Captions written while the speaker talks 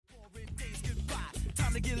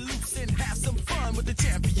and have some fun with the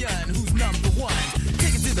champion who's number one.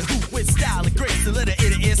 Take it to the hoop with style and grace and let her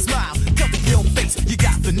in and smile. Cover your face, you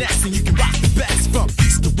got finesse and you can rock the best from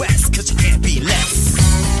east to west, cause you can't be less.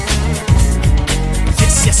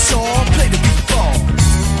 Yes, yes, sure, play the beat ball.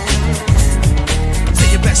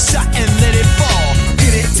 Take your best shot and let it fall.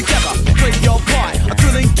 Get it together, play your part. A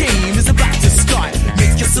thrilling game is about to start.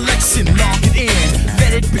 Make your selection, lock it in.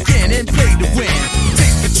 Let it begin and play to win.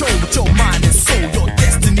 Take control with your mind and soul. Your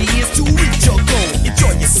destiny is to reach your goal.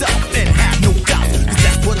 Enjoy yourself and have no doubt, cause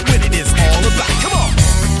that's what winning is all about. Come on.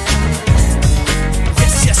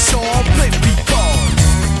 Yes, yes, sure, play the beat ball.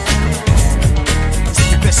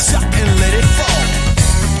 Take your best shot and let it fall.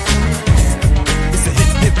 It's a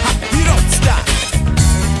hip hop, you don't stop.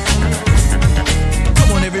 Come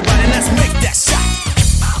on everybody, let's make that shot.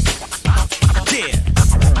 Yeah,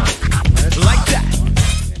 like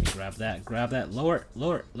that. Grab that, lower.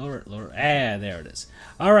 Ah, there it is.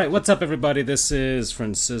 All right, what's up, everybody? This is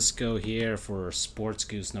Francisco here for Sports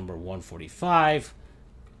Goose number 145,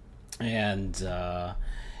 and yeah,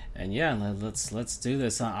 let's do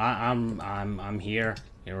this. I'm here.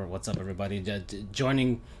 What's up, everybody?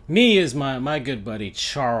 Joining me is my good buddy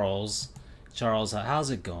Charles. Charles, how's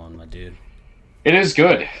it going, my dude? It is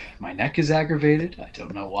good. My neck is aggravated. I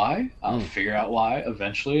don't know why. I'll figure out why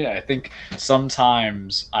eventually. I think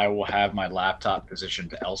sometimes I will have my laptop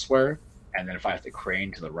positioned elsewhere, and then if I have to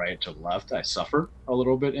crane to the right, to the left, I suffer a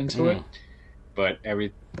little bit into it. But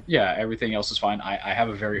everything else is fine. I have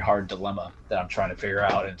a very hard dilemma that I'm trying to figure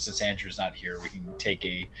out, and since Andrew's not here, we can take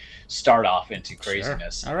a start off into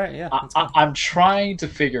craziness. Sure. All right, yeah. I'm trying to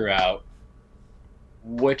figure out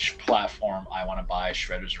which platform I want to buy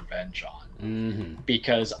Shredder's Revenge on.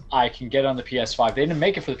 Because I can get on the PS5. They didn't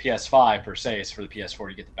make it for the PS5 per se. It's for the PS4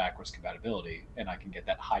 to get the backwards compatibility, and I can get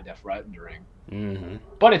that high def rendering.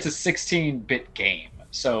 But it's a 16-bit game,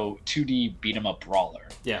 so 2D beat 'em up brawler.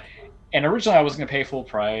 Yeah. And originally I was going to pay full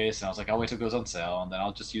price, and I was like, I'll wait till it goes on sale, and then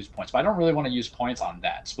I'll just use points. But I don't really want to use points on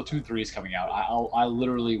that. Splatoon 3 is coming out. I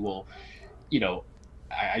literally will,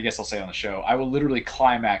 I guess I'll say on the show, I will literally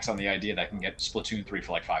climax on the idea that I can get Splatoon 3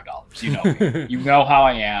 for like $5. You know me. You know how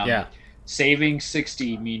I am. Yeah. Saving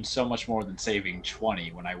 60 means so much more than saving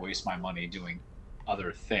 20 when I waste my money doing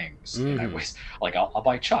other things. And I waste, like, I'll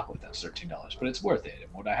buy chocolate that's $13, but it's worth it.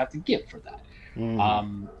 And what I have to give for that.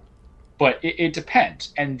 But it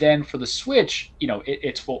depends. And then for the Switch,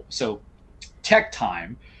 it's full. So tech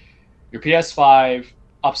time, your PS5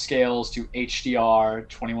 upscales to HDR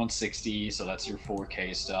 2160, so that's your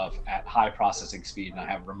 4K stuff at high processing speed, and I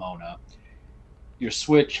have Ramona. Your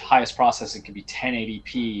Switch highest processing can be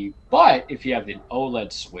 1080p, but if you have an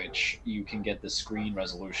OLED Switch, you can get the screen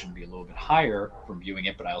resolution be a little bit higher from viewing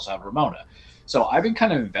it, but I also have Ramona. So I've been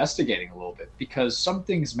kind of investigating a little bit, because some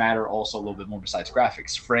things matter also a little bit more besides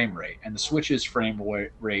graphics, frame rate, and the Switch's frame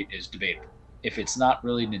rate is debatable. If it's not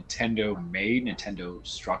really Nintendo made, Nintendo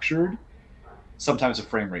structured, sometimes the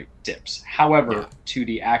frame rate dips. However,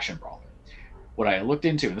 2D action brawler. What I looked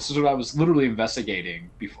into, and this is what I was literally investigating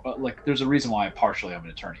before, like, there's a reason why partially I'm an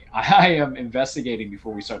attorney. I am investigating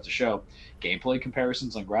before we start the show, gameplay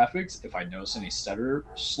comparisons on graphics. If I notice any stutter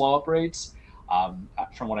slow up rates,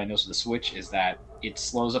 from what I noticed with the Switch is that it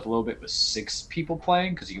slows up a little bit with 6 people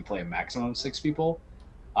playing, because you can play a maximum of 6 people.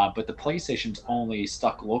 But the PlayStation's only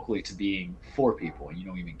stuck locally to being 4 people, and you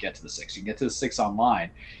don't even get to the 6. You can get to the 6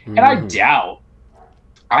 online. And I doubt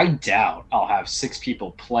I'll have 6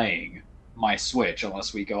 people playing my Switch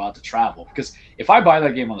unless we go out to travel, because if I buy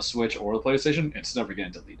that game on the Switch or the PlayStation, it's never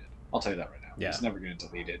getting deleted. I'll tell you that right now. Yeah. It's never getting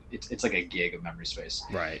deleted. It's like a gig of memory space.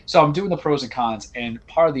 Right. So I'm doing the pros and cons, and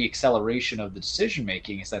part of the acceleration of the decision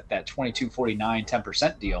making is that $22.49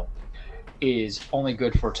 10% deal is only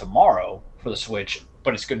good for tomorrow for the Switch,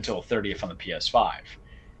 but it's good until 30th on the PS5.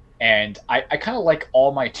 And I kind of like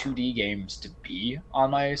all my 2D games to be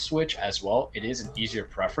on my Switch as well. It is an easier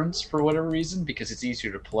preference for whatever reason, because it's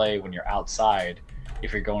easier to play when you're outside,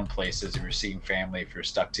 if you're going places, if you're seeing family, if you're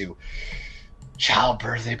stuck to child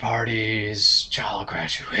birthday parties, child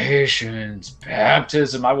graduations,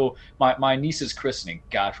 baptism. My niece's christening,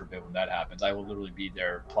 God forbid when that happens, I will literally be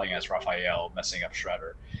there playing as Raphael, messing up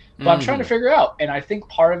Shredder. But I'm trying to figure out, and I think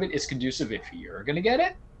part of it is conducive if you're going to get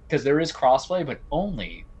it, because there is crossplay, but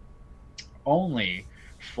only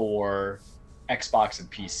for Xbox and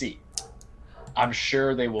PC. I'm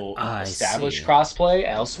sure they will establish crossplay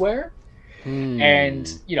elsewhere.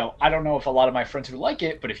 And, I don't know if a lot of my friends who like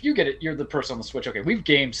it, but if you get it, you're the person on the Switch. Okay, we've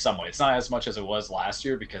gamed somewhat. It's not as much as it was last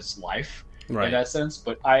year because life, in that sense,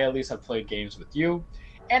 but I at least have played games with you.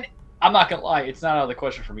 And I'm not going to lie, it's not out of the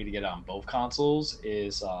question for me to get it on both consoles.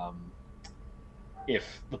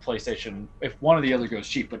 if one or the other goes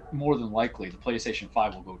cheap, but more than likely the PlayStation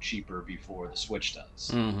 5 will go cheaper before the Switch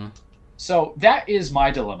does. Mm-hmm. So that is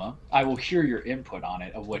my dilemma. I will hear your input on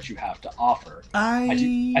it of what you have to offer.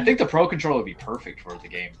 I think the Pro Controller would be perfect for the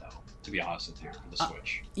game, though. To be honest with you, for the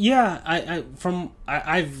Switch.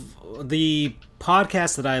 The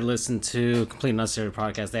podcast that I listened to, Complete Unnecessary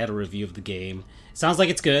Podcast, they had a review of the game. Sounds like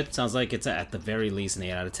it's good. Sounds like it's at the very least an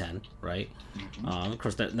 8 out of 10, right? Mm-hmm. Of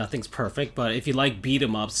course, nothing's perfect, but if you like beat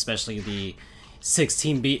 'em ups, especially the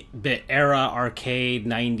 16-bit era arcade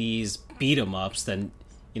 90s beat 'em ups, then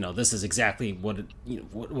this is exactly what it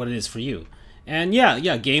is for you. And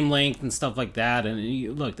game length and stuff like that.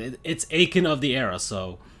 And look, it's Aiken of the era,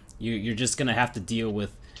 so you're just gonna have to deal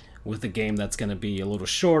with a game that's gonna be a little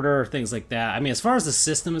shorter, things like that. I mean, as far as the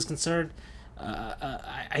system is concerned,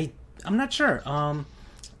 I'm not sure.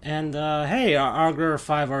 Hey,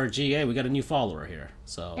 Arger5RGA, we got a new follower here.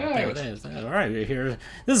 So there it is. All right, we're here.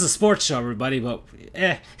 This is a sports show, everybody, but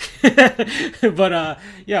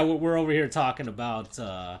we're over here talking about.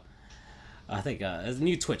 I think a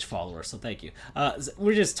new Twitch follower, so thank you.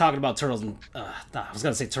 We're just talking about Turtles and I was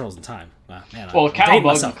gonna say Turtles in Time.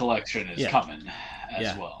 Cowabunga collection is coming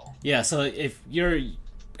as well. Yeah, so if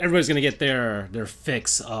everybody's gonna get their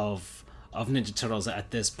fix of Ninja Turtles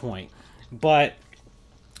at this point, but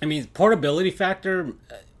I mean portability factor.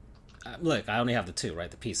 Look, I only have the two,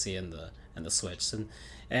 right? The PC and the Switch,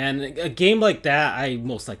 and a game like that, I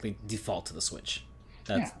most likely default to the Switch.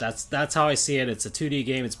 That's how I see it. It's a 2D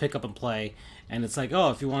game. It's pick up and play, and it's like,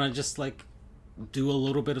 if you want to just like do a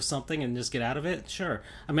little bit of something and just get out of it, sure.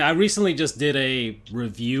 I mean, I recently just did a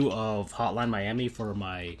review of Hotline Miami for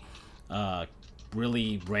my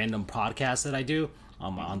really random podcast that I do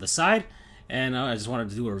on the side, and I just wanted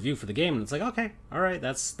to do a review for the game, and it's like, okay, all right,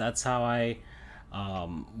 that's how I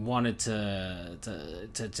wanted to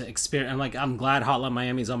experience. I'm glad Hotline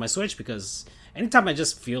Miami is on my Switch, because anytime I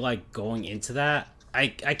just feel like going into that, I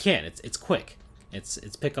can. It's quick. It's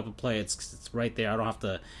pick up and play. It's right there. I don't have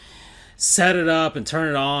to set it up and turn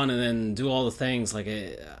it on and then do all the things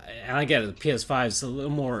and I get it. The PS5 is a little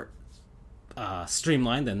more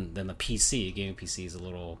streamlined than the PC. Gaming PC is a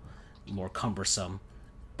little more cumbersome,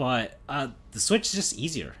 but the Switch is just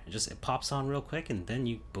easier. It pops on real quick, and then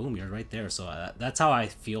you're right there. So that's how I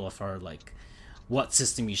feel for like what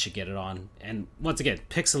system you should get it on. And once again,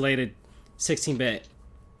 pixelated 16-bit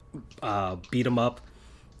beat 'em up,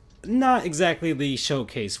 not exactly the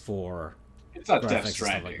showcase for it's not graphics and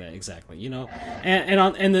stuff like that. Exactly,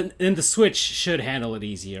 and the Switch should handle it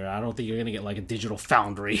easier. I don't think you're gonna get like a Digital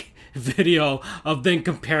Foundry video of then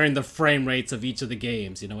comparing the frame rates of each of the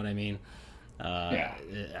games. You know what I mean?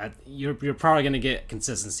 You're probably gonna get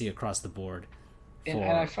consistency across the board.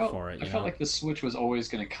 I felt like the Switch was always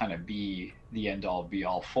going to kind of be the end-all,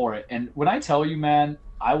 be-all for it. And when I tell you, man,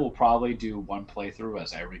 I will probably do one playthrough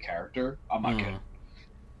as every character. I'm not kidding.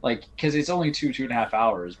 Like, because it's only 2.5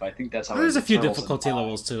 hours, but I think that's how. There's a few difficulty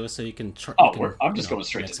levels too, so you can. I'm just going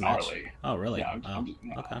straight to gnarly. Oh, really? Yeah,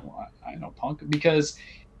 okay. I know punk because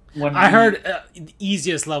when I heard the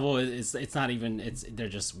easiest level is it's not even they're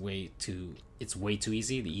just it's way too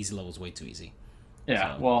easy. The easy level is way too easy.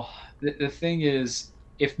 Yeah, so. Well, the thing is,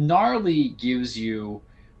 if gnarly gives you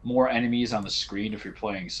more enemies on the screen if you're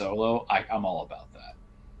playing solo, I'm all about that.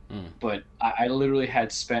 But I literally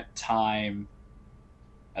had spent time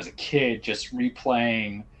as a kid just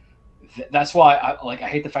replaying. That's why I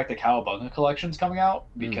hate the fact that Cowabunga Collection's coming out,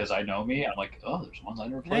 because I know me. I'm like, there's ones I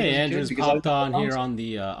never played. Hey, Andrew's popped on here on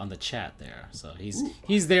the chat there, so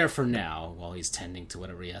he's there for now while he's tending to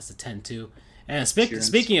whatever he has to tend to. And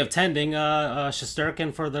speaking of tending,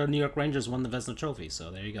 Shesterkin for the New York Rangers won the Vezina Trophy,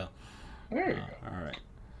 so there you go. There you go. All right.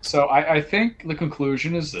 So I think the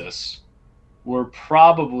conclusion is this. We're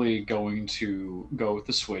probably going to go with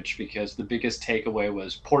the Switch because the biggest takeaway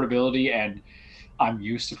was portability, and I'm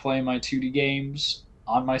used to playing my 2D games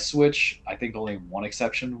on my Switch. I think only one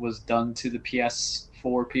exception was done to the PS4,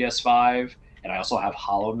 PS5, and I also have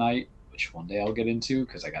Hollow Knight, which one day I'll get into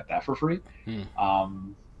because I got that for free.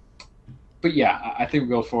 But yeah, I think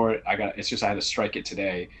we'll go for it. It's just I had to strike it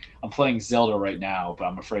today. I'm playing Zelda right now, but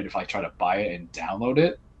I'm afraid if I try to buy it and download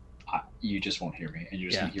it, you just won't hear me, and you're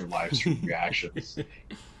just going to hear live stream reactions.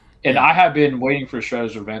 And I have been waiting for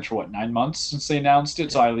Shredder's Revenge for 9 months since they announced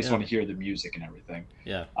it, so I at least want to hear the music and everything.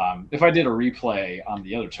 Yeah. If I did a replay on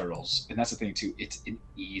the other Turtles, and that's the thing too, it's an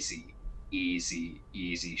easy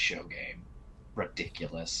show game.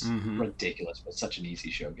 Ridiculous, but such an easy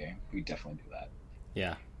show game. We definitely do that.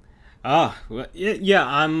 Yeah.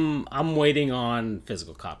 I'm waiting on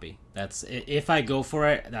physical copy. That's if I go for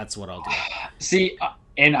it, that's what I'll do. See,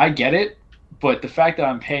 and I get it, but the fact that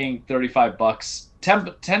I'm paying $35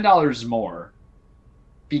 $10 more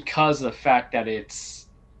because of the fact that it's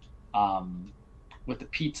with the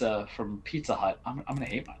pizza from Pizza Hut. I'm gonna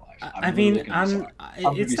hate my life.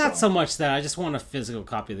 It's not so much that I just want a physical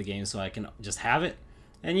copy of the game so I can just have it,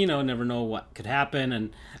 and never know what could happen.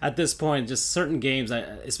 And at this point, just certain games,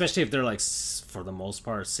 especially if they're like for the most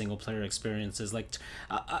part single player experiences, like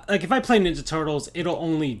if I play Ninja Turtles, it'll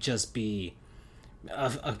only just be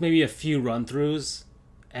maybe a few run throughs,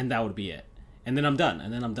 and that would be it. And then I'm done.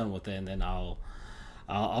 And then I'm done with it. And then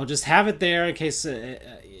I'll just have it there in case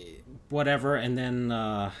whatever. And then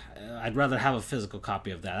I'd rather have a physical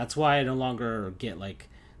copy of that. That's why I no longer get like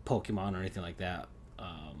Pokemon or anything like that.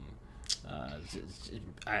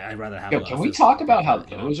 I'd rather have. Can we talk about how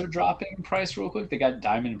those are dropping in price real quick? They got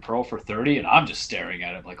Diamond and Pearl for $30, and I'm just staring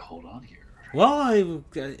at it like, hold on here. Well,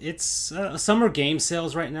 it's summer game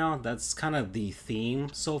sales right now. That's kind of the theme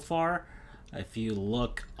so far. If you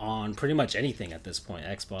look on pretty much anything at this point,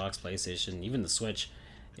 Xbox, PlayStation, even the Switch,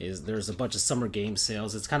 there's a bunch of summer game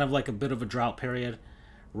sales. It's kind of like a bit of a drought period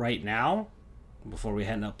right now before we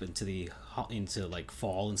head up into like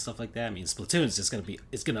fall and stuff like that. I mean, Splatoon's just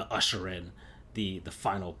it's gonna usher in the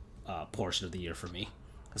final portion of the year for me.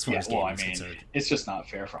 As far as gaming is concerned. It's just not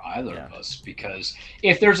fair for either of us, because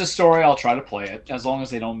if there's a story, I'll try to play it, as long as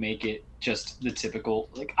they don't make it just the typical,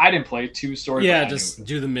 like, I didn't play 2 stories. Yeah, just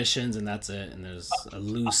do the missions and that's it, and there's a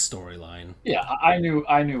loose storyline. Yeah, I knew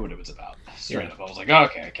what it was about. Straight up. I was like,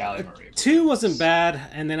 okay, Callie Marie. 2 wasn't bad,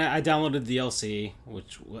 and then I downloaded DLC,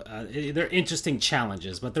 which they're interesting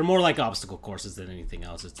challenges, but they're more like obstacle courses than anything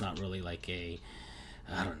else. It's not really like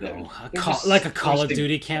I don't know, like a Call of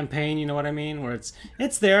Duty campaign, you know what I mean? Where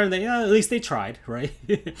it's there, and at least they tried, right?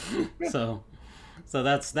 So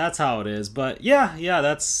that's how it is. But yeah,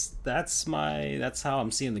 that's how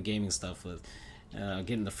I'm seeing the gaming stuff with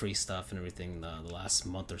getting the free stuff and everything the last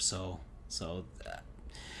month or so. So,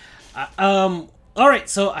 all right,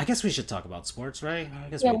 so I guess we should talk about sports, right? I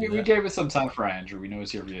guess we gave it some time for Andrew. We know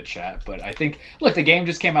he's here via chat, but I think, look, the game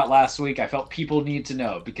just came out last week. I felt people need to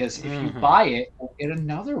know, because if you buy it, we'll get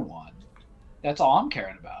another one. That's all I'm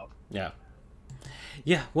caring about.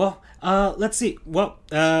 Yeah. Well, let's see. Well,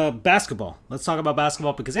 basketball. Let's talk about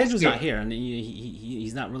basketball, because Andrew's not here, and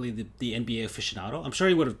he's not really the NBA aficionado. I'm sure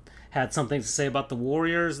he would have had something to say about the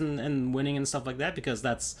Warriors and winning and stuff like that, because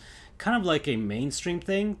that's kind of like a mainstream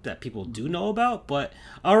thing that people do know about. But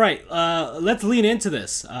all right, let's lean into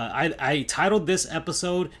this. I titled this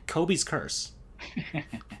episode Kobe's Curse.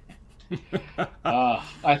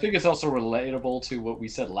 I think it's also relatable to what we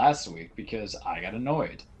said last week, because I got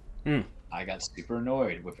annoyed. I got super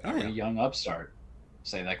annoyed with every young upstart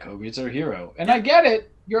saying that Kobe's their hero. And I get it.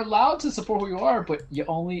 You're allowed to support who you are, but you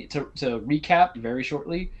only, to recap very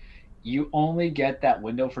shortly, you only get that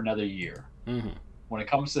window for another year. When it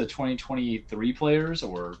comes to the 2023 players,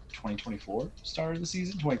 or 2024 start of the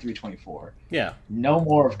season, 23-24. Yeah. No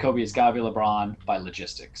more of Kobe. It's gotta be LeBron by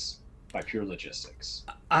pure logistics.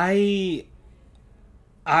 I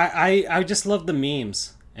just love the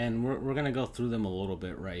memes, and we're gonna go through them a little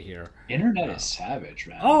bit right here. Internet is savage,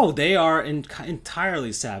 man. Oh, they are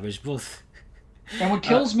entirely savage. Both. And what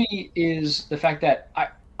kills me is the fact that I'm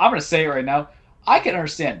gonna say it right now. I can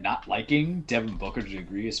understand not liking Devin Booker to a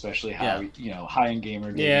degree, especially how high-end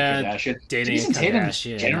gamer dating Kardashian. Jason Tatum's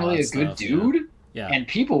generally a good dude, and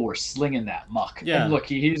people were slinging that muck. Yeah. And look,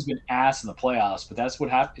 he's been ass in the playoffs, but that's what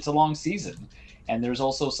happened. It's a long season, and there's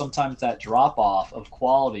also sometimes that drop-off of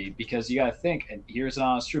quality, because you got to think. And here's an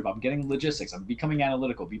honest truth: I'm getting logistics. I'm becoming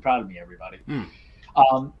analytical. Be proud of me, everybody.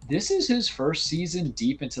 This is his first season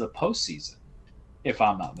deep into the postseason, if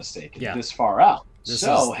I'm not mistaken. This far out.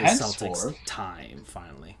 So henceforth, time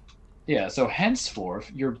finally. Yeah, so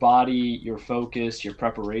henceforth, your body, your focus, your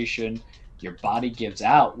preparation, your body gives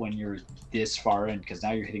out when you're this far in, because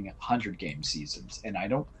now you're hitting 100-game seasons. And I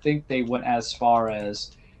don't think they went as far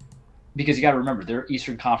as, because you got to remember, their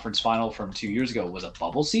Eastern Conference final from 2 years ago was a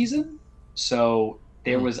bubble season, so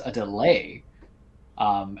there was a delay.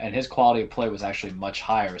 And his quality of play was actually much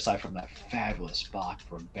higher, aside from that fabulous block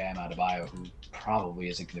from Bam Adebayo, who probably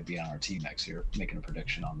isn't going to be on our team next year. Making a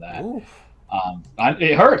prediction on that.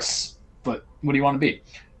 It hurts, but what do you want to be?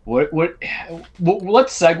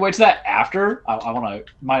 Let's segue to that after. I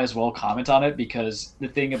might as well comment on it, because the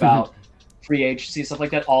thing about free agency, stuff like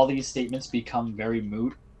that, all these statements become very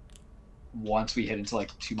moot once we hit into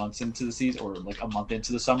like 2 months into the season, or like a month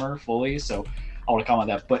into the summer fully. So I want to comment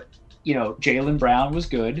on that. But Jaylen Brown was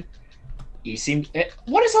good. He seemed.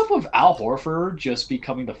 What is up with Al Horford just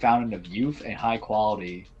becoming the fountain of youth and high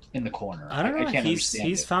quality in the corner? I don't know. I can't understand.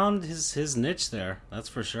 He's found his niche there. That's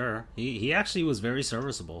for sure. He actually was very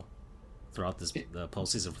serviceable. throughout the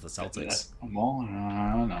postseason for the Celtics. Well,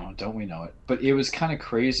 I don't know. Don't we know it? But it was kind of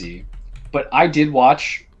crazy. But I did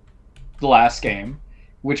watch the last game,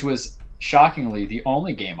 which was shockingly the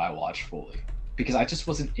only game I watched fully because I just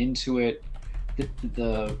wasn't into it.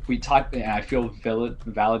 We talked, and I feel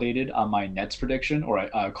validated on my Nets prediction, or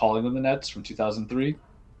calling them the Nets from 2003.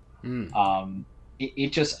 It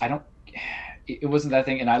just it wasn't that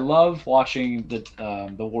thing, and I love watching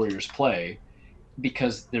the Warriors play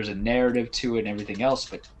because there's a narrative to it and everything else.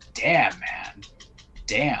 But damn,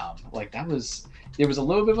 like there was a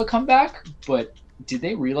little bit of a comeback, but did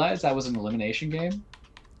they realize that was an elimination game?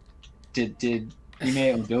 Did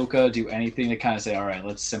Ime Udoka do anything to kind of say, all right,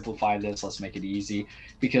 let's simplify this, let's make it easy?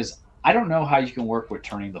 Because I don't know how you can work with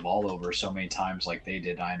turning the ball over so many times like they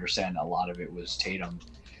did. I understand a lot of it was Tatum,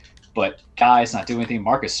 but guys not doing anything.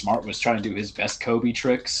 Marcus Smart was trying to do his best Kobe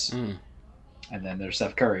tricks. And then there's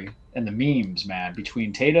Steph Curry. And the memes, man,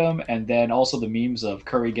 between Tatum and then also the memes of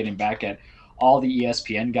Curry getting back at all the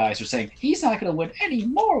ESPN guys are saying, he's not going to win any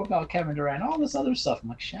more without Kevin Durant, all this other stuff. I'm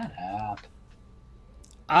like, shut up.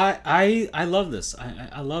 I love this.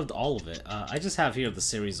 I loved all of it. I just have here the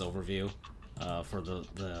series overview for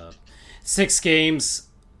the 6 games.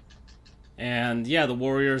 And yeah, the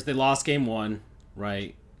Warriors, they lost game 1,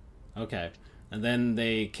 right? Okay. And then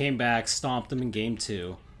they came back, stomped them in game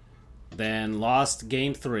 2. Then lost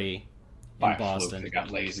game 3 in Boston. They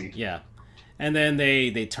got lazy. Yeah. And then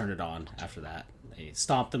they turned it on after that. They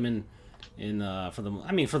stomped them in for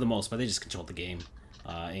the most part, they just controlled the game.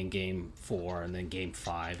 In game 4 and then game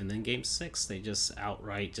 5 and then game 6 they just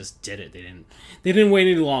outright just did it. They didn't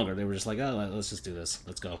wait any longer. They were just like, oh, let's just do this,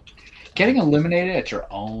 let's go. Getting eliminated at your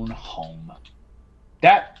own home,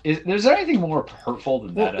 there's anything more hurtful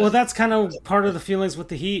than that? Well, that's kind of part of the feelings with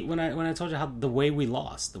the Heat when I told you how the way we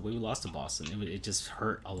lost to Boston, it just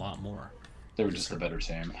hurt a lot more. They were just a better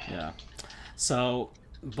team. Yeah. So,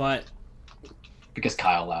 but because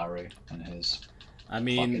Kyle Lowry and his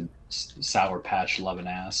fucking Sour Patch loving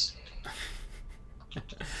ass.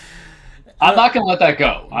 I'm not gonna let that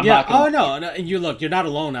go. No. And you're not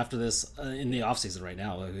alone after this in the offseason right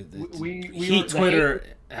now. Heat Twitter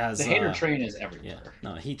has the hater train is everywhere. Yeah,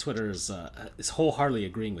 no, Heat Twitter is wholeheartedly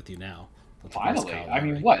agreeing with you now. Finally, I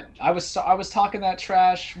mean, what I was talking that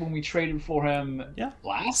trash when we traded for him. Yeah,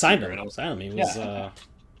 last signed year. him.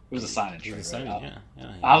 It was a sign and trade.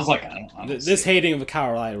 Yeah. I was like, I don't this hating of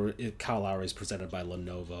Kyle Lowry is presented by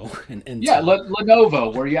Lenovo and Intel. Yeah,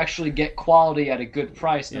 Lenovo, where you actually get quality at a good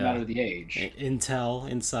price no matter the age. Intel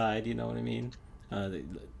inside, you know what I mean?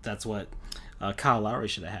 That's what Kyle Lowry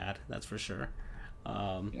should have had. That's for sure.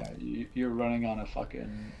 You're running on a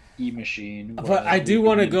fucking e-machine. But I do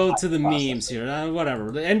want to go to the memes here.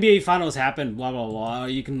 Whatever. The NBA Finals happened. Blah blah blah.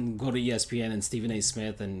 You can go to ESPN and Stephen A.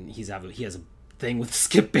 Smith, and he has a thing with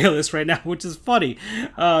Skip Bayless right now, which is funny.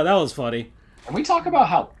 That was funny. Can we talk about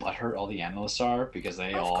how butthurt all the analysts are because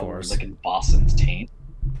they all were licking Boston's taint?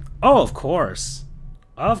 Oh, of course.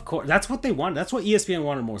 That's what they wanted. That's what ESPN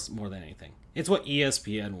wanted more than anything. It's what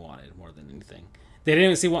ESPN wanted more than anything. They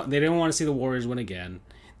didn't want to see the Warriors win again.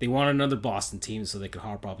 They wanted another Boston team so they could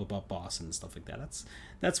harp up about Boston and stuff like that.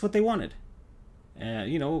 That's what they wanted.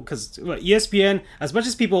 Because ESPN, as much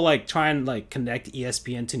as people try and connect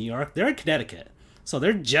ESPN to New York, they're in Connecticut, so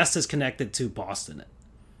they're just as connected to Boston.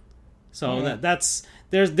 So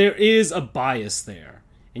there is a bias there,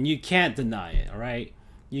 and you can't deny it. All right,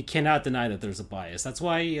 you cannot deny that there's a bias. That's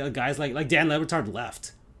why guys like Dan Le Batard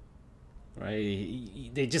left.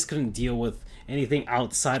 Right, they just couldn't deal with anything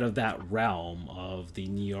outside of that realm of the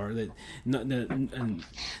New York,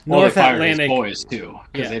 North Atlantic boys too,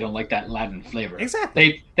 because they don't like that Latin flavor.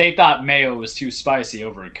 Exactly, they thought mayo was too spicy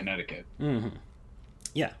over in Connecticut. Mm-hmm.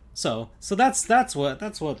 Yeah, so that's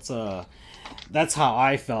how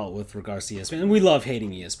I felt with regards to ESPN, and we love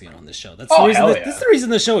hating ESPN on this show. That's the reason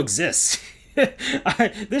the show exists.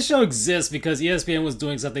 This show exists because ESPN was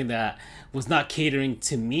doing something that was not catering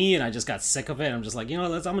to me, and I just got sick of it. I'm just like,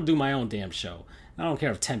 I'm gonna do my own damn show. I don't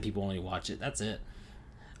care if 10 people only watch it. That's it.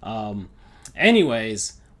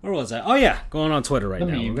 Anyways, where was I? Oh yeah, going on Twitter right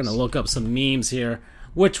now. We're gonna look up some memes here,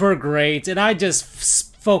 which were great, and I just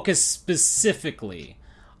focus specifically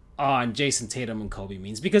on Jason Tatum and Kobe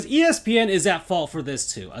memes because ESPN is at fault for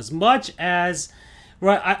this too, as much as.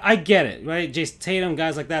 Right, I get it, right? Jason Tatum,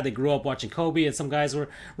 guys like that, they grew up watching Kobe, and some guys were...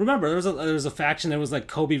 Remember, there was a faction that was like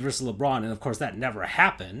Kobe versus LeBron, and of course that never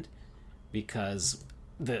happened because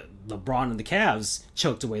the LeBron and the Cavs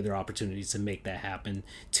choked away their opportunities to make that happen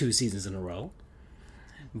 2 seasons in a row.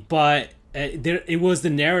 But it was the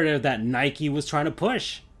narrative that Nike was trying to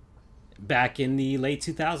push back in the late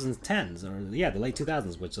 2010s, the late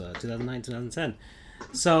 2000s, which 2009, 2010.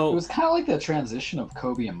 So It was kind of like the transition of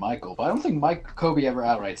Kobe and Michael, but I don't think Kobe ever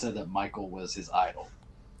outright said that Michael was his idol.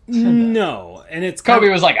 no, and it's Kobe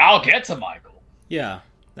was like, "I'll get to Michael." Yeah,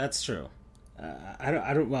 that's true. I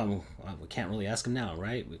don't. Well, we can't really ask him now,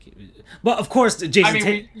 right? But of course,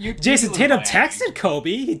 Jason Tatum texted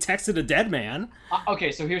Kobe. He texted a dead man.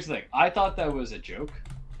 Okay, so here's the thing. I thought that was a joke.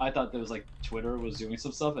 I thought that was like Twitter was doing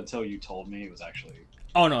some stuff until you told me it was actually.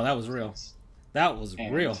 Oh no, that was real. That was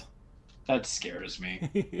real. That scares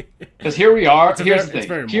me. Because here we are. Here's the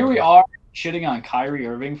thing. Here we are shitting on Kyrie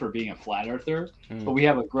Irving for being a flat earther, but we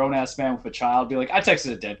have a grown ass man with a child be like, "I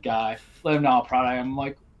texted a dead guy. Let him know how proud I am." I'm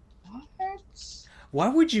like, what? Why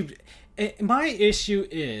would you? My issue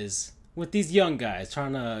is with these young guys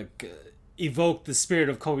trying to evoke the spirit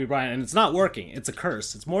of Kobe Bryant, and it's not working. It's a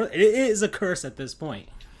curse. It is a curse at this point.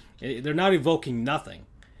 They're not evoking nothing.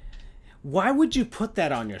 Why would you put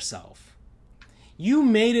that on yourself? You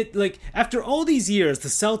made it, like, after all these years, the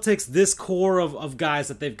Celtics, this core of guys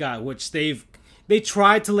that they've got, which they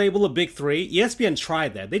tried to label a big three. ESPN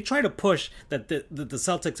tried that. They tried to push that the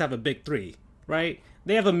Celtics have a big three, right?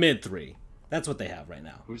 They have a mid three. That's what they have right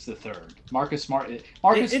now. Who's the third? Marcus Smart.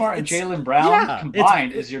 Smart and Jaylen Brown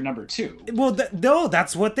combined is your number two. Well, no,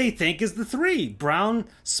 that's what they think is the three: Brown,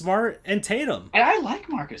 Smart, and Tatum. And I like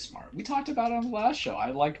Marcus Smart. We talked about it on the last show.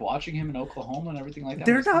 I liked watching him in Oklahoma and everything like that.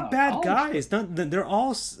 They're not bad guys. They're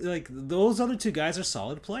all like those other two guys are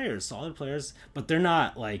solid players, but they're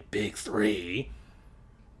not like big three.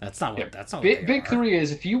 That's not what. That's not what big three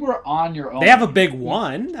is. If you were on your own, they have a big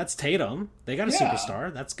one. That's Tatum. They got a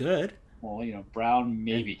superstar. That's good. Well, Brown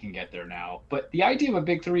maybe can get there now. But the idea of a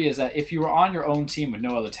big three is that if you were on your own team with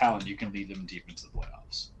no other talent, you can lead them deep into the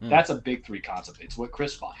playoffs. That's a big three concept. It's what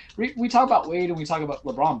Chris Bosh... We talk about Wade and we talk about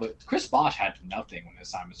LeBron, but Chris Bosh had nothing when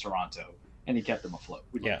his time in Toronto, and he kept them afloat.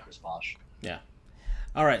 We love Chris Bosh. Yeah.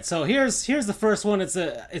 All right, so here's the first one. It's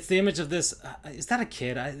the image of this. Is that a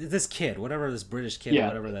kid? This kid, whatever, this British kid, or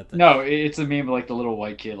whatever that. No, it's a meme of like the little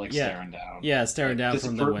white kid staring down. Yeah, staring down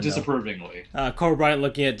from the window, disapprovingly. Kobe Bryant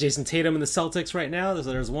looking at Jason Tatum and the Celtics right now.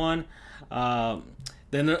 There's one.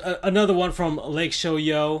 Then another one from Lake Show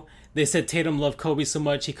Yo. They said Tatum loved Kobe so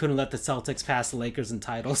much he couldn't let the Celtics pass the Lakers in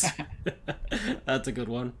titles. That's a good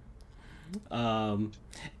one. And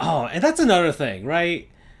that's another thing, right?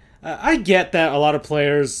 I get that a lot of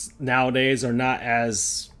players nowadays are not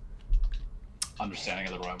as understanding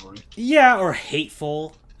of the rivalry. Yeah, or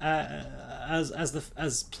hateful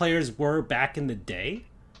as players were back in the day.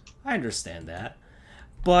 I understand that,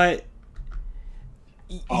 but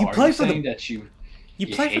you play for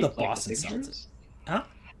the Boston Celtics, huh?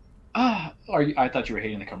 I thought you were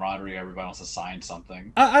hating the camaraderie. Everybody wants to sign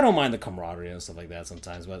something. I don't mind the camaraderie and stuff like that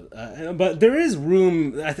sometimes, but there is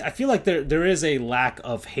room. I feel like there is a lack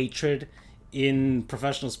of hatred in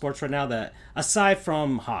professional sports right now. That aside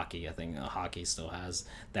from hockey, I think hockey still has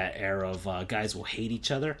that era of guys will hate each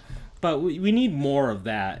other, but we need more of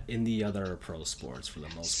that in the other pro sports for the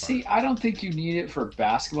most part. See, I don't think you need it for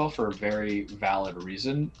basketball for a very valid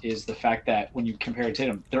reason. Is the fact that when you compare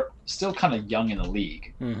Tatum, they're still kind of young in the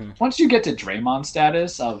league. Mm-hmm. Once you get to Draymond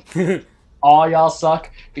status of all y'all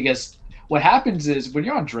suck, because what happens is when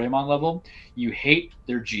you're on Draymond level, you hate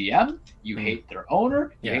their GM, you hate their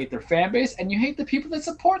owner, you hate their fan base, and you hate the people that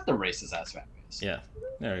support the racist ass fan base. Yeah,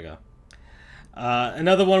 there we go.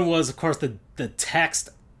 Another one was, of course, the text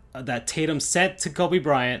that Tatum sent to Kobe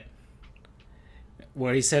Bryant,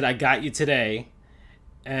 where he said, "I got you today,"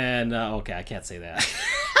 and okay, I can't say that.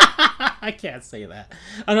 I can't say that.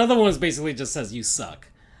 Another one is basically just says, "You suck."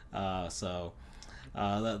 That's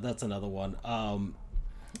another one.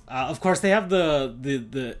 Of course, they have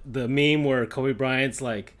the meme where Kobe Bryant's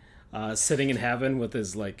like sitting in heaven with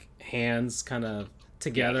his like hands kind of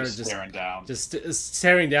together, just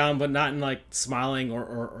staring down, but not in like smiling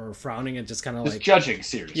or frowning, and just kind of like judging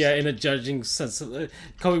seriously. Yeah, in a judging sense.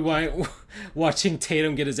 Kobe Bryant watching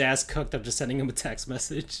Tatum get his ass cooked after sending him a text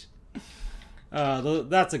message.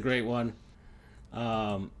 That's a great one.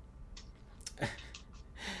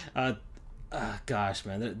 Gosh,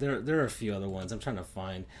 man, there are a few other ones I'm trying to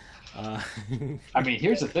find. I mean,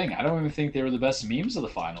 here's the thing. I don't even think they were the best memes of the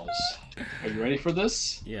finals. Are you ready for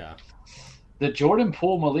this? Yeah. The Jordan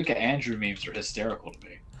Poole Malika Andrew memes are hysterical to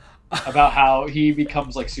me. About how he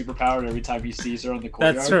becomes like superpowered every time he sees her on the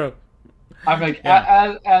courtyard. That's true. I'm like,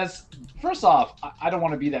 as first off, I don't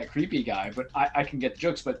want to be that creepy guy, but I can get the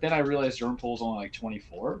jokes. But then I realized Jordan Poole's only like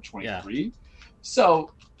 24, 23. Yeah.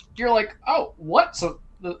 So you're like, oh, what? So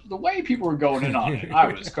the way people were going in on it, I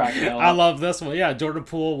was cracking hell up. I love this one. Yeah, Jordan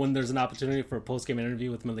Poole, when there's an opportunity for a post-game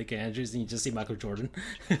interview with Malika Andrews and you just see Michael Jordan.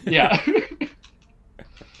 Yeah.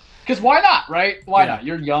 Because why not, right? Why Yeah. not?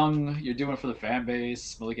 You're young. You're doing it for the fan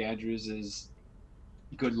base. Malik Andrews is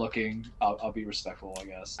good looking. I'll be respectful, I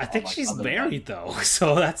guess. I think Unlike she's other married men. though,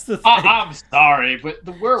 so that's the thing. I'm sorry, but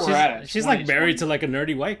where we're at She's like married to like a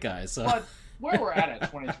nerdy white guy. So. But where we're at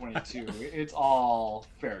 2022, it's all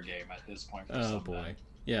fair game at this point. For Oh some boy. men.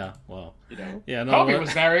 Yeah. Well. You know. Yeah. No. Kobe what-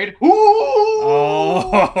 was married. Ooh.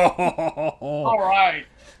 Oh. All right.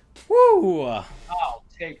 Woo. I'll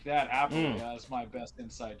take that happily as my best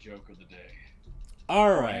inside joke of the day.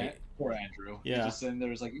 All right. Poor Andrew. Yeah. He's just sitting there,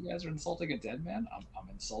 was like, you guys are insulting a dead man. I'm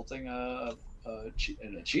insulting a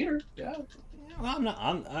cheater. Yeah. Well, I'm not.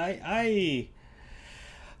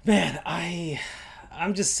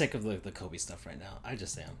 I'm just sick of the Kobe stuff right now. I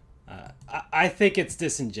just am. I think it's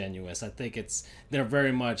disingenuous. I think they're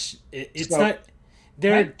very much. It's So, not.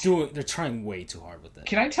 They're trying way too hard with it.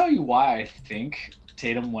 Can I tell you why I think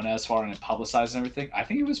Tatum went as far and publicized and everything? I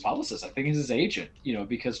think he was publicist. I think he's his agent.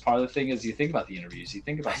 Because part of the thing is you think about the interviews, you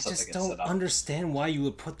think about I stuff that just gets don't set up. understand why you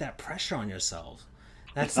would put that pressure on yourself.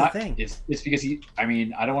 That's It's the not- thing. It's because I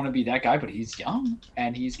don't want to be that guy, but he's young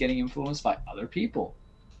and he's getting influenced by other people.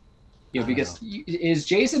 Because is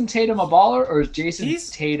Jason Tatum a baller or is Jason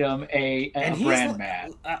Tatum a brand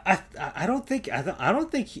man? I don't think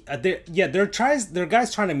they're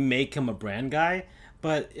guys trying to make him a brand guy.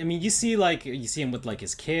 But I mean, you see him with like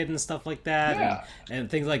his kid and stuff like that, Yeah. and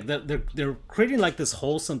things like that. They're creating like this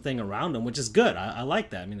wholesome thing around him, which is good. I like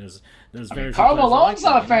that. I mean, there's very few Karl players that Malone's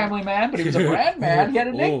like not a that, family man, but he was a brand man. He had a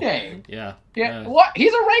Oh, nickname. yeah. Yeah, what?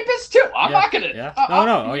 He's a rapist too. I'm Yeah, not gonna. Yeah.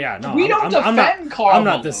 No. Oh yeah. No. We don't defend Karl I'm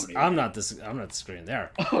not Malone. I'm not disagreeing there.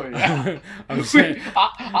 Oh yeah. I'm saying,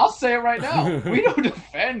 I'll say it right now. We don't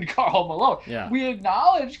defend Karl Malone. Yeah. We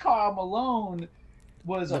acknowledge Karl Malone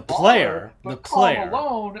was a The player, baller, but the Karl player.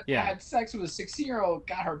 Malone Yeah. had sex with a 16-year-old,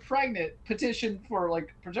 got her pregnant, petitioned for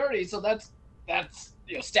like paternity. So that's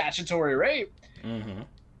statutory rape. mm-hmm.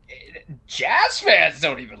 Jazz fans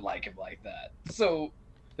don't even like him like that. So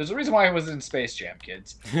there's a reason why he was in Space Jam,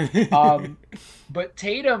 kids. But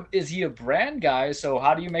Tatum, is he a brand guy? So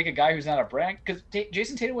how do you make a guy who's not a brand? Because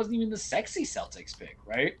Jason Tatum wasn't even the sexy Celtics pick,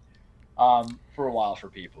 right? For a while for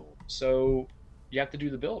people. So you have to do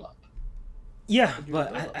the build up. Yeah,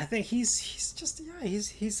 but I think he's just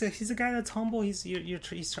he's a guy that's humble. He's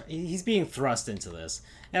being thrust into this,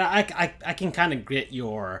 and I can kind of get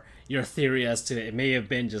your theory as to it may have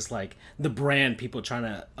been just like the brand people trying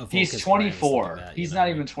to. He's 24. He's not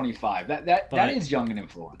even 25. That is young and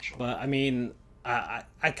influential. But I mean, I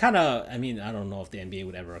don't know if the NBA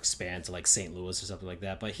would ever expand to like St. Louis or something like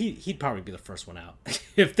that. But he'd probably be the first one out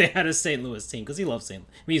if they had a St. Louis team because he loves St. I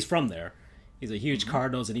mean, he's from there. He's a huge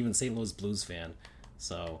Cardinals and even St. Louis Blues fan.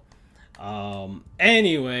 So,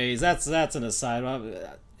 anyways, that's an aside.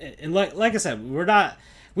 And like I said,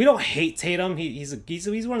 we don't hate Tatum. He's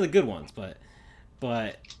one of the good ones, but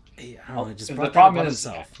I don't know. Just brought the problem that up is,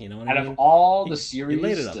 himself. You know what out I mean? of all the series, he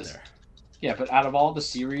laid it up there. Yeah, but out of all the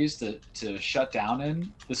series to shut down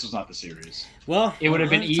in, this was not the series. Well, It would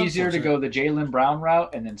have been it's easier to unfortunate. go the Jaylen Brown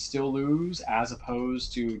route and then still lose, as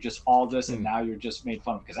opposed to just all this and now you're just made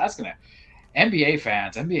fun of, because that's gonna. NBA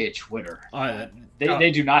fans, NBA Twitter,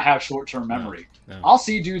 they do not have short-term memory. No. I'll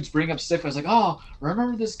see dudes bring up stuff like, oh,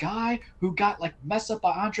 remember this guy who got like messed up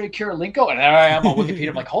by Andre Kirilenko? And there I am on Wikipedia.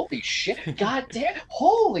 I'm like, holy shit, god damn,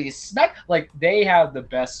 holy smack. Like, they have the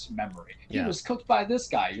best memory. He was cooked by this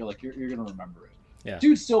guy. You're like, you're going to remember it. Yeah.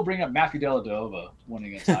 Dudes still bring up Matthew Dellavedova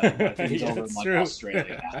winning a title. I think he's over in that's like true.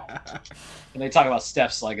 Australia now. And they talk about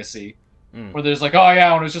Steph's legacy. Where there's like, oh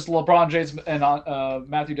yeah, when it was just LeBron James and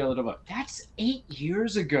Matthew Dellavedova. That's 8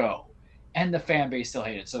 years ago, and the fan base still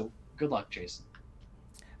hated it. So good luck, Jason.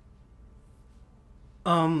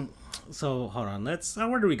 So hold on. Let's.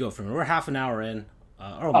 Where do we go from here? We're half an hour in,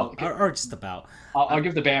 or just about. I'll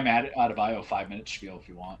give the Bam Adebayo 5-minute spiel if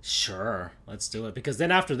you want. Sure, let's do it. Because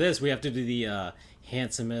then after this, we have to do the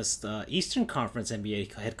handsomest Eastern Conference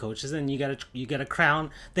NBA head coaches, and you gotta crown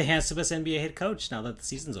the handsomest NBA head coach now that the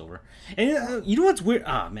season's over. And you know what's weird?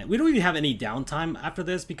 Man, we don't even have any downtime after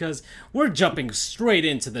this because we're jumping straight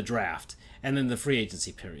into the draft and then the free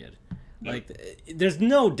agency period. Like, there's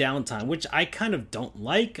no downtime, which I kind of don't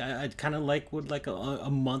like. I kind of like a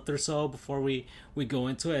month or so before we go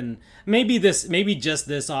into it, and maybe just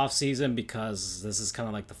this off season, because this is kind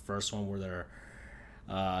of like the first one where they're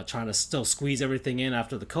trying to still squeeze everything in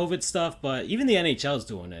after the COVID stuff. But even the NHL is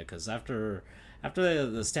doing it, because after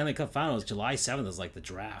the Stanley Cup Finals, July 7th is like the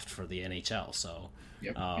draft for the NHL. So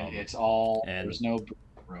yep, it's all and there's no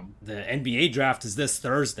room. The NBA draft is this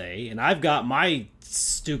Thursday, and I've got my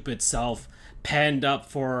stupid self penned up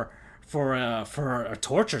for a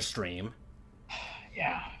torture stream.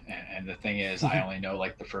 Yeah, and the thing is, I only know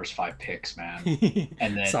like the first 5 picks, man,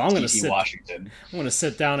 and then So I'm gonna TT Washington. I'm gonna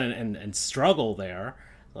sit down and struggle there.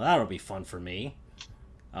 Well, that'll be fun for me.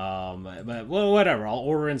 But well, whatever. I'll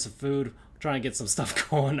order in some food, try and get some stuff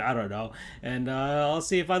going. I don't know, and I'll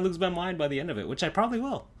see if I lose my mind by the end of it, which I probably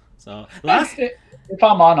will. So If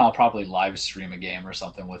I'm on, I'll probably live stream a game or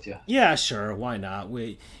something with you. Yeah, sure. Why not?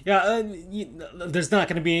 There's not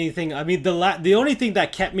going to be anything. I mean, the only thing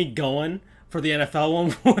that kept me going for the NFL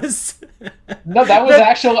one was No, that was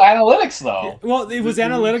actual analytics, though. Well, it was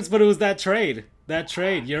analytics, but it was that trade. That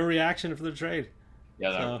trade. Your reaction for the trade.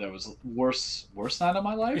 Yeah, that was worst night of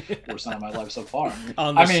my life. Worst night of my life so far.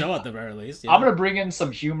 On the show, at the very least. Yeah. I'm gonna bring in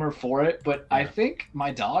some humor for it, but I think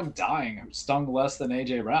my dog dying stung less than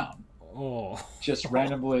AJ Brown. Oh, just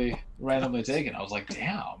randomly taken. I was like,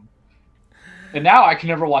 damn. And now I can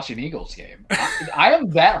never watch an Eagles game. I am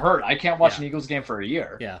that hurt. I can't watch an Eagles game for a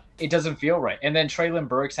year. Yeah, it doesn't feel right. And then Traylon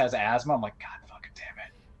Burks has asthma. I'm like, God fucking damn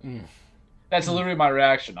it. That's literally my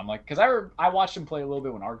reaction. I'm like, because I watched him play a little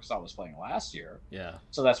bit when Arkansas was playing last year. Yeah.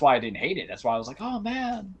 So that's why I didn't hate it. That's why I was like, oh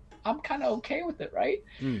man, I'm kind of okay with it, right?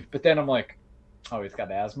 But then I'm like, oh, he's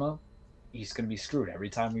got asthma. He's gonna be screwed every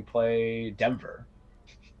time we play Denver.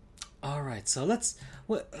 All right, so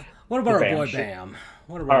what about our boy Bam?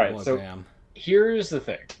 What about our boy Bam? Here's the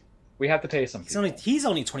thing. We have to tell you something. He's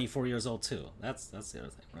only 24 years old too. That's the other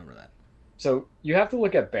thing. Remember that. So you have to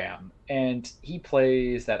look at Bam, and he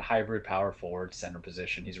plays that hybrid power forward center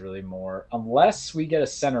position. He's really more, unless we get a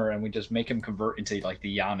center and we just make him convert into like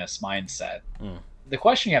the Giannis mindset. The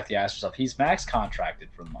question you have to ask yourself, he's max contracted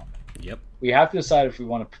for the moment. Yep. We have to decide if we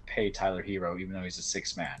want to pay Tyler Hero, even though he's a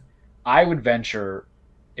 6 man. I would venture,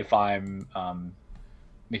 if I'm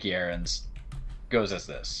Mickey Aarons, goes as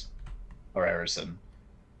this, or Harrison.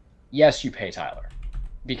 Yes, you pay Tyler,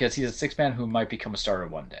 because he's a 6 man who might become a starter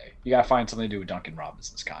one day. You got to find something to do with Duncan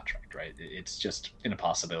Robinson's contract, right? It's just an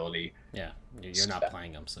impossibility. Yeah, you're not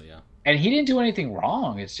playing him, so yeah. And he didn't do anything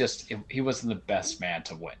wrong. It's just he wasn't the best man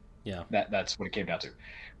to win. Yeah, that's what it came down to.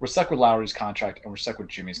 We're stuck with Lowry's contract, and we're stuck with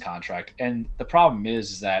Jimmy's contract. And the problem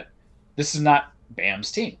is that this is not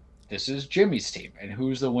Bam's team. This is Jimmy's team. And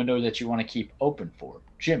who's the window that you want to keep open for?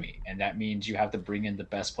 Jimmy. And that means you have to bring in the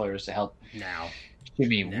best players to help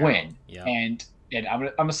Jimmy win. Yeah. And I'm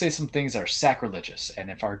gonna say some things that are sacrilegious.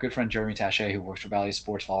 And if our good friend Jeremy Taché, who works for Valley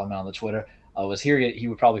Sports, follow him on the Twitter, was here, he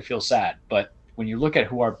would probably feel sad. But when you look at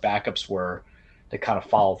who our backups were to kind of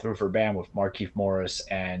follow through for Bam with Markieff Morris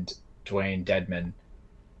and Dwayne Dedman,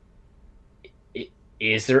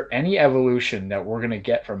 is there any evolution that we're going to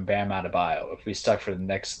get from Bam Adebayo if we stuck for the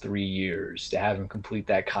next 3 years to have him complete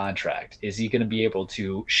that contract? Is he going to be able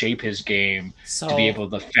to shape his game to be able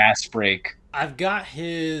to fast break? I've got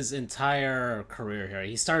his entire career here.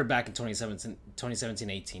 He started back in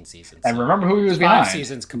 2017-18 season. And remember who he was behind? 5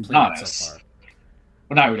 seasons completed so far.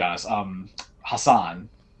 Well, not Udonis. Hassan.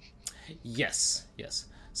 Yes.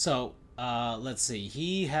 So, let's see.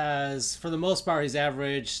 He has, for the most part, he's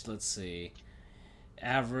averaged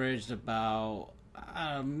about,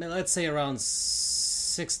 let's say around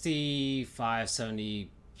 65, 70,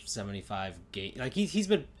 75 games. Like, he's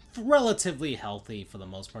been relatively healthy for the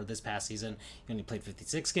most part this past season. He only played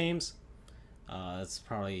 56 games. That's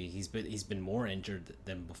probably, he's been more injured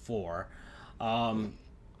than before.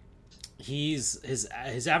 His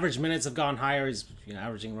average minutes have gone higher. He's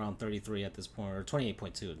averaging around 33 at this point, or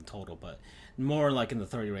 28.2 in total, but more like in the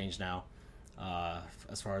 30 range now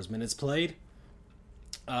as far as minutes played.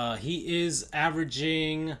 He is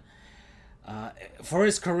averaging for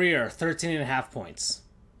his career 13.5 points.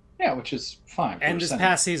 Yeah, which is fine. And this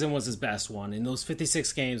past season was his best one. In those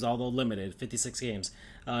 56 games, although limited, 56 games,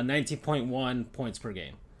 19.1 points per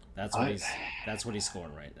game. That's what he's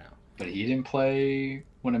scoring right now. But he didn't play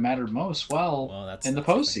when it mattered most that's in the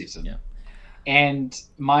postseason. Yeah. And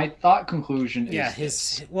my thought conclusion is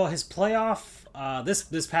his playoff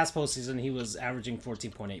this past postseason he was averaging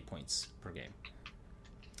 14.8 points per game.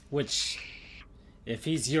 Which, if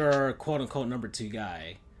he's your quote unquote number 2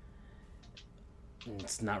 guy,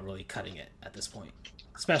 it's not really cutting it at this point.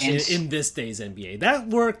 Especially in this day's NBA. That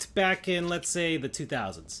worked back in, let's say, the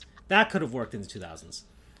 2000s. That could have worked in the 2000s.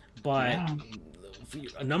 But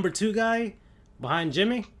a number 2 guy behind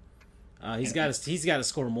Jimmy, he's got to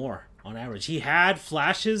score more on average. He had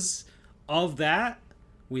flashes of that.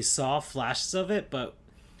 We saw flashes of it, but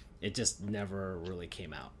it just never really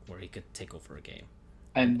came out where he could take over a game.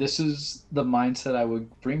 And this is the mindset I would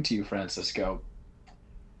bring to you, Francisco.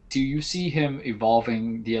 Do you see him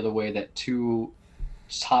evolving the other way that 2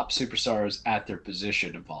 top superstars at their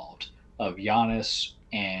position evolved, of Giannis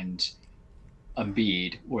and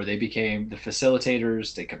Embiid, where they became the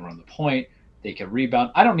facilitators, they could run the point, They can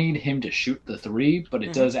rebound. I don't need him to shoot the three, but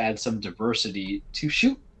it does add some diversity to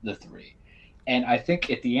shoot the three. And I think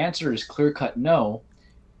if the answer is clear cut no,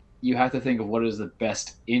 you have to think of what is the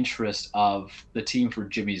best interest of the team for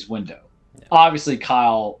Jimmy's window. Yeah. Obviously,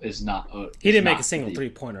 Kyle is not. He didn't make a single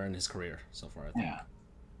 3-pointer in his career so far. I think. Yeah.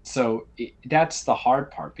 So that's the hard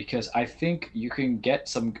part, because I think you can get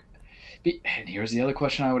some. And here's the other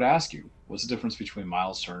question I would ask you: what's the difference between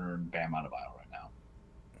Miles Turner and Bam Adebayo right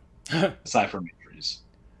now, aside from injuries?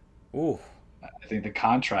 Ooh, I think the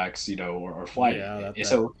contracts, are flighted. Yeah,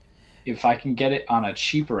 so if I can get it on a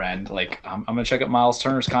cheaper end, like I'm gonna check out Miles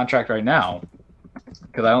Turner's contract right now,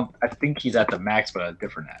 because I think he's at the max, but a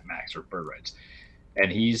different max or bird rights. And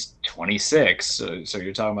he's 26, so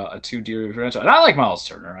you're talking about a 2-year differential. And I like Miles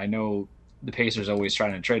Turner. I know the Pacers are always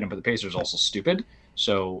trying to trade him, but the Pacers are also stupid,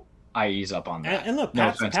 so I ease up on that. And look,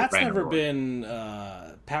 Pat's never been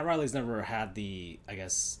Pat Riley's never had I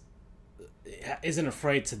guess, isn't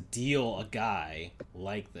afraid to deal a guy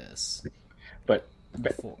like this. But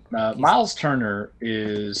Miles Turner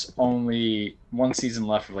is only one season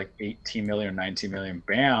left of like 18 million or 19 million.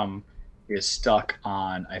 Bam is stuck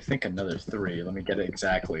on, I think, another 3. Let me get it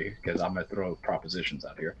exactly, because I'm going to throw propositions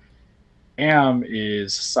out here. Bam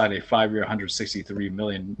is signed a 5-year, $163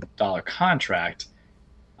 million contract.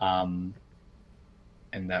 And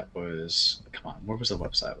that was, come on, where was the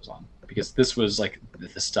website I was on? Because this was like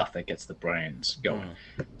the stuff that gets the brains going.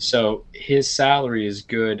 So his salary is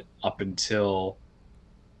good up until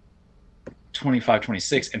 25,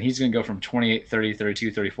 26, and he's going to go from 28, 30,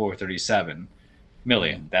 32, 34, 37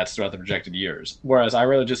 million. That's throughout the projected years. Whereas I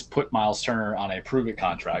rather just put Miles Turner on a prove-it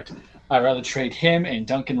contract. I'd rather trade him and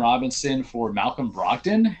Duncan Robinson for Malcolm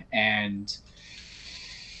Brogdon and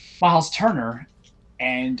Miles Turner,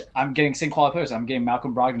 and I'm getting same quality players. I'm getting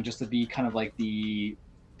Malcolm Brogdon just to be kind of like the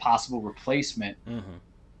possible replacement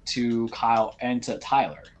to Kyle and to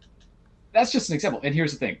Tyler. That's just an example. And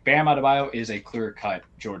here's the thing. Bam Adebayo is a clear-cut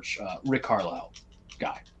Rick Carlisle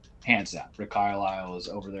guy. Hands down. Rick Carlisle is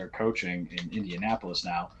over there coaching in Indianapolis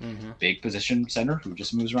now. Big position center who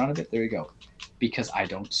just moves around a bit. There you go. Because I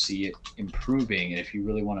don't see it improving. And if you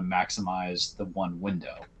really want to maximize the one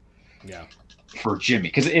window for Jimmy,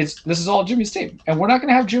 because this is all Jimmy's team. And we're not going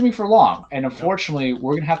to have Jimmy for long. And unfortunately,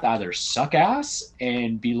 we're going to have to either suck ass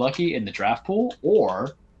and be lucky in the draft pool,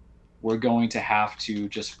 or we're going to have to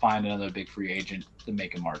just find another big free agent to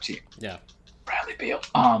make him our team. Yeah. Bradley Beal.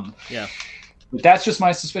 But that's just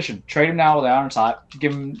my suspicion. Trade him now while they're on top.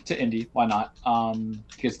 Give him to Indy. Why not?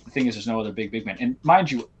 Because the thing is, there's no other big man. And mind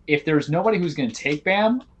you, if there's nobody who's going to take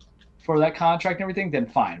Bam for that contract and everything, then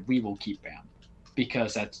fine, we will keep Bam,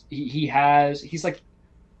 because he's like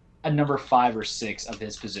a number 5 or 6 of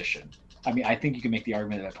his position. I mean, I think you can make the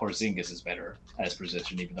argument that Porzingis is better at his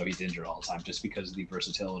position, even though he's injured all the time, just because of the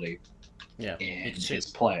versatility in his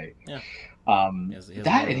play. Yeah. But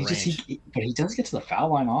he does get to the foul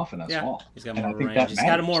line often as well. He's got more range. He's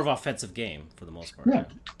got a more of an offensive game for the most part. Yeah.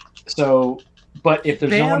 So, but if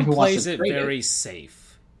there's no one who wants to play it very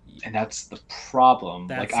safe, and that's the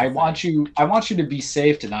problem. I want you to be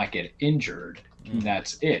safe to not get injured. And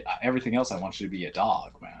that's it. Everything else, I want you to be a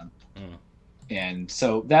dog, man. And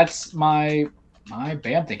so that's my Bam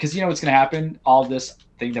thing. Because you know what's going to happen? All this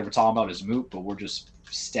thing that we're talking about is moot, but we're just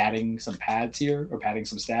padding some stats here.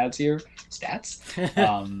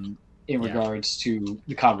 In regards to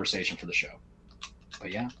the conversation for the show.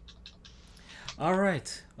 But yeah. All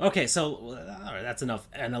right. Okay, so that's enough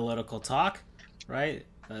analytical talk, right?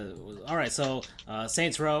 All right, so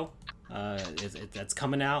Saints Row, that's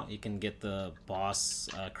coming out. You can get the Boss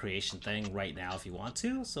creation thing right now if you want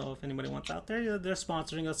to. So if anybody wants out there, they're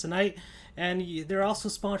sponsoring us tonight. And they're also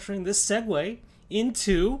sponsoring this segue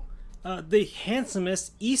into the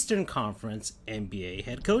handsomest Eastern Conference NBA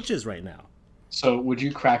head coaches right now. So would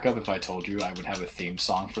you crack up if I told you I would have a theme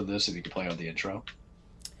song for this if you could play on the intro?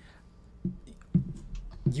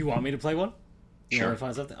 You want me to play one? Sure. Want to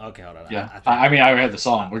find something? Okay, hold on. Yeah. I mean, I already have the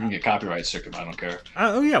song. We're going to get copyright stricken. I don't care.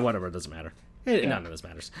 Oh, yeah, whatever. It doesn't matter. None of this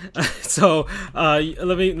matters. So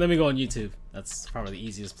let me go on YouTube. That's probably the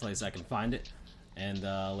easiest place I can find it. And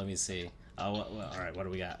let me see. All right, what do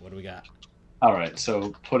we got? All right,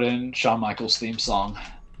 so put in Shawn Michaels' theme song.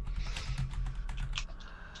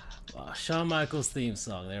 Shawn Michaels' theme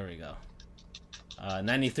song. There we go.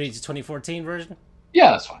 93 to 2014 version?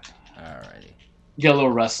 Yeah, that's fine. Alrighty. Get a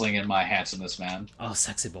little wrestling in my handsomeness, man. Oh,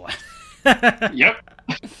 sexy boy. Yep.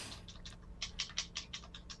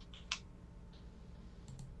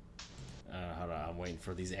 Hold on. I'm waiting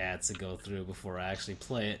for these ads to go through before I actually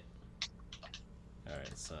play it.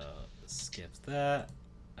 Alright, so skip that.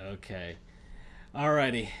 Okay.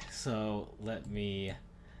 Alrighty, so let me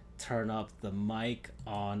turn up the mic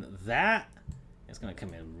on that. It's gonna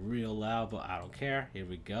come in real loud, but I don't care. Here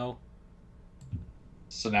we go.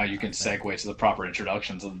 So now you can segue to the proper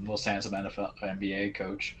introductions of the most handsome NBA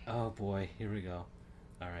coach. Oh boy, here we go.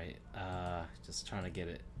 All right, just trying to get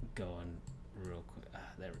it going real quick.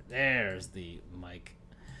 There's the mic.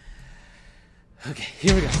 Okay,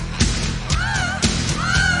 here we go.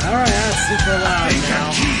 All right, that's super loud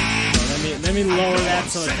now. So let me lower that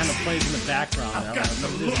so it kind of plays in the background. Maybe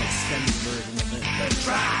there's an extended version of it.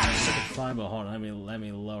 Fine, but hold on. Let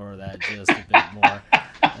me lower that just a bit more.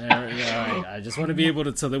 There we go. All right. I just want to be able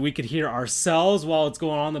to so that we could hear ourselves while it's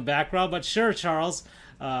going on in the background. But sure, Charles.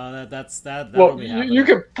 That. Well, you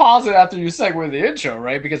can pause it after you segue the intro,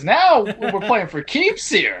 right? Because now we're playing for keeps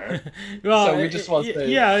here. Well, so we just want to.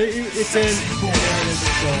 Yeah, it's in.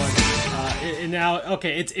 It's going. And now,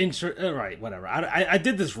 okay, it's intro. Right, whatever. I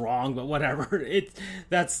did this wrong, but whatever.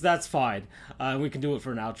 That's fine. We can do it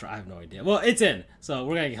for an outro. I have no idea. Well, it's in, so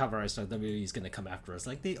we're gonna cover our stuff. WWE's gonna come after us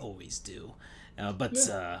like they always do.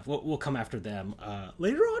 We'll come after them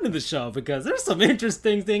later on in the show because there's some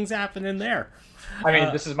interesting things happening there. I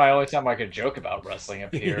mean, this is my only time I could joke about wrestling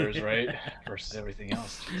appears, right? Versus everything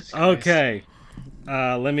else. Jesus okay.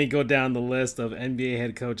 Let me go down the list of NBA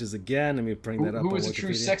head coaches again. Let me bring that up. Who was a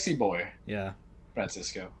true sexy boy? Yeah.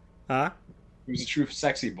 Francisco. Huh? Who's a true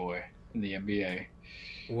sexy boy in the NBA?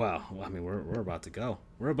 Well, I mean, we're about to go.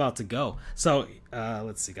 We're about to go. So,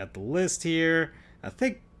 let's see. Got the list here. I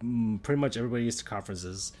think pretty much everybody used to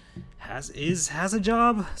conferences has a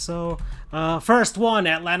job. So, first one,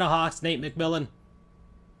 Atlanta Hawks, Nate McMillan.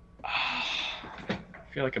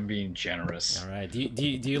 I feel like I'm being generous. All right. Do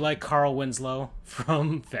you like Carl Winslow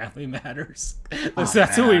from Family Matters?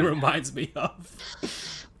 That's who he reminds me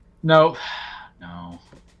of. No, I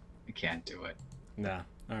can't do it. Nah.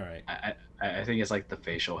 All right. I think it's like the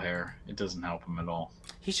facial hair. It doesn't help him at all.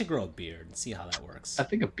 He should grow a beard and see how that works. I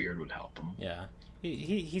think a beard would help him. Yeah.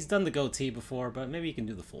 He's done the goatee before, but maybe he can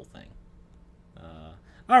do the full thing.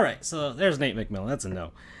 All right, so there's Nate McMillan. That's a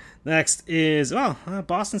no. Next is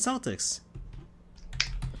Boston Celtics.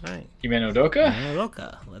 All right, Ime Udoka.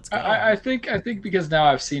 Udoka. Let's go. I think because now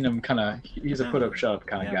I've seen him kind of. He's a put up shut up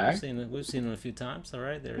kind of guy. We've seen him a few times. All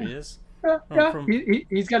right, there he is.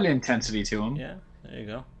 He's got an intensity to him. Yeah, there you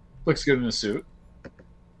go. Looks good in a suit.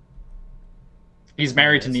 He's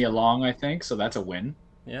married to Nia Long, I think, so that's a win.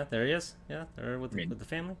 Yeah, there he is. Yeah, they're with the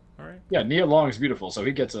family. All right. Yeah, Nia Long is beautiful, so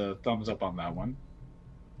he gets a thumbs up on that one.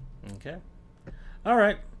 Okay. All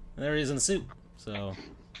right. There he is in the suit. So,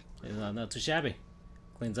 he's not too shabby.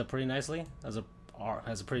 Cleans up pretty nicely. Has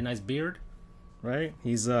a pretty nice beard. Right?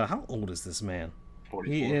 He's how old is this man?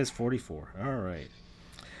 44. He is 44. All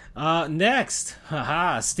right. Next,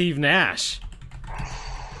 Steve Nash.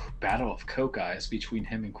 Battle of coke eyes between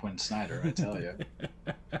him and Quinn Snyder, I tell you.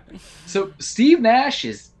 So Steve Nash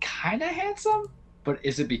is kind of handsome, but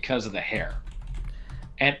is it because of the hair?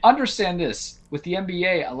 And understand this, with the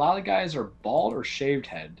NBA, a lot of guys are bald or shaved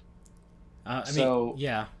head. I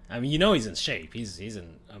mean, he's in shape. He's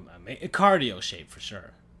in cardio shape for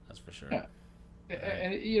sure. That's for sure. Yeah.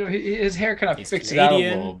 And his hair kind of He's it out a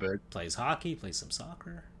Canadian, little bit. Plays hockey, plays some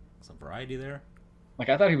soccer, some variety there. Like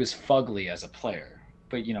I thought he was fugly as a player.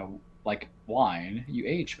 But, like wine, you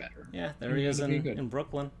age better. Yeah, there he is in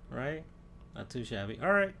Brooklyn, right? Not too shabby.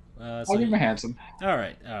 All right. I'll give him a handsome. All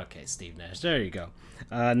right. Okay, Steve Nash. There you go.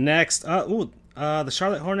 Next. The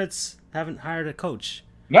Charlotte Hornets haven't hired a coach.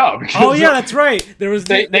 No. Oh, yeah, that's right. There was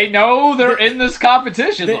they know they're in this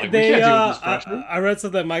competition. We can't do this freshman. I read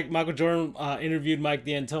something that Michael Jordan interviewed Mike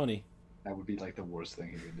D'Antoni. That would be like the worst thing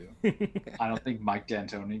he could do. I don't think Mike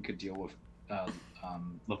D'Antoni could deal with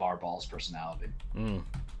LeVar Ball's personality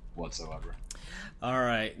whatsoever. All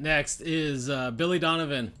right, next is Billy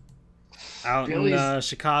Donovan out in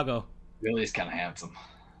Chicago. Billy's kind of handsome.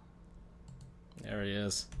 There he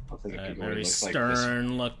is. Very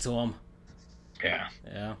stern look to him.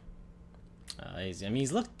 Yeah.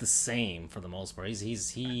 He's looked the same for the most part.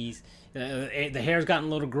 He's the hair's gotten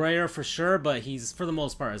a little grayer for sure, but he's for the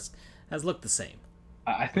most part has looked the same.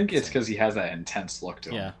 I think it's because he has that intense look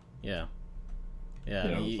to him. Yeah.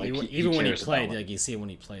 Even when he played, like you see it when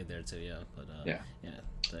he played there too. Yeah, but yeah,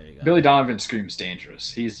 there you go. Billy Donovan screams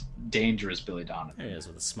dangerous. He's dangerous, Billy Donovan. There he is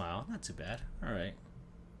with a smile. Not too bad. All right.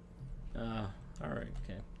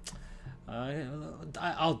 Okay.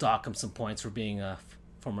 I'll dock him some points for being a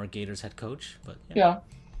former Gators head coach, but yeah,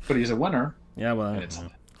 but he's a winner. Yeah, well, and it's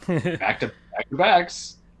back to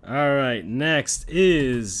backs. All right. Next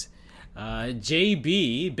is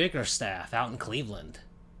JB Bickerstaff out in Cleveland.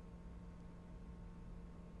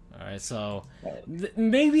 All right, so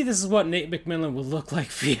maybe this is what Nate McMillan would look like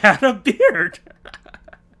if he had a beard.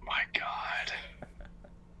 My God.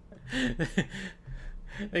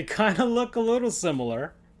 They kind of look a little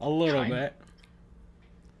similar. A little bit.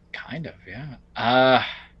 Kind of, yeah.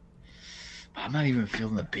 I'm not even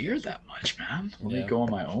feeling the beard that much, man. Let me go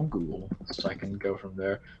on my own Google so I can go from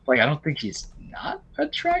there. Like, I don't think he's not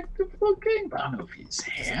attractive looking, but I don't know if he's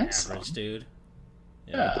handsome. Average dude.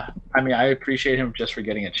 Yeah. I mean, I appreciate him just for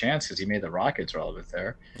getting a chance because he made the Rockets relevant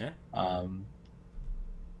there. Yeah. I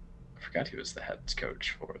forgot he was the head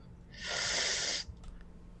coach for it.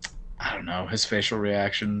 I don't know. His facial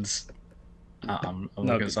reactions. I'm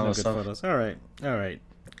looking at some of the stuff. Photos. All right. Yeah.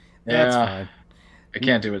 That's fine. I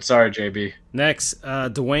can't do it. Sorry, JB. Next,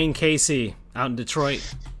 Dwayne Casey out in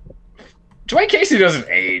Detroit. Dwayne Casey doesn't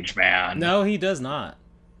age, man. No, he does not.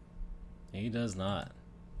 He does not.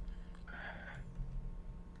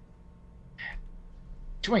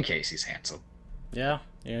 Dwayne Casey's handsome. Yeah?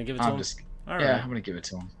 You're going to give it to him? All right. I'm going to give it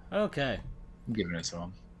to him. Okay. I'm giving it to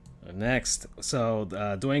him. Next, so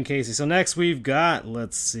Dwayne Casey. So next we've got,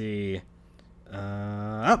 let's see,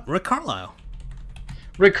 Rick Carlisle.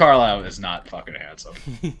 Rick Carlisle is not fucking handsome.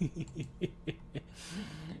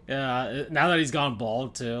 Yeah, now that he's gone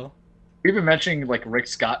bald too. We've been mentioning like Rick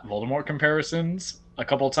Scott Voldemort comparisons a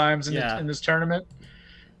couple times in this tournament,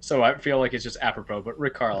 so I feel like it's just apropos. But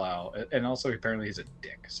Rick Carlisle, and also apparently he's a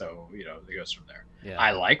dick, so it goes from there. Yeah.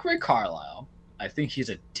 I like Rick Carlisle. I think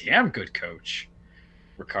he's a damn good coach.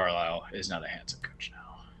 Rick Carlisle is not a handsome coach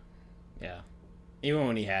now. Yeah, even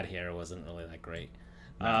when he had hair, it wasn't really that great.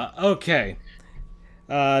 Okay.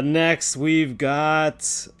 Next we've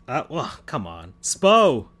got come on,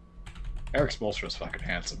 Spo. Eric Spoelstra is fucking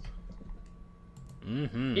handsome.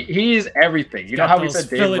 Mm-hmm. He's everything. You know how we said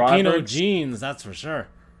Dave Filipino Roberts? jeans, that's for sure.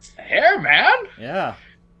 Hair, man. Yeah.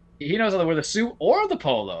 He knows how to wear the suit or the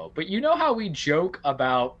polo. But you know how we joke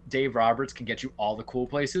about Dave Roberts can get you all the cool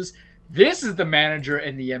places? This is the manager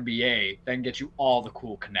in the NBA that can get you all the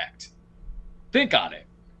cool connect. Think on it.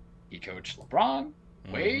 He coached LeBron,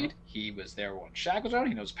 Wade. Mm-hmm. He was there when Shaq was around.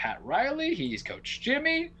 He knows Pat Riley. He's coached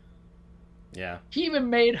Jimmy. Yeah. He even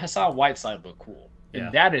made Hassan Whiteside look cool.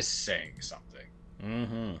 And that is saying something.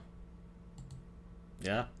 Mm-hmm.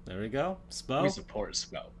 Yeah, there we go. Spo. We support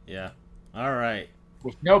Spo. Yeah. All right.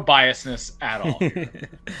 With no biasness at all.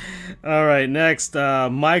 All right, next,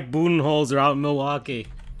 Mike Budenholzer out in Milwaukee.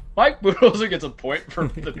 Mike Budenholzer gets a point for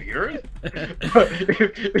the beard.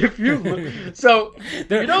 if you look, so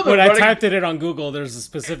when running... I typed it in on Google, there's a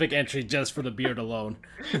specific entry just for the beard alone.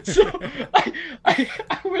 So I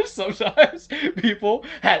wish sometimes people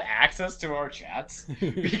had access to our chats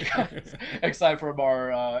because, aside from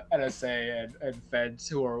our NSA and feds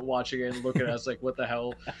who are watching it and looking at us like, what the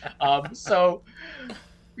hell? So.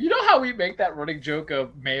 You know how we make that running joke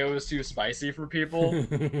of mayo is too spicy for people?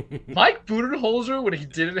 Mike Budenholzer, when he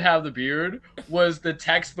didn't have the beard, was the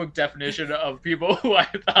textbook definition of people who I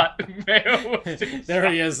thought mayo was too spicy. There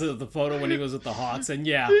he is, the photo when he was with the Hawks, and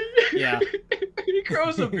yeah. He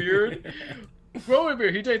grows a beard. Growing a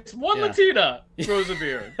beard. He dates one Latina, grows a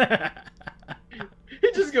beard.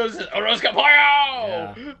 He just goes, Oroz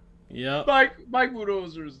Capoyo! Yeah. Mike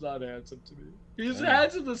Budenholzer is not handsome to me. He's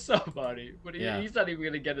handsome to somebody, but he's not even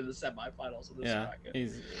going to get in the semifinals of this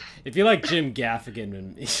bracket. If you like Jim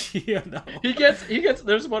Gaffigan, he gets.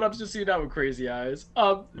 There's one I'm just seeing now with crazy eyes.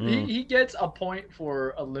 He gets a point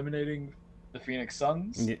for eliminating the Phoenix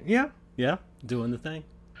Suns. Yeah, doing the thing.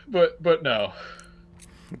 But no.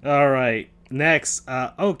 All right, next.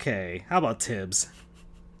 Okay, how about Tibbs?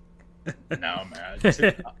 No, man.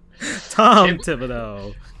 Tom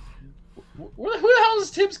Thibodeau. Who the hell is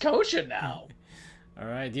Tibbs coaching now? All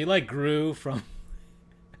right. Do you like Gru from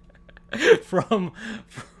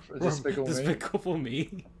Despicable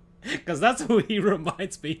Me? Because that's who he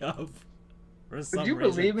reminds me of. Would you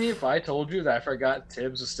believe me if I told you that I forgot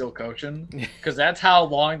Tibbs was still coaching? Because that's how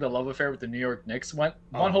long the love affair with the New York Knicks went.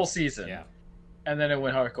 One whole season. Yeah. And then it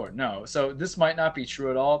went hardcore. No. So this might not be true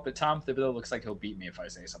at all, but Tom Thibodeau looks like he'll beat me if I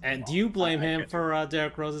say something. And do you blame him for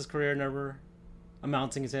Derrick Rose's career never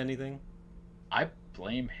amounting to anything? I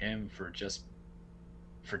blame him for just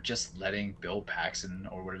letting Bill Paxton,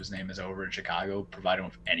 or whatever his name is, over in Chicago, provide him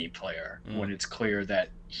with any player when it's clear that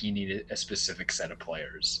he needed a specific set of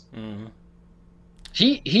players. Mm-hmm.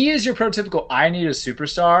 He is your prototypical, I need a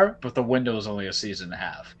superstar, but the window is only a season and a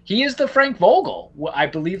half. He is the Frank Vogel. I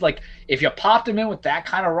believe, like, if you popped him in with that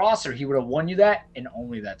kind of roster, he would have won you that and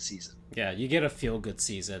only that season. Yeah, you get a feel-good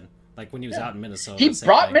season. Like when he was out in Minnesota. He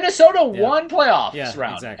brought Minnesota one playoff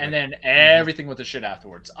round. Exactly. And then everything with the shit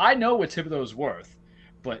afterwards. I know what Thibodeau's worth,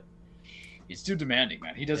 but he's too demanding,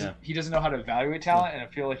 man. He doesn't know how to evaluate talent, and I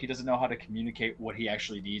feel like he doesn't know how to communicate what he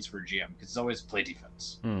actually needs for a GM, because it's always play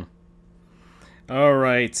defense. All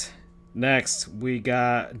right. Next, we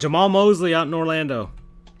got Jamal Mosley out in Orlando.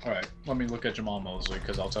 All right, let me look at Jamal Mosley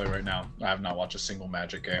because I'll tell you right now, I have not watched a single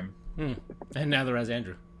Magic game. And neither has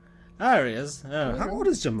Andrew. There he is. How old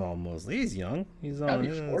is Jamal Mosley? He's young. He's on.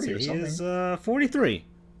 40 or something. He's 43.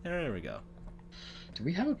 There we go. Do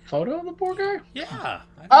we have a photo of the poor guy? Yeah.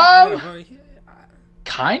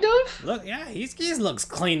 Kind of. Look, yeah, he looks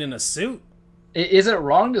clean in a suit. Is it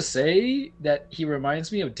wrong to say that he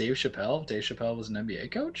reminds me of Dave Chappelle? If Dave Chappelle was an NBA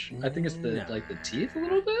coach. I think it's the teeth a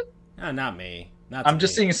little bit. Not me. I'm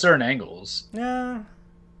just seeing certain angles. Yeah,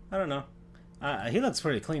 I don't know. He looks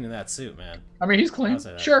pretty clean in that suit, man. I mean, he's clean.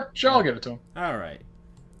 Sure, I'll give it to him. All right.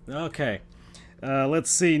 Okay. Let's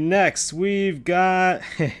see. Next, we've got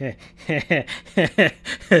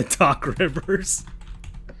Doc Rivers.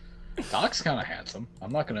 Doc's kind of handsome.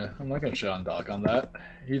 I'm not gonna shit on Doc on that.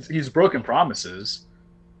 He's broken promises.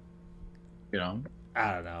 You know.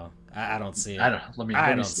 I don't know. I don't see it. I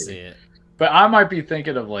don't see it. But I might be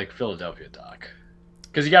thinking of like Philadelphia Doc,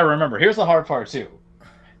 because you got to remember. Here's the hard part too.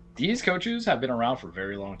 These coaches have been around for a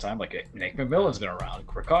very long time. Like Nick McMillan's been around,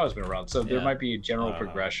 Krakau's been around, so there might be a general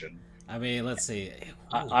progression. I mean, let's see.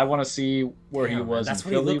 I want to see where he was. That's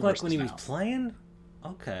in what he Philly looked like when he now. was playing.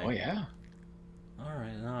 Okay. Oh yeah. All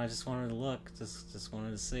right. No, I just wanted to look. Just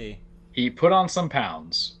wanted to see. He put on some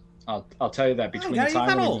pounds. I'll tell you that between the time he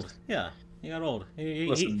got old. Yeah, he got old.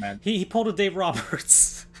 Listen, man. He pulled a Dave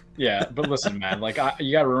Roberts. Yeah, but listen, man. Like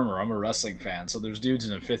you got to remember, I'm a wrestling fan, so there's dudes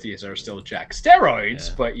in their 50s that are still jack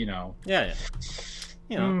steroids, but you know. Yeah.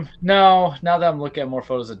 You know. No, now that I'm looking at more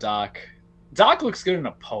photos of Doc looks good in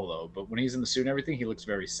a polo, but when he's in the suit and everything, he looks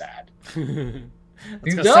very sad.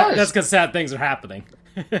 That's because sad things are happening.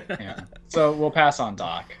 Yeah. So we'll pass on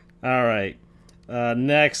Doc. All right.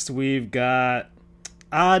 Next, we've got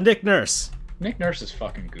Nick Nurse. Nick Nurse is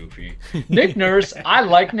fucking goofy. Nick Nurse, I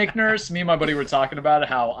like Nick Nurse. Me and my buddy were talking about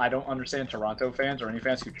how I don't understand Toronto fans or any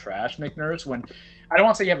fans who trash Nick Nurse when I don't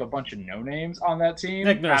want to say you have a bunch of no names on that team.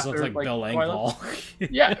 Nick Nurse looks like Bill Engvall.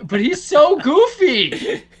 Yeah, but he's so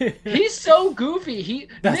goofy. He's so goofy.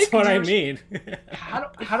 That's Nick what Nurse, I mean.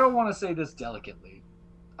 How do I want to say this delicately?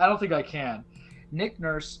 I don't think I can. Nick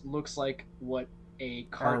Nurse looks like what a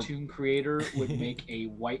cartoon creator would make a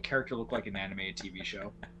white character look like an animated TV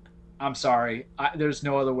show. I'm sorry. There's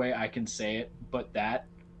no other way I can say it but that.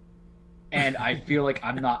 And I feel like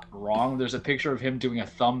I'm not wrong. There's a picture of him doing a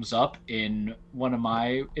thumbs up in one of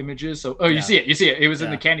my images. So, you see it. It was in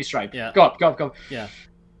the candy stripe. Yeah. Go up. Yeah.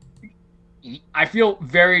 I feel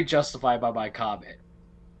very justified by my comment.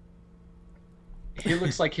 He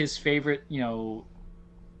looks like his favorite,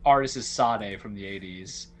 artist is Sade from the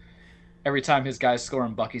 80s. Every time his guys score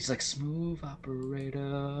in Bucky, he's like, smooth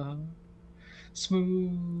operator.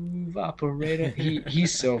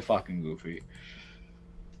 He's so fucking goofy.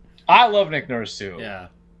 I love Nick Nurse too. Yeah.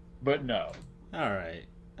 But no. All right.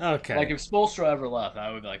 Okay. Like if Spoelstra ever left,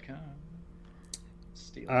 I would be like,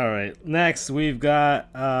 steal. All right. Next, we've got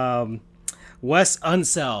Wes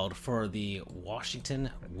Unseld for the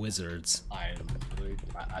Washington Wizards. I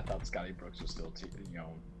thought Scotty Brooks was still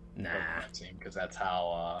Nah. team because that's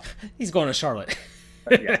how he's going to Charlotte.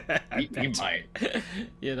 Yeah, he might.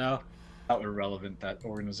 How irrelevant that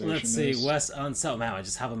organization is. Let's see, Wes Unseld. Man, I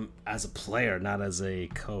just have him as a player, not as a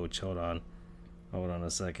coach. Hold on a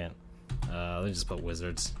second. Let me just put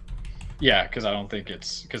Wizards. Yeah, because I don't think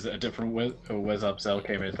it's because a different Wes Unseld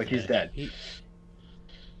came in. It's like he's dead.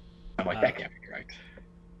 I'm like that can't be correct.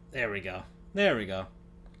 There we go.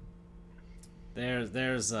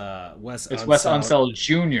 There's Wes. It's Wes Unseld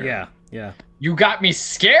Jr. Yeah. You got me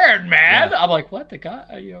scared, man. Yeah. I'm like, what the guy?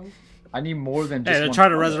 I need more than just. Hey, they're trying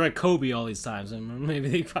to resurrect Kobe all these times, and maybe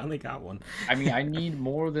they finally got one. I mean, I need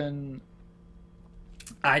more than.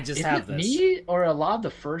 I just have this. Me or a lot of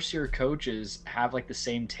the first-year coaches have like the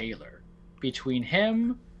same tailor between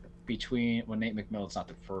Nate McMillan's not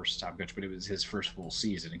the first time coach, but it was his first full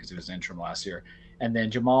season because it was interim last year, and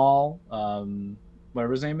then Jamal,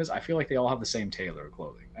 whatever his name is. I feel like they all have the same tailor of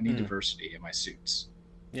clothing. I need diversity in my suits.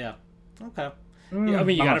 Yeah. Okay. Yeah, I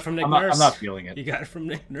mean, you got it from Nick Nurse. I'm not feeling it. You got it from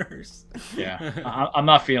Nick Nurse. Yeah, I'm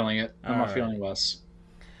not feeling it. I'm not feeling Wes.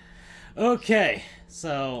 Okay,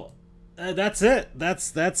 so that's it.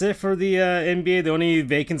 That's it for the NBA. The only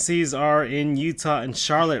vacancies are in Utah and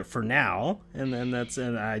Charlotte for now, and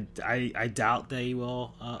I doubt they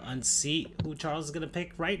will unseat who Charles is going to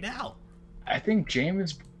pick right now. I think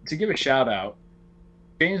James, to give a shout out,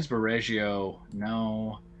 James Borregio,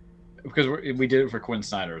 no. Because we did it for Quinn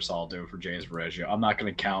Snyder, so I'll do it for James Borregio. I'm not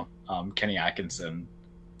going to count Kenny Atkinson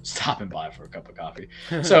stopping by for a cup of coffee.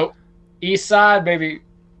 So, East Side, baby,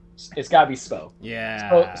 it's got to be Spo.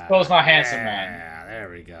 Yeah. Spo's my handsome man. There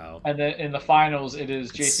we go. And then in the finals, it is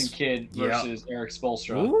Jason Kidd versus Eric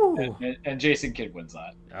Spoelstra, and Jason Kidd wins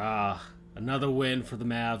that. Another win for the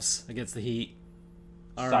Mavs against the Heat.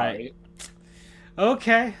 All Sorry. right.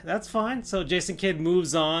 Okay, that's fine. So Jason Kidd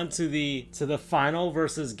moves on to the final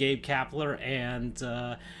versus Gabe Kapler and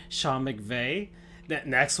Sean McVay. That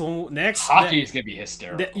next Hockey is gonna be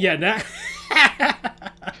hysterical.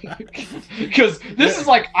 Because this is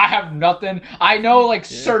like, I have nothing. I know like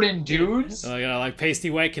certain dudes. Like pasty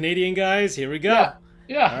white Canadian guys. Here we go.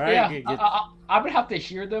 Yeah. All right, yeah. I would have to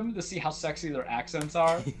hear them to see how sexy their accents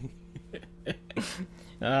are.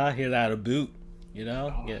 Hear that a boot.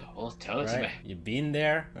 Tell us, man. You've been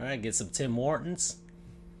there. All right, get some Tim Hortons.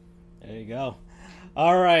 There you go.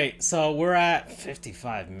 All right, so we're at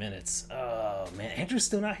 55 minutes. Oh, man, Andrew's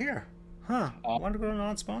still not here. Huh. I wanted to go to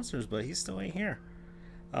non-sponsors, but he still ain't here.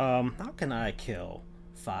 How can I kill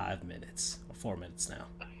 5 minutes? Or 4 minutes now.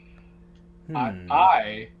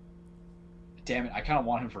 Damn it, I kind of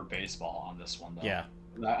want him for baseball on this one, though. Yeah.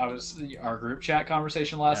 Our group chat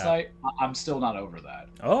conversation last night. I'm still not over that.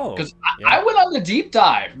 Oh, because I went on the deep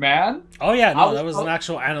dive, man. Oh yeah, no, that was an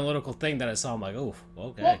actual analytical thing that I saw. I'm like, oh,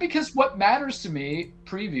 okay. Well, because what matters to me,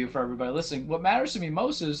 preview for everybody listening, what matters to me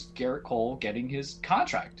most is Garrett Cole getting his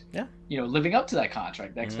contract. Yeah. Living up to that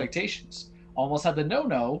contract, the expectations. Almost had the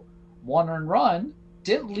no, one earned run,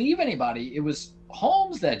 didn't leave anybody. It was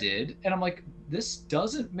Holmes that did, and I'm like, this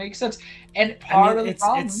doesn't make sense. And part of the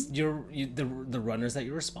problem, it's the runners that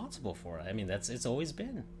you're responsible for. I mean, it's always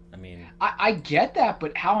been. I mean, I get that,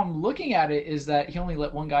 but how I'm looking at it is that he only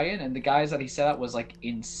let one guy in, and the guys that he set up was like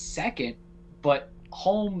in second, but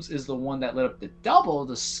Holmes is the one that lit up the double,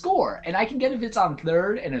 the score. And I can get if it's on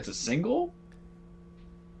third and it's a single,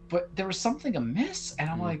 but there was something amiss, and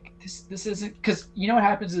I'm like, this isn't, because what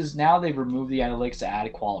happens is now they've removed the analytics to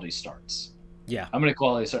add quality starts. Yeah, I'm going to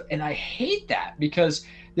quality start. And I hate that because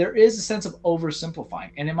there is a sense of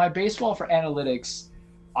oversimplifying. And in my baseball for analytics,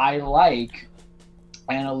 I like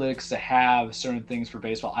analytics to have certain things for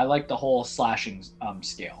baseball. I like the whole slashing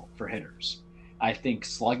scale for hitters. I think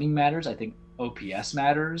slugging matters. I think OPS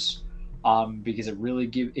matters because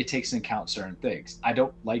it takes into account certain things. I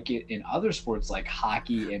don't like it in other sports like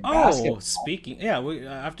hockey and basketball. Speaking,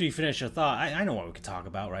 after you finish your thought, I know what we could talk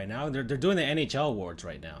about right now. They're doing the NHL awards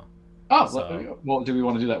right now. Oh, so, well, do we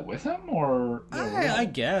want to do that with him, or? I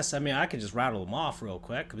guess. I mean, I could just rattle them off real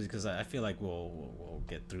quick because I feel like we'll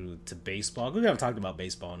get through to baseball. We haven't talked about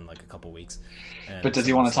baseball in like a couple weeks. But does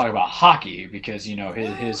he want to talk about hockey? Because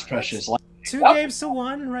his precious life.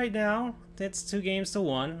 2-1 right now. It's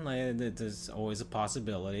 2-1. Like, there's always a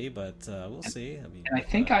possibility, but we'll see. And I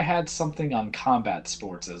think I had something on combat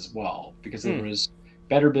sports as well because there was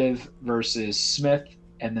Better Biv versus Smith,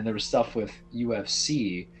 and then there was stuff with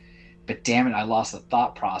UFC. But damn it, I lost the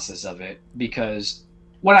thought process of it because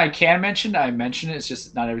when I can mention it, I mention it. It's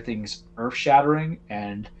just not everything's earth-shattering.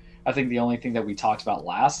 And I think the only thing that we talked about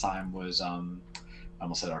last time was, I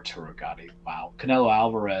almost said Arturo Gatti. Wow. Canelo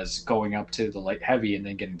Alvarez going up to the light heavy and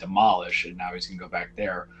then getting demolished. And now he's going to go back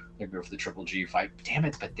there. They're going to go for the Triple G fight. Damn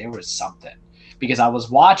it, but there was something. Because I was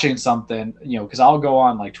watching something, because I'll go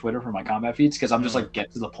on like Twitter for my combat feeds because I'm just like,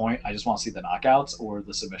 get to the point. I just want to see the knockouts or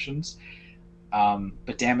the submissions.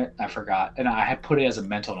 But damn it, I forgot. And I had put it as a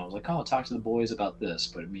mental note. I was like, I'll talk to the boys about this,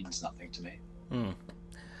 but it means nothing to me.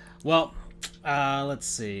 Well, let's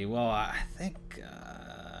see. Well, I think,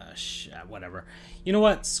 whatever. You know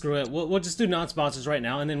what? Screw it. We'll just do non-sponsors right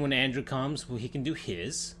now, and then when Andrew comes, he can do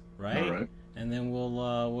his, right? All right. And then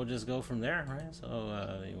we'll just go from there, right? So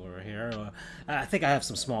we're here. I think I have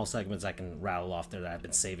some small segments I can rattle off there that I've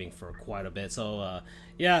been saving for quite a bit. So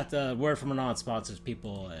the word from our non-sponsors,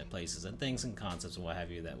 people, places, and things and concepts and what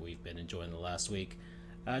have you that we've been enjoying the last week.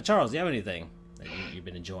 Charles, do you have anything that you've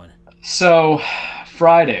been enjoying? So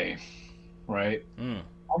Friday, right?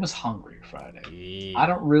 I was hungry Friday. Yeah. I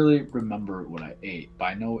don't really remember what I ate, but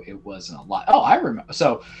I know it wasn't a lot. Oh, I remember.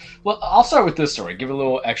 So, well, I'll start with this story. Give a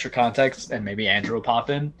little extra context, and maybe Andrew will pop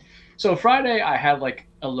in. So Friday, I had like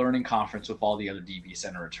a learning conference with all the other DV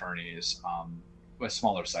Center attorneys, a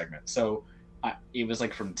smaller segment. So it was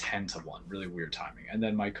like from 10 to 1, really weird timing. And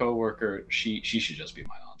then my coworker, she should just be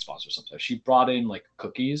my non-sponsor sometimes. She brought in like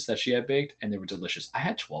cookies that she had baked, and they were delicious. I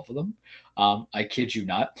had 12 of them. I kid you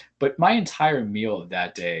not. But my entire meal of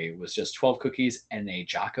that day was just 12 cookies and a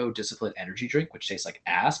Jocko Discipline energy drink, which tastes like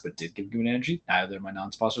ass, but did give you an energy. Neither of my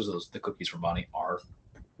non-sponsors, the cookies from Bonnie, are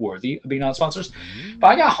worthy of being non-sponsors. But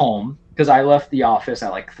I got home because I left the office at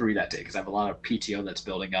like 3 that day because I have a lot of PTO that's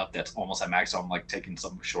building up that's almost at max. So I'm like taking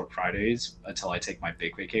some short Fridays until I take my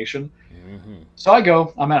big vacation. So I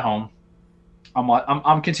go, I'm at home.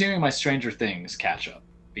 I'm continuing my Stranger Things catch up.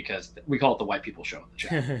 because we call it the white people show in the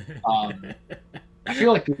chat. I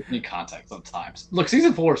feel like people need context sometimes. Look,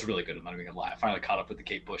 season 4 is really good. I'm not even gonna lie. I finally caught up with the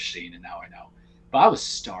Kate Bush scene, and now I know. But I was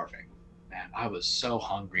starving, man. I was so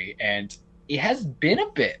hungry, and it has been a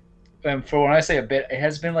bit. And for when I say a bit, it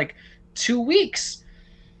has been like 2 weeks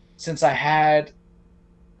since I had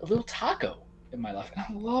a little taco in my life. And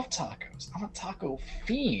I love tacos. I'm a taco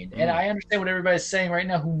fiend. And I understand what everybody's saying right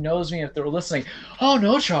now who knows me if they're listening. Oh,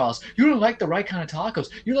 no, Charles, you don't like the right kind of tacos.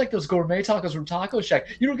 You like those gourmet tacos from Taco Shack.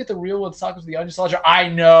 You don't get the real ones, tacos with the onion cilantro. I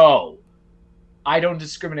know. I don't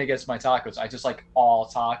discriminate against my tacos. I just like all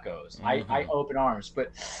tacos. I open arms.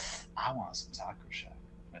 But I want some Taco Shack,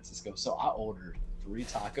 Francisco. So I ordered 3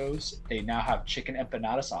 tacos. They now have chicken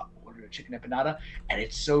empanadas. So I ordered a chicken empanada, and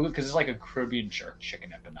it's so good because it's like a Caribbean jerk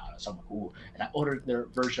chicken empanada. So I'm like, ooh. And I ordered their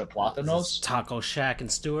version of platanos. Taco Shack and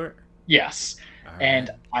Stewart. Yes, and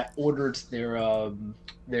I ordered their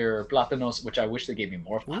platanos, which I wish they gave me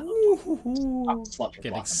more of. I'm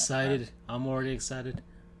Get excited! I'm already excited.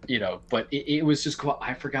 You know, but it was just cool.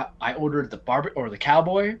 I forgot. I ordered the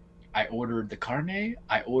cowboy. I ordered the carne.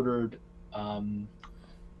 I ordered and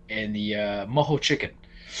the mojo chicken.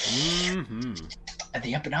 Mm-hmm. And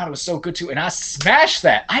the empanada was so good too. And I smashed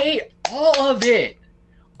that. I ate all of it.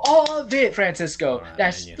 All of it, Francisco. Right,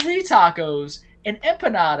 that's 3 tacos, an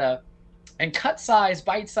empanada, and cut-sized,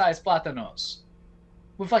 bite-sized platanos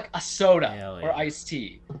with like a soda or iced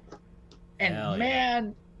tea. And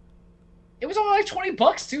man, it was only like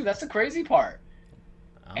 $20 too. That's the crazy part.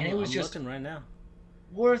 And it was just looking right now.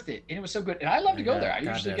 Worth it, and it was so good. And I love to go there. I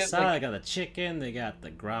usually get salad. They got the chicken. They got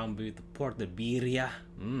the ground beef, the pork, the birria.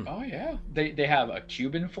 Oh yeah, they have a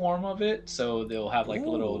Cuban form of it, so they'll have like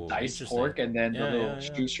little diced pork and then the little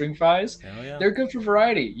shoestring fries. They're good for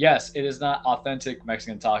variety. Yes, it is not authentic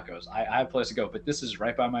Mexican tacos. I have a place to go, but this is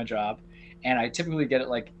right by my job, and I typically get it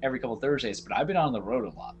like every couple of Thursdays. But I've been on the road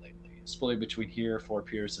a lot lately, split between here, Fort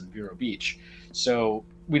Pierce, and Vero Beach, so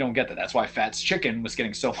we don't get that. That's why Fat's Chicken was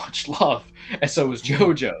getting so much love, and so was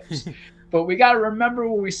JoJo's. But we got to remember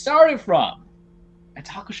where we started from. And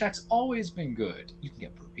Taco Shack's always been good. You can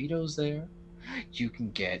get burritos there. You can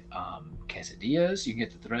get quesadillas. You can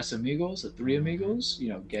get the Tres Amigos, the 3 Amigos. You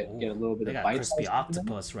know, get a little bit of bite. Crispy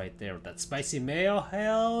octopus right there with that spicy mayo.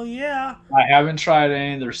 Hell yeah! I haven't tried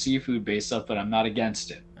any of their seafood-based stuff, but I'm not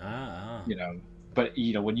against it. You know. But,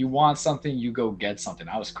 you know, when you want something, you go get something.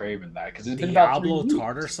 I was craving that because it's been about 3 weeks.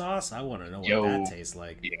 tartar sauce? I want to know what that tastes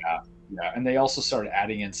like. Yeah. And they also started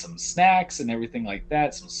adding in some snacks and everything like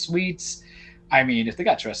that, some sweets. I mean, if they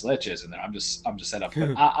got tres leches in there, I'm just set up.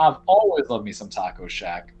 But I've always loved me some Taco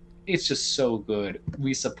Shack. It's just so good.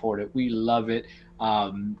 We support it. We love it.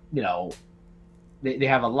 You know, they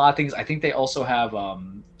have a lot of things. I think they also have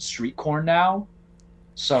street corn now.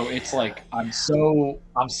 So it's like I'm so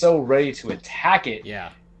ready to attack it.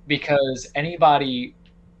 Yeah. Because anybody,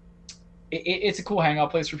 it's a cool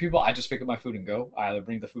hangout place for people. I just pick up my food and go. I either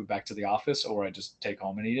bring the food back to the office or I just take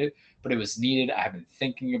home and eat it. But it was needed. I have been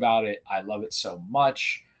thinking about it. I love it so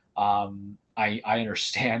much. I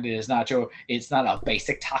understand it is not it's not a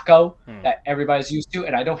basic taco that everybody's used to,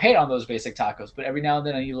 and I don't hate on those basic tacos. But every now and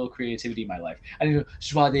then I need a little creativity in my life. I need a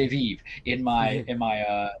joie de vivre in my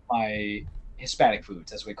my Hispanic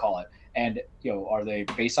foods, as we call it. And, you know, are they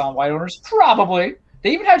based on white owners? Probably.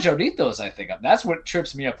 They even have Choritos, I think. That's what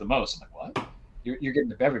trips me up the most. I'm like, what? You're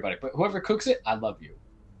getting to everybody. But whoever cooks it, I love you.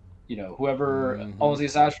 You know, whoever owns the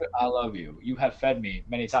establishment, I love you. You have fed me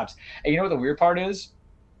many times. And you know what the weird part is?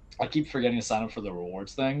 I keep forgetting to sign up for the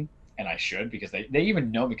rewards thing. And I should, because they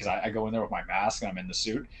even know me, because I go in there with my mask and I'm in the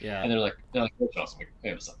suit. Yeah. And they're like, what's else? I'm like,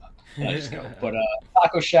 hey, what's up, man? And I just go. But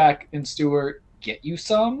Taco Shack in Stewart, get you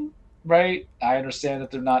some. Right? I understand that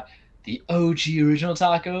they're not the OG original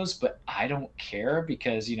tacos, but I don't care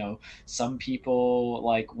because, you know, some people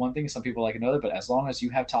like one thing, some people like another, but as long as you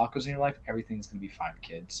have tacos in your life, everything's going to be fine,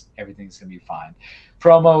 kids. Everything's going to be fine.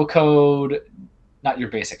 Promo code, not your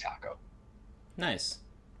basic taco. Nice.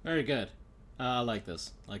 Very good. I like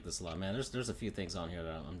this. I like this a lot, man. There's a few things on here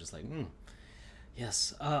that I'm just like,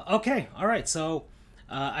 yes. Okay. All right. So,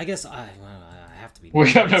 I guess I have to be next.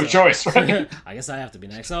 We have no choice, right? I guess I have to be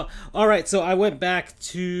next. So, all right. So I went back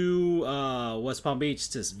to West Palm Beach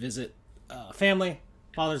to visit family.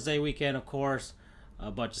 Father's Day weekend, of course.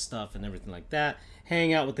 A bunch of stuff and everything like that.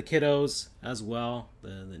 Hang out with the kiddos as well.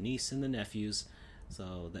 The niece and the nephews.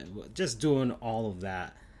 So just doing all of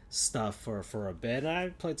that stuff for a bit. And I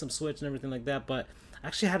played some Switch and everything like that. But I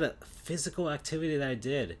actually had a physical activity that I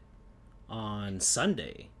did on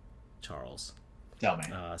Sunday, Charles. Tell me.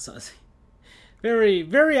 So, very,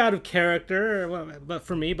 very out of character, but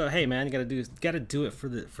for me. But hey, man, you gotta do it for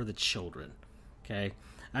the children. Okay.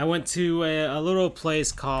 I went to a little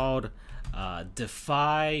place called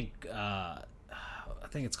Defy. I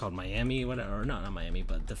think it's called Miami, whatever. Or not Miami,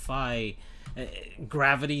 but Defy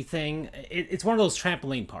Gravity thing. It's one of those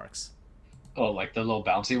trampoline parks. Oh, like the little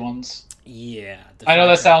bouncy ones? Yeah. I know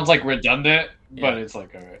that sounds like redundant, but it's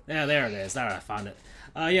like, all right. Yeah, there it is. There, I found it.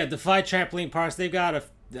 Yeah, Defy Trampoline Parks. They've got a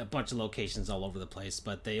bunch of locations all over the place,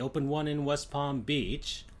 but they opened one in West Palm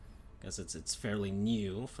Beach. I guess it's fairly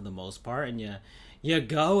new for the most part, and you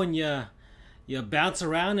go and you bounce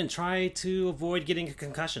around and try to avoid getting a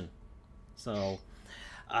concussion. So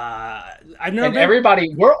I've never. And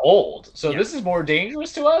everybody, we're old, so this is more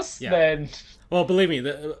dangerous to us than. Well, believe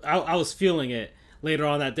me, I was feeling it later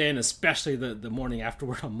on that day, and especially the morning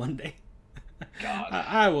afterward on Monday. God.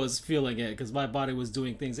 I was feeling it because my body was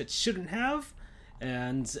doing things it shouldn't have,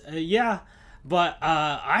 and but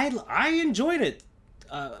I enjoyed it.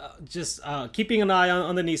 Just keeping an eye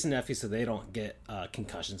on the niece and nephew so they don't get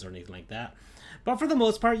concussions or anything like that. But for the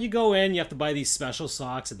most part, you go in, you have to buy these special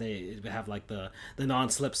socks, and they have like the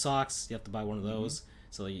non-slip socks. You have to buy one of those,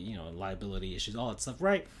 so liability issues, all that stuff,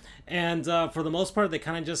 right? And for the most part, they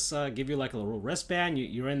kind of just give you like a little wristband.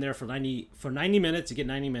 You're in there for 90 minutes. You get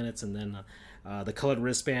 90 minutes, and then the colored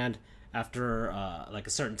wristband. After like a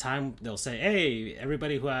certain time, they'll say, "Hey,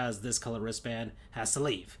 everybody who has this colored wristband has to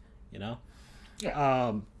leave." Yeah.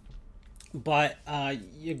 But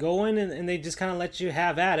you go in and they just kind of let you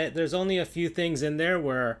have at it. There's only a few things in there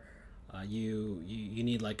where you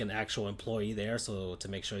need like an actual employee there, so to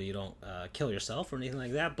make sure you don't kill yourself or anything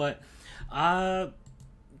like that. But I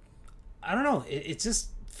don't know. It just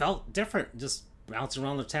felt different. Just bouncing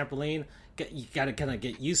around the trampoline. You got to kind of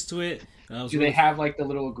get used to it. Do they have like the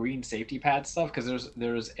little green safety pad stuff? Because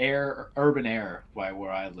there's urban air by where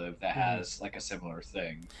I live that has like a similar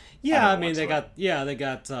thing. Yeah, I mean they had like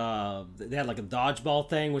a dodgeball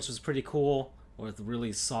thing, which was pretty cool, with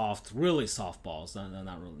really soft balls.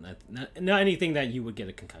 Not anything that you would get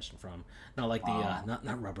a concussion from. Not like the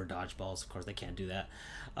not rubber dodgeballs. Of course, they can't do that.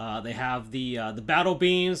 They have the battle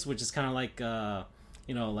beams, which is kind of like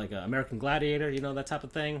like American Gladiator, that type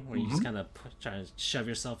of thing, where you just kind of try to shove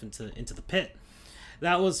yourself into the pit.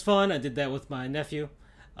 That was fun. I did that with my nephew.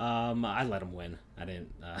 I let him win. I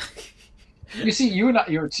didn't. You see, you and I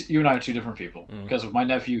are two different people. Because with my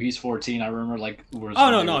nephew, he's 14. I remember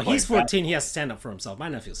no, he's 14. He has to stand up for himself. My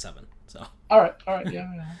nephew's 7. So. All right,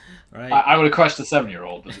 yeah. Right. I would have crushed the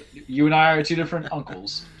 7-year-old. But you and I are two different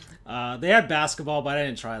uncles. They had basketball, but I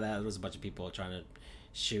didn't try that. There was a bunch of people trying to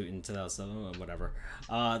shoot into that stuff, whatever.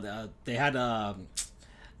 They had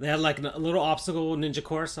like a little obstacle ninja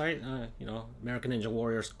course, right? American Ninja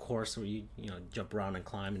Warriors course where you jump around and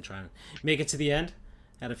climb and try and make it to the end.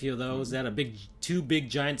 Had a few of those. They had two big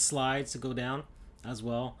giant slides to go down as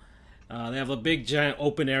well. They have a big giant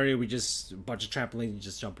open area. A bunch of trampolines, you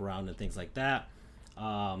just jump around and things like that.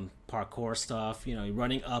 Parkour stuff. You're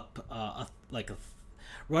running up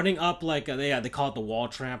they call it the wall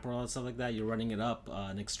tramp or all that stuff like that. You're running it up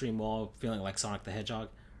an extreme wall, feeling like Sonic the Hedgehog,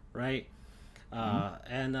 right?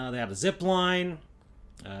 And they had a zip line,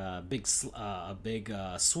 a big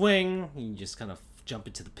swing. You just kind of jump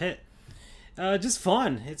into the pit. Just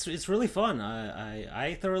fun. It's really fun.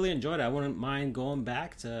 I thoroughly enjoyed it. I wouldn't mind going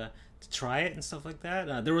back to try it and stuff like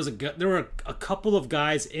that. There were a couple of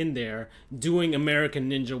guys in there doing American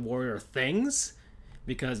Ninja Warrior things,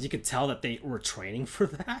 because you could tell that they were training for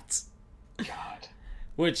that. God.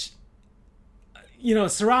 Which,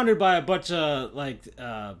 surrounded by a bunch of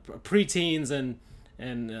preteens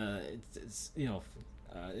and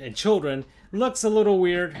children, looks a little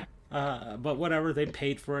weird. But whatever, they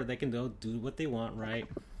paid for it. They can do what they want, right?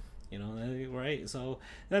 Right? So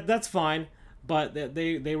that's fine. But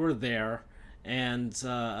they were there. And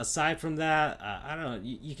aside from that, I don't know.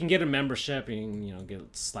 You can get a membership and get a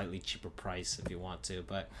slightly cheaper price if you want to,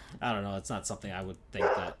 but I don't know. It's not something I would think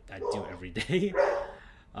that I'd do every day.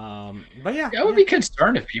 But yeah, I would be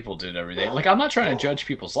concerned if people did every day. Like, I'm not trying to judge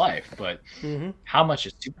people's life, but how much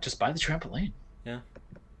is just buy the trampoline? Yeah.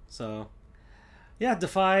 So, yeah,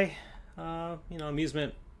 Defy,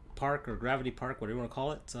 amusement park or gravity park, whatever you want to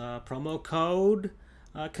call it. Promo code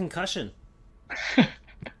concussion.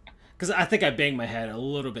 Because I think I banged my head a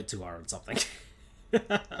little bit too hard on something.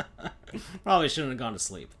 Probably shouldn't have gone to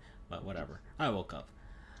sleep, but whatever. I woke up.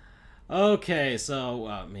 Okay,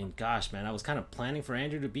 so, gosh, man, I was kind of planning for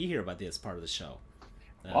Andrew to be here by this part of the show.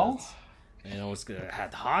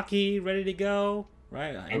 Had hockey ready to go,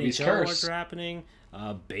 right? NHL awards are happening.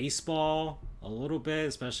 Baseball, a little bit,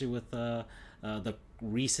 especially with the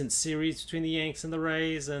recent series between the Yanks and the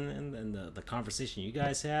Rays and the conversation you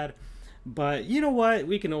guys had. But you know what?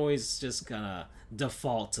 We can always just kind of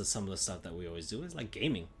default to some of the stuff that we always do. It's like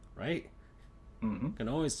gaming, right? Mm-hmm. Can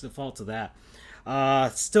always default to that.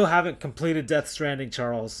 Still haven't completed Death Stranding,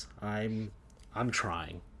 Charles. I'm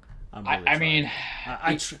trying. I'm really I trying. mean,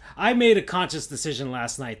 I made a conscious decision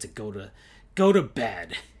last night to go to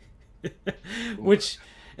bed, which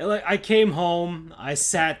like I came home, I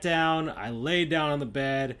sat down, I laid down on the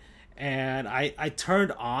bed, and I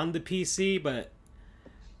turned on the PC, but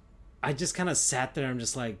I just kind of sat there. I'm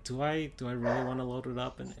just like, do I really want to load it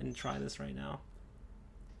up and try this right now?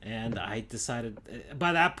 And I decided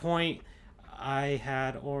by that point,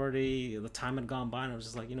 the time had gone by, and I was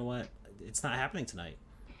just like, you know what? It's not happening tonight.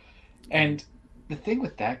 and the thing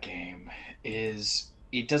with that game is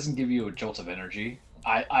it doesn't give you a jolt of energy.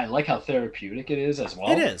 I like how therapeutic it is as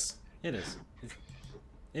well. It is. It is.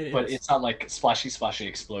 But it's not like splashy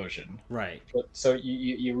explosion. Right. So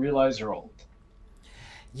you realize you're old.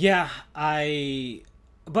 Yeah, part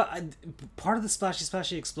of the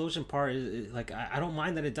splashy explosion part is like I don't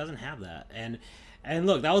mind that it doesn't have that. And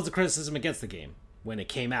look, that was the criticism against the game when it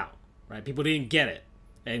came out, right? People didn't get it.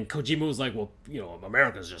 And Kojima was like, well,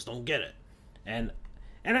 Americans just don't get it. And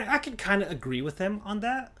I can kind of agree with him on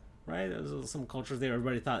that, right? There was some cultures there.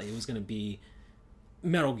 Everybody thought it was going to be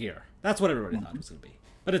Metal Gear. That's what everybody thought it was going to be.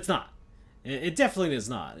 But it's not. It definitely is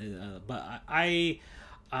not. But I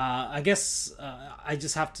guess I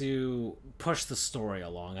just have to push the story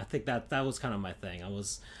along. I think that was kind of my thing.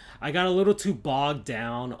 I got a little too bogged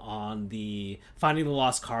down on the finding the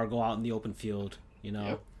lost cargo out in the open field,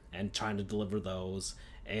 Yep. and trying to deliver those,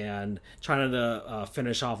 and trying to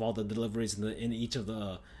finish off all the deliveries in each of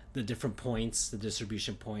the different points, the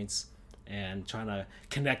distribution points, and trying to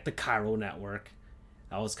connect the Cairo network.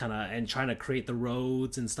 I was and trying to create the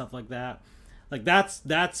roads and stuff like that. Like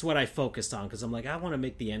that's what I focused on, because I'm like, I want to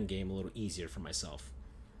make the end game a little easier for myself,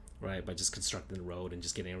 right? By just constructing the road and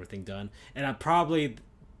just getting everything done. And I probably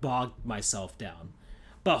bogged myself down.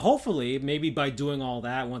 But hopefully, maybe by doing all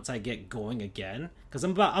that, once I get going again, because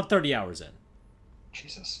I'm 30 hours in.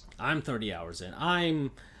 Jesus. I'm 30 hours in.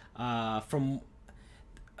 I'm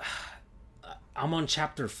on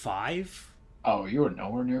chapter 5. Oh, you were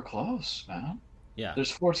nowhere near close, man. Yeah.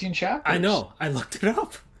 There's 14 chapters. I know. I looked it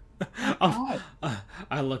up. God.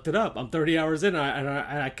 I looked it up. I'm 30 hours in, and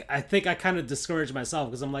I think I kind of discouraged myself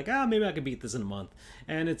because I'm like, maybe I could beat this in a month,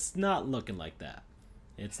 and it's not looking like that.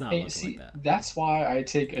 It's not looking like that. That's why I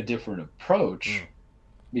take a different approach,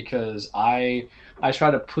 because I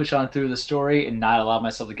try to push on through the story and not allow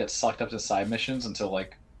myself to get sucked up to side missions until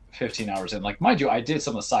like 15 hours in. Like, mind you, I did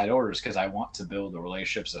some of the side orders because I want to build the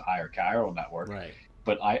relationships at higher Cairo network. Right.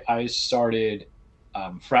 But I started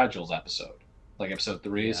Fragile's episode, like episode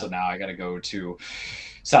 3. Yeah. So now I got to go to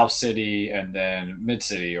South City and then Mid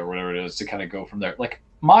City or whatever it is to kind of go from there. Like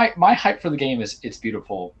my hype for the game is it's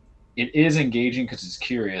beautiful. It is engaging because it's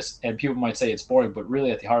curious, and people might say it's boring, but really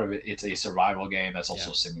at the heart of it, it's a survival game that's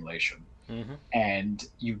also simulation. Mm-hmm. And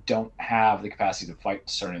you don't have the capacity to fight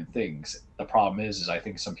certain things. The problem is I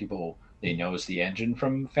think some people, they nose the engine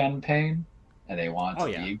from Phantom Pain, and they want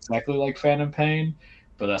it to be exactly like Phantom Pain,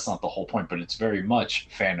 but that's not the whole point. But it's very much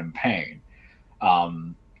Phantom Pain.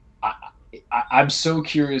 I'm so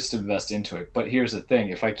curious to invest into it, but here's the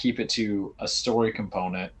thing: if I keep it to a story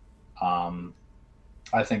component,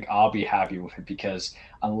 I think I'll be happy with it, because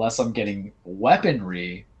unless I'm getting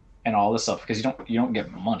weaponry and all this stuff, because you don't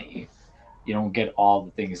get money, you don't get all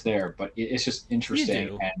the things there, but it's just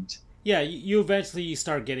interesting. And yeah, you eventually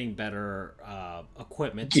start getting better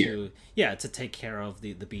equipment gear. to take care of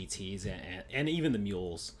the BTs and even the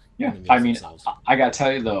mules. Yeah, the mules I mean, themselves. I gotta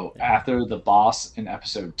tell you though, after the boss in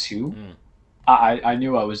episode 2, I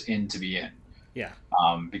knew I was in to be in. Yeah.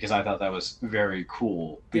 Because I thought that was very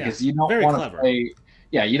cool. Because Yeah, you don't very want to clever. play.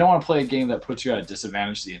 Yeah, you don't want to play a game that puts you at a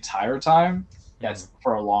disadvantage the entire time. That's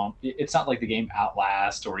for a long. It's not like the game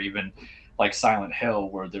Outlast or even like Silent Hill,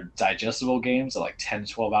 where they're digestible games at like 10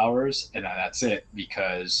 to 12 hours, and then that's it,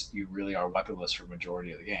 because you really are weaponless for the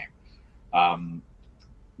majority of the game.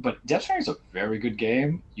 But Death Stranding is a very good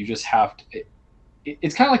game. You just have to.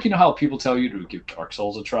 It's kind of like, how people tell you to give Dark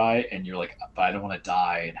Souls a try, and you're like, but I don't want to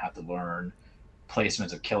die and have to learn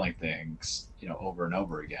placements of killing things, over and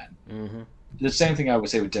over again. Mm-hmm. The same thing I would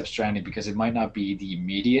say with Death Stranding, because it might not be the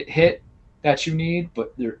immediate hit that you need,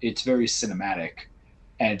 but it's very cinematic,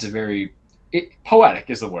 and it's a very poetic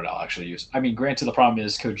is the word I'll actually use. I mean, granted, the problem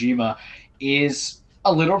is Kojima is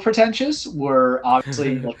a little pretentious. We're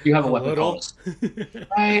obviously like, you have a weapon little. called,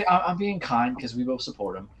 right? I'm being kind because we both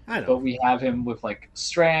support him. I know. But we have him with like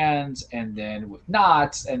strands, and then with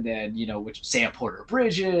knots, and then which Sam Porter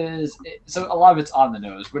bridges. So a lot of it's on the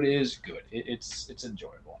nose, but it is good. It's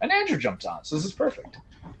enjoyable. And Andrew jumped on, so this is perfect.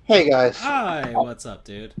 Hey guys. Hi, what's up,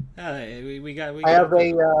 dude? We got. I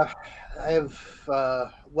have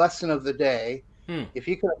lesson of the day. If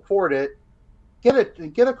you can afford it, get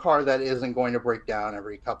a car that isn't going to break down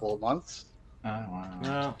every couple of months.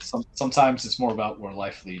 Well, sometimes it's more about where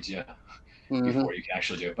life leads you before you can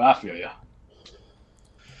actually do it. But I feel you.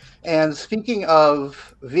 And speaking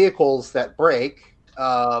of vehicles that break,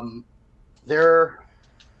 there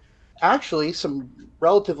actually some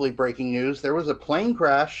relatively breaking news. There was a plane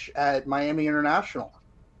crash at Miami International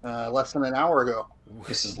less than an hour ago.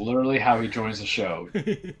 This is literally how he joins the show.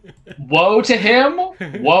 Woe to him!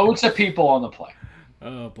 Woe to people on the plane.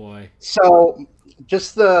 Oh boy. So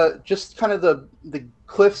just kind of the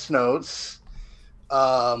Cliff's notes.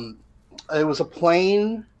 It was a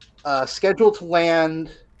plane scheduled to land,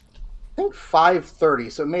 I think 5:30.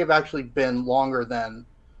 So it may have actually been longer than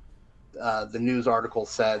the news article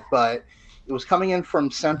said, but it was coming in from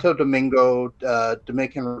Santo Domingo,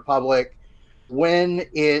 Dominican Republic. When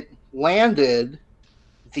it landed,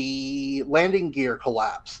 the landing gear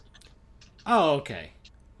collapsed. Oh, okay.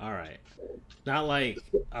 All right. Not like,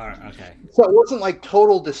 all right, okay. So it wasn't like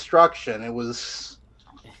total destruction. It was,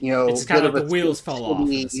 it's kind of like the wheels fell off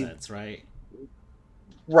in a sense, right?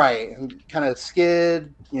 Right. Kind of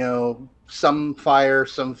skid, some fire,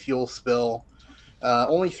 some fuel spill.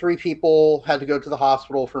 Only 3 people had to go to the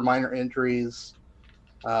hospital for minor injuries.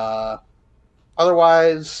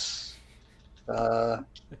 Otherwise,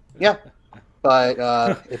 yeah.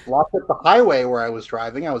 But it blocked up the highway where I was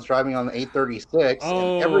driving. I was driving on the 836.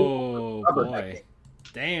 Oh, boy.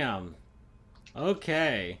 Damn.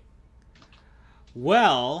 Okay.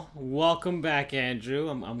 Well, welcome back, Andrew.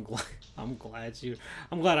 I'm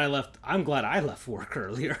glad I left work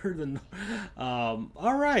earlier than all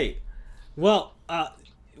right. Well,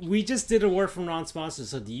 we just did a word from non-sponsors.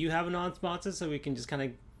 So do you have a non-sponsor so we can just kind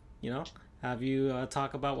of, have you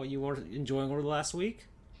talk about what you were enjoying over the last week?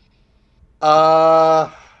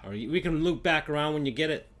 Or we can loop back around when you get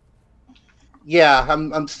it. Yeah,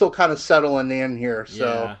 I'm still kind of settling in here.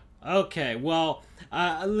 So yeah. Okay. Well,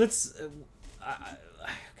 let's.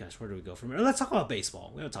 Gosh, where do we go from here? Let's talk about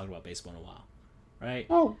baseball. We haven't talked about baseball in a while, right?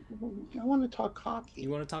 Oh, I want to talk hockey. You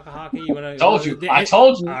want to talk hockey? You want to? I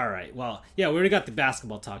told you. All right. Well, yeah, we already got the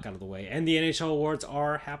basketball talk out of the way, and the NHL awards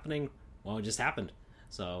are happening. Well, it just happened.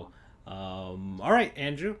 So, all right,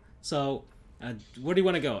 Andrew. So. Where do you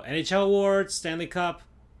want to go? NHL awards, Stanley Cup?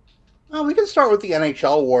 Oh, we can start with the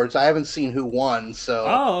NHL awards. I haven't seen who won, so.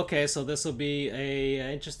 Oh, okay. So this will be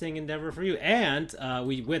a interesting endeavor for you. And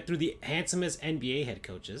we went through the handsomest NBA head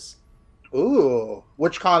coaches. Ooh,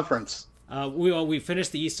 which conference? We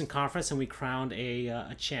finished the Eastern Conference and we crowned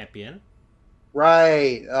a champion.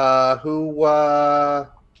 Right. Who?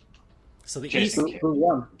 So the Who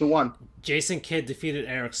won? Who won? Jason Kidd defeated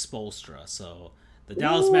Eric Spoelstra. So. The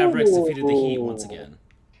Dallas Mavericks defeated the Heat once again.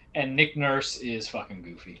 And Nick Nurse is fucking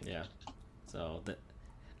goofy. Yeah. So,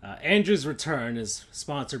 Andrew's return is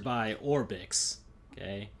sponsored by Orbix.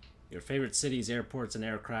 Okay? Your favorite cities, airports, and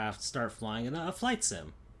aircraft start flying in a flight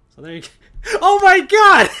sim. So there you go. Oh my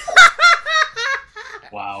god!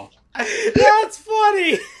 Wow. That's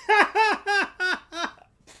funny!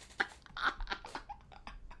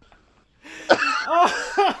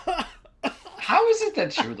 Oh. How is it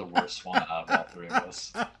that you're the worst one out of all 3 of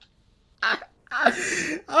us?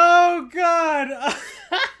 Oh, God.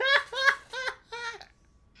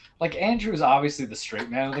 Like, Andrew's obviously the straight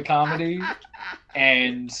man of the comedy,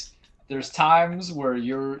 and there's times where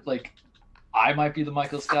you're, like, I might be the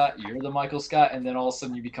Michael Scott, you're the Michael Scott, and then all of a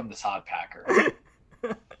sudden you become the Todd Packer.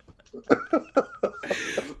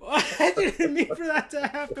 I didn't mean for that to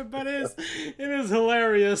happen, but it is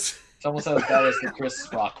hilarious. It's almost as bad as the Chris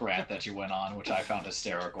Rock rant that you went on, which I found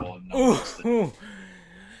hysterical. And Oh,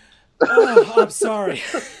 I'm sorry.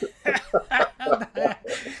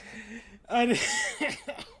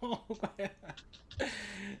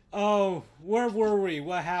 Oh, where were we?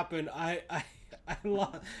 What happened? I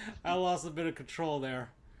lost a bit of control there.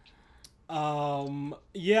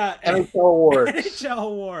 Yeah. NHL awards. NHL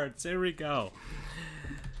awards. There we go.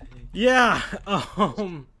 Yeah.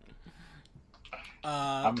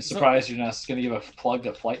 I'm surprised you're not going to give a plug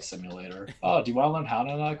to Flight Simulator. Oh, do you want to learn how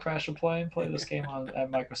to not crash a plane? Play this game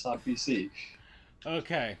at Microsoft PC.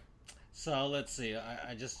 Okay, so let's see.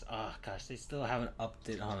 I just, oh gosh, they still haven't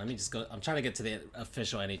updated. Hold on, let me just go. I'm trying to get to the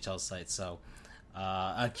official NHL site. So,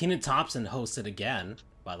 Keenan Thompson hosted again,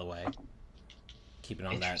 by the way. Keeping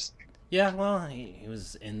on that. Interesting. Yeah, well, he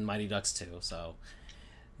was in Mighty Ducks too, so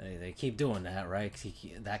they keep doing that, right?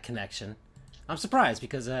 That connection. I'm surprised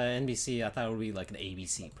because NBC, I thought it would be like an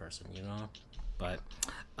ABC person, you know? But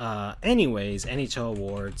anyways, NHL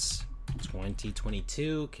Awards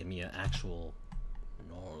 2022. Give me an actual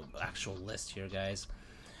list here, guys.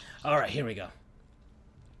 All right, here we go.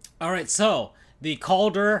 All right, so the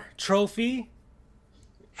Calder Trophy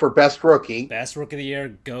For Best Rookie. Best Rookie of the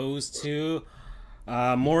Year goes to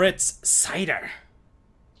Moritz Seider.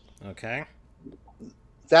 Okay.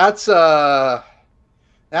 That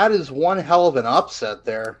is one hell of an upset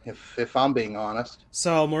there, if I'm being honest.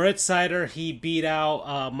 So Moritz Seider, he beat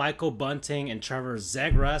out Michael Bunting and Trevor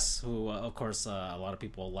Zegras, who, of course, a lot of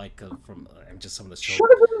people like from just some of the shows. Should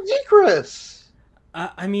have been Zegras.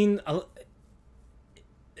 I mean,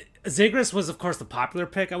 Zegras was, of course, the popular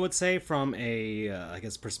pick, I would say, from a, I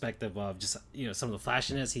guess, perspective of just, some of the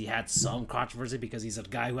flashiness. He had some controversy because he's a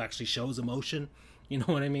guy who actually shows emotion. You know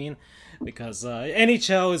what I mean? Because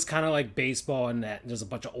NHL is kind of like baseball in that there's a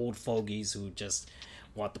bunch of old fogies who just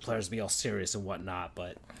want the players to be all serious and whatnot.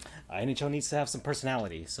 But NHL needs to have some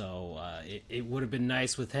personality. So it would have been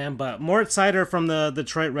nice with him. But Moritz Seider from the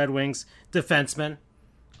Detroit Red Wings, defenseman.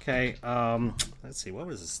 Okay, let's see. What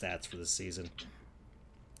was his stats for this season?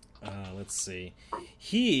 Let's see.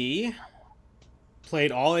 He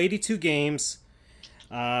played all 82 games,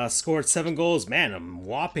 scored 7 goals. Man, a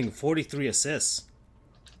whopping 43 assists.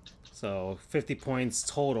 So 50 points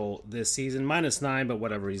total this season, -9, but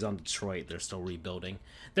whatever. He's on Detroit. They're still rebuilding.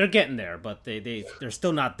 They're getting there, but they're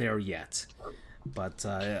still not there yet. But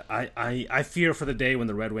I fear for the day when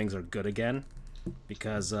the Red Wings are good again,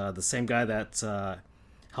 because the same guy that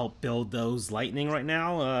helped build those Lightning right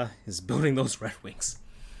now is building those Red Wings.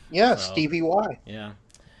 Yeah, So, Stevie Y. Yeah,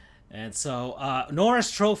 and so Norris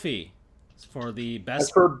Trophy for the best. As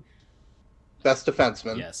for best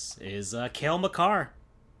defenseman. Yes, is Cale Makar.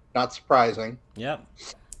 Not surprising. Yep.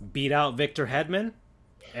 Beat out Victor Hedman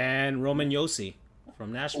and Roman Josi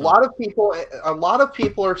from Nashville. A lot of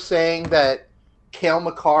people are saying that Cale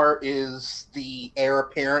Makar is the heir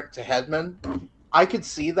apparent to Hedman. I could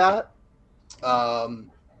see that.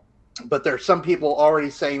 But there's some people already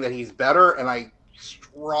saying that he's better, and I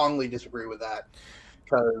strongly disagree with that.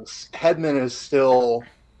 Because Hedman is still...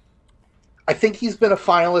 I think he's been a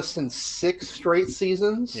finalist in 6 straight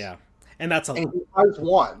seasons. Yeah. And that's and he has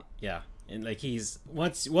won. Yeah, and like he's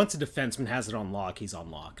once a defenseman has it on lock, he's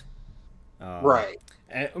on lock. Right.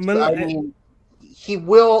 I mean, he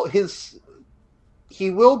will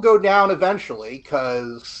go down eventually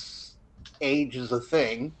because age is a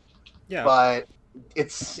thing. Yeah. But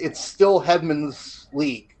it's still Hedman's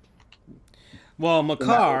league. Well,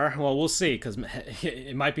 Makar, we'll see, because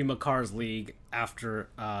it might be Makar's league after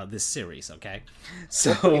this series, okay?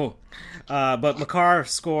 So, but Makar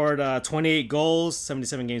scored 28 goals,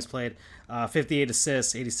 77 games played, 58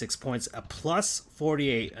 assists, 86 points, a plus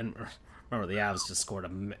 48. And remember, the Avs just scored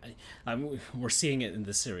we're seeing it in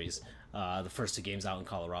this series, the first 2 games out in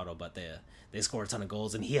Colorado, but they score a ton of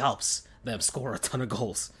goals, and he helps them score a ton of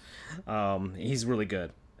goals. He's really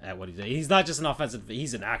good at what he does. He's not just an offensive,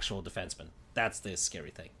 he's an actual defenseman. That's the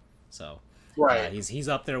scary thing. So, right, he's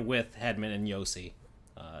up there with Hedman and Josi,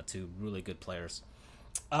 2 really good players.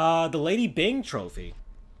 The Lady Byng Trophy.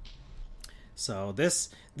 So this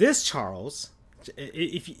Charles, do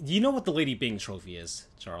you know what the Lady Byng Trophy is,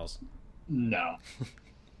 Charles? No.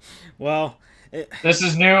 Well, this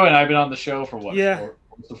is new, and I've been on the show for what? Yeah.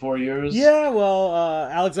 4 years. Yeah, well,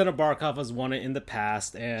 Alexander Barkov has won it in the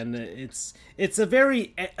past, and it's a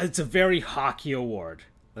very hockey award.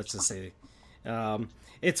 Let's just say.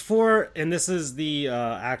 It's for, and this is the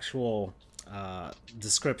actual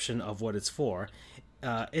description of what it's for.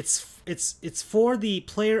 It's for the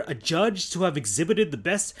player adjudged to have exhibited the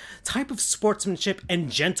best type of sportsmanship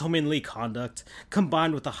and gentlemanly conduct,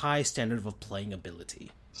 combined with a high standard of playing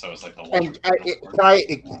ability. So it's like the. And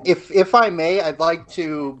if I may, I'd like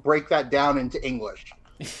to break that down into English.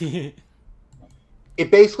 It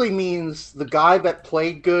basically means the guy that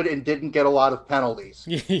played good and didn't get a lot of penalties.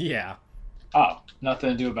 Yeah. Oh, nothing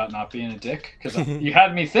to do about not being a dick? Because you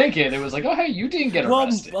had me thinking. It was like, oh, hey, you didn't get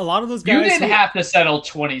arrested. Well, a lot of those guys... You didn't have to settle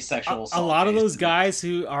 20 sexual assault A lot of those cases. guys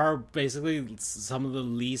who are basically some of the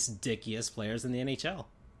least dickiest players in the NHL.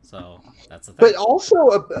 So, that's the thing. But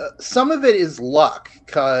also, some of it is luck,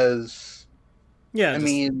 because... Yeah, I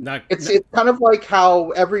mean, it's kind of like how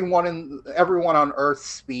everyone on Earth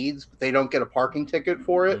speeds, but they don't get a parking ticket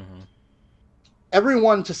for it. Mm-hmm.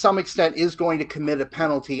 Everyone, to some extent, is going to commit a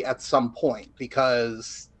penalty at some point,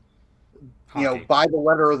 because Hockey. by the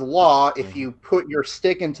letter of the law, if you put your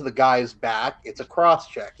stick into the guy's back, it's a cross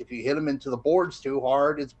check. If you hit him into the boards too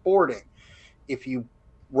hard, it's boarding. If you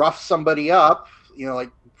rough somebody up,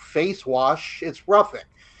 like face wash, it's roughing.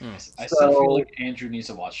 I still feel like Andrew needs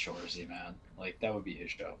to watch Shoresy, man. Like, that would be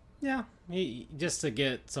his show. Yeah, just to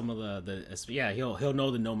get some of he'll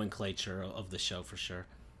know the nomenclature of the show for sure.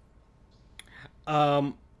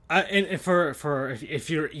 And for if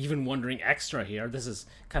you're even wondering extra here, this is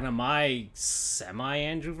kind of my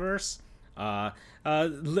semi-Andrew verse.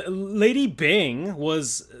 Lady Byng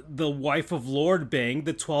was the wife of Lord Byng,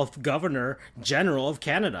 the 12th Governor General of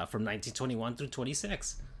Canada from 1921 through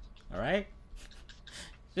 26. All right?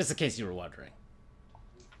 Just in case you were wondering.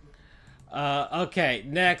 Okay,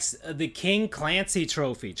 next, the King Clancy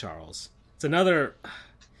Trophy, Charles. It's another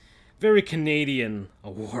very Canadian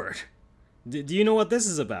award. Do you know what this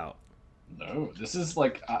is about? No, this is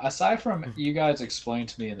like, aside from you guys explained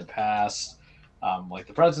to me in the past, like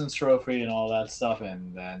the President's Trophy and all that stuff,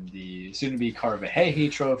 and then the soon-to-be Carvajal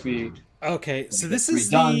Trophy. Okay, so this is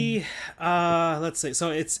the let's see. So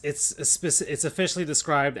it's officially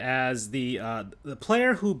described as the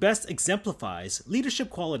player who best exemplifies leadership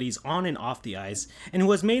qualities on and off the ice, and who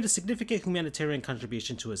has made a significant humanitarian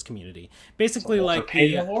contribution to his community. Basically, like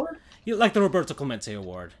the award, like the Roberto Clemente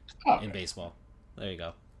Award in baseball. There you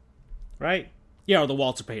go. Right? Yeah, or the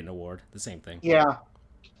Walter Payton Award, the same thing. Yeah.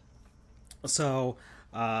 So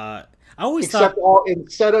I always except thought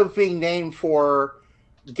instead of being named for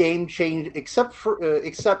except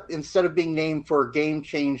instead of being named for a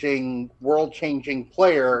game-changing, world-changing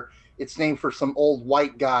player, it's named for some old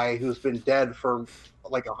white guy who's been dead for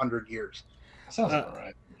like 100 years. Sounds about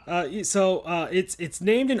right. So it's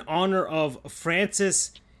named in honor of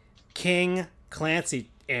Francis King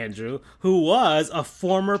Clancy, Andrew, who was a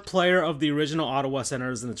former player of the original Ottawa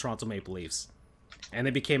Senators and the Toronto Maple Leafs, and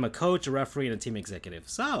they became a coach, a referee, and a team executive.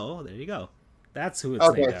 So there you go. That's who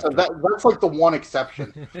it's named after. Okay, so that's like the one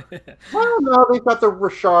exception. Well, no, they've got the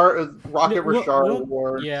Rocket Richard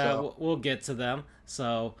Award. Yeah, so. we'll get to them.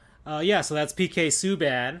 So, so that's PK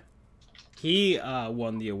Subban. He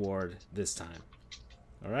won the award this time.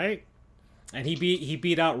 All right, and he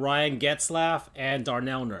beat out Ryan Getzlaff and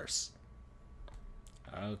Darnell Nurse.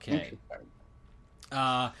 Okay.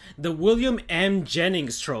 The William M.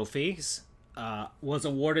 Jennings trophies was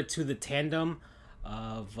awarded to the tandem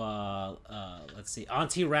of Antti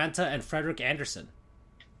Ranta and Frederick Anderson.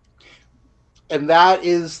 And that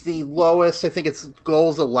is the lowest. I think it's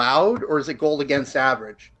goals allowed, or is it goal against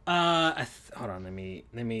average? Hold on. Let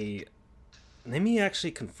me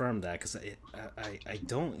actually confirm that, because I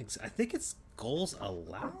don't. I think it's goals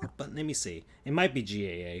allowed, but let me see. It might be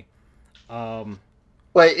GAA.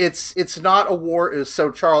 But it's not award.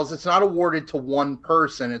 So Charles, it's not awarded to one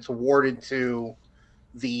person. It's awarded to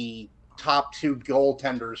the top two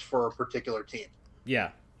goaltenders for a particular team. Yeah.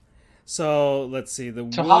 So let's see.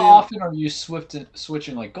 How often are you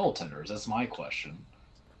switching like goaltenders? That's my question.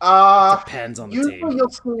 Depends on the team.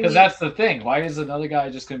 Because that's the thing. Why is another guy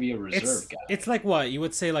just going to be a reserve guy? It's like what? You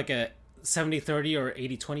would say like a 70-30 or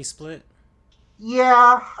 80-20 split?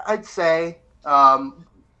 Yeah, I'd say. I'd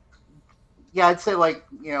say like,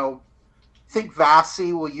 I think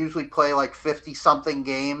Vasi will usually play like 50-something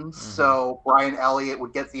games, so Brian Elliott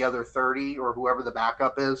would get the other 30, or whoever the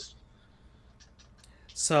backup is.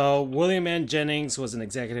 So William N. Jennings was an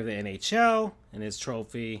executive of the NHL, and his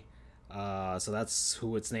trophy, so that's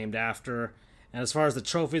who it's named after. And as far as the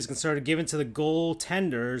trophy is concerned, given to the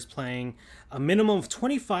goaltenders playing a minimum of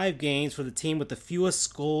 25 games for the team with the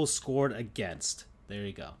fewest goals scored against. There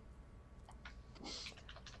you go.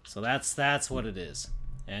 So that's what it is.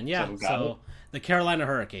 And so the Carolina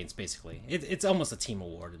Hurricanes, basically. It's almost a team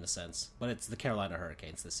award in a sense, but it's the Carolina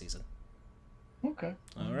Hurricanes this season. Okay.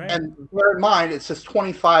 All right. And bear in mind, it's just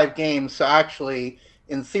 25 games, so actually,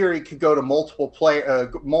 in theory, it could go to multiple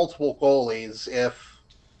goalies if,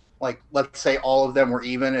 like, let's say all of them were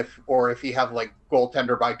even, if you have, like,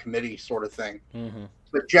 goaltender by committee sort of thing. Mm-hmm.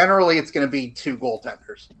 But generally, it's going to be two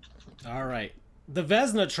goaltenders. All right. The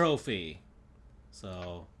Vezina Trophy.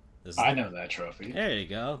 So... I know that trophy. There you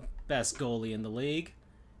go. Best goalie in the league.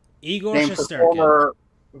 Igor Shesterkin.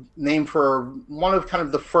 Named for one of kind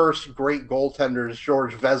of the first great goaltenders,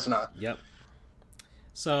 George Vezina. Yep.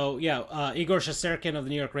 So, Igor Shesterkin of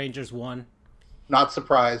the New York Rangers won. Not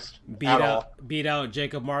surprised Beat out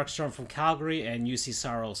Jacob Markstrom from Calgary and UC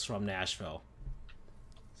Saros from Nashville.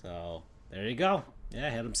 So, there you go.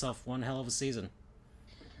 Yeah, had himself one hell of a season.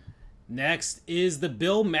 Next is the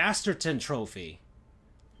Bill Masterton Trophy.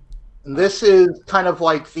 This is kind of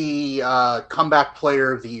like the Comeback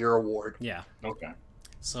Player of the Year award. Yeah. Okay.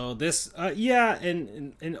 So this,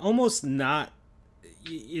 and almost not.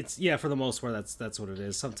 It's for the most part that's what it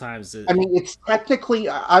is. Sometimes I mean, it's technically.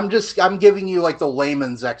 I'm giving you like the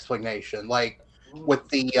layman's explanation. Like with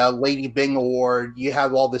the Lady Bing Award, you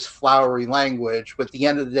have all this flowery language, but at the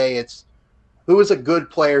end of the day, it's who is a good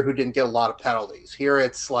player who didn't get a lot of penalties. Here,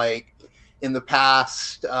 it's like in the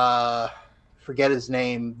past, forget his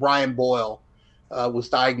name, Brian Boyle was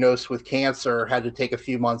diagnosed with cancer, had to take a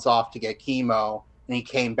few months off to get chemo, and he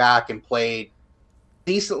came back and played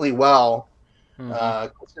decently well.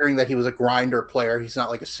 Considering that he was a grinder player, he's not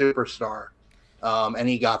like a superstar, and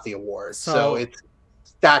he got the award. So it's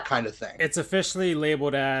that kind of thing. It's officially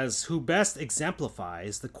labeled as who best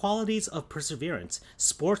exemplifies the qualities of perseverance,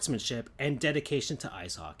 sportsmanship, and dedication to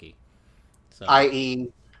ice hockey. So,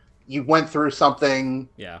 i.e., you went through something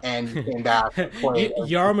and you came back.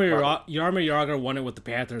 Jaromir Jagr won it with the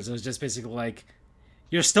Panthers. It was just basically like,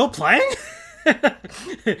 you're still playing? All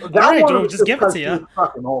right, Joe, just give it to you.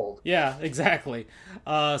 Fucking old. Yeah, exactly.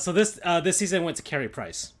 So this season went to Carey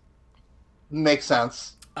Price. Makes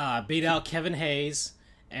sense. Beat out Kevin Hayes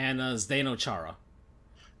and Zdeno Chara.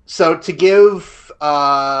 So to give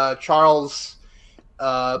Charles,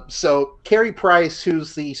 so Carey Price,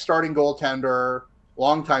 who's the starting goaltender,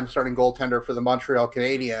 longtime starting goaltender for the Montreal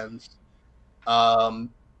Canadiens,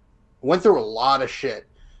 went through a lot of shit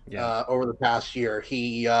over the past year.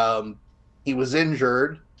 He was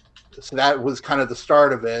injured, so that was kind of the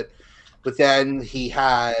start of it. But then he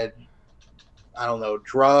had, I don't know,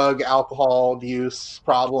 drug, alcohol use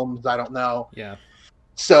problems. I don't know. Yeah.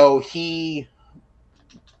 So he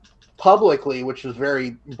publicly, which is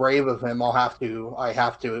very brave of him, I have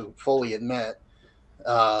to fully admit,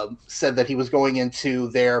 said that he was going into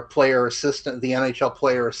their the NHL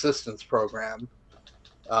player assistance program,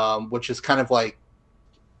 which is kind of like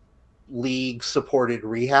league supported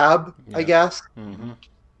rehab, I guess. Mm-hmm.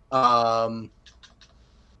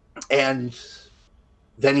 And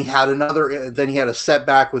then he had a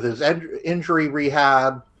setback with his injury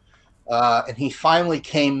rehab, and he finally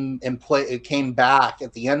came back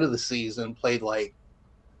at the end of the season, played like,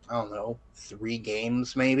 I don't know, 3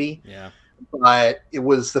 games maybe. Yeah. But it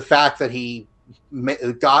was the fact that he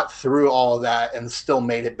got through all of that and still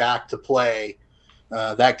made it back to play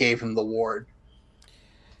that gave him the award.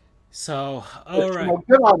 So, all right. Well,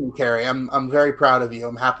 good on you, Carey. I'm very proud of you.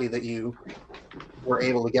 I'm happy that you were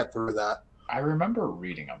able to get through that. I remember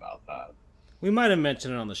reading about that. We might have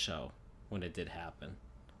mentioned it on the show when it did happen.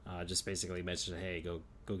 Just basically mentioned, hey, go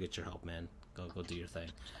get your help, man. Go do your thing.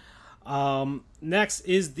 Next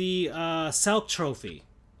is the Selk Trophy.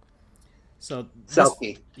 So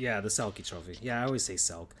Selkie. Yeah, the Selkie Trophy. Yeah, I always say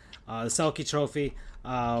Selk. The Selkie Trophy.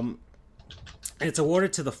 It's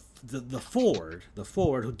awarded to the forward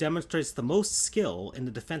who demonstrates the most skill in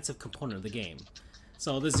the defensive component of the game.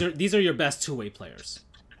 So these are your best two-way players.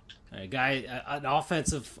 A guy, an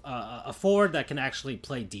offensive, a forward that can actually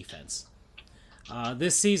play defense.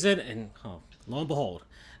 This season, and lo and behold,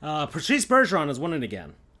 Patrice Bergeron has won it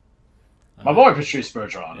again. My boy Patrice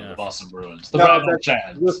Bergeron of the Boston Bruins.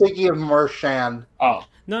 You're thinking of Marchand. Oh.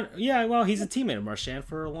 No, yeah, well, he's a teammate of Marchand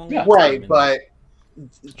for a long time. Right, but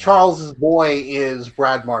Charles's boy is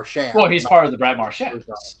Brad Marchand. Well, he's part of the Brad Marchand.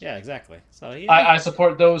 Yeah, exactly. So I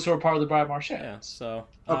support those who are part of the Brad Marchand. Yeah, so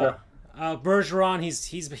okay. Bergeron,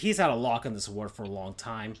 he's had a lock on this award for a long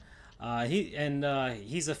time.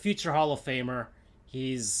 He's a future Hall of Famer.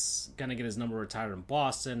 He's gonna get his number retired in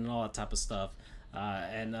Boston and all that type of stuff.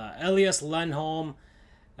 Elias Lindholm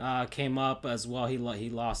came up as well. He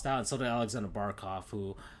lost out, and so did Alexander Barkov,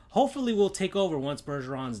 who hopefully will take over once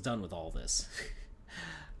Bergeron's done with all this.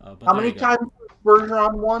 How many times has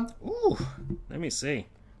Bergeron won? Ooh, let me see.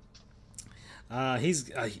 He's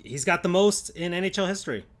got the most in NHL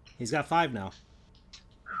history. He's got 5 now.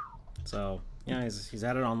 So yeah, he's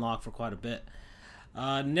had it on lock for quite a bit.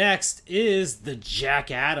 Next is the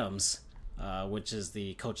Jack Adams, which is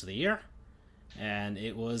the Coach of the Year, and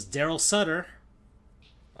it was Daryl Sutter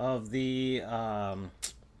of the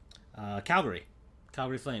Calgary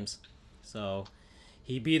Flames. So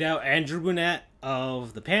he beat out Andrew Brunette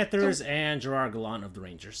of the Panthers and Gerard Gallant of the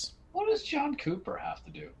Rangers. What does John Cooper have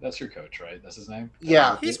to do? That's your coach, right? That's his name?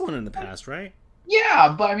 Yeah. He's won in the past, right?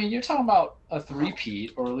 Yeah, but I mean, you're talking about a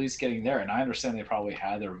three-peat, or at least getting there. And I understand they probably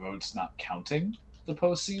had their votes not counting the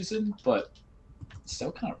postseason, but it's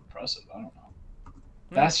still kind of impressive. I don't know.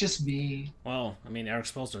 That's just me. Well, I mean, Eric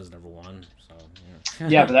Spoelstra has never won, so yeah.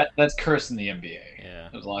 Yeah, but that's cursed in the NBA. Yeah,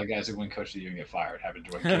 there's a lot of guys who win Coach of the Year and get fired. Happened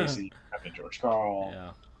to Dwayne Casey, happened to George Karl.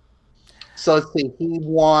 Yeah. So let's see.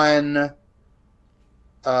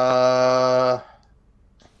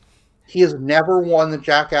 He has never won the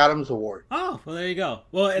Jack Adams Award. Oh, well, there you go.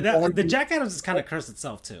 Well, the Jack Adams has kind of cursed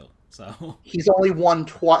itself too. So he's only won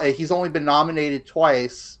twice. He's only been nominated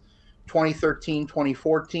twice, 2013,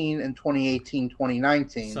 2014, and 2018,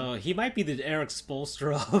 2019. So he might be the Eric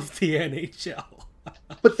Spoelstra of the NHL.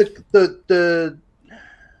 But the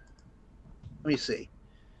let me see.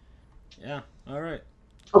 Yeah. All right.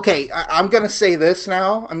 Okay, I'm going to say this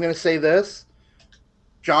now. I'm going to say this.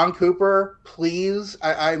 John Cooper, please.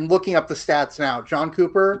 I'm looking up the stats now. John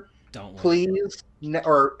Cooper, please,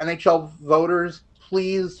 or NHL voters,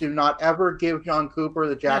 please do not ever give John Cooper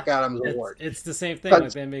the Jack Adams Award. It's the same thing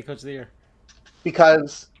with NBA Coach of the Year.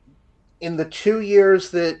 Because in the 2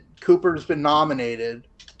 years that Cooper's been nominated,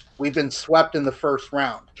 we've been swept in the first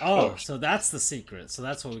round. Oh, so that's the secret. So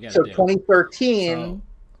that's what we got to do. 2013,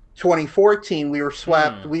 2014, we were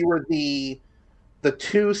swept. We were the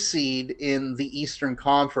 2 seed in the Eastern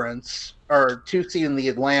Conference, or 2 seed in the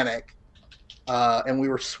Atlantic, and we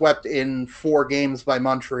were swept in 4 games by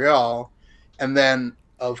Montreal. And then,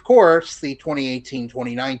 of course, the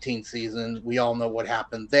 2018-2019 season, we all know what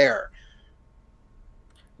happened there.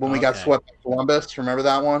 When we got swept by Columbus, remember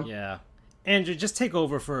that one? Yeah. Andrew, just take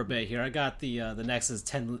over for a bit here. I got the next is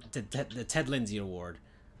the Ted Lindsay Award.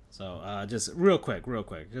 So just real quick,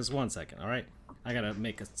 just 1 second, all right? I got to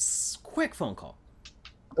make a quick phone call.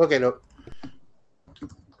 Okay, no. I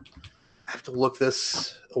have to look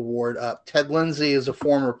this award up. Ted Lindsay is a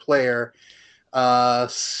former player. Oh,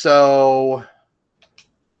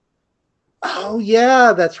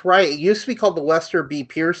 yeah, that's right. It used to be called the Lester B.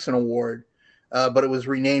 Pearson Award, but it was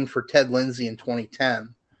renamed for Ted Lindsay in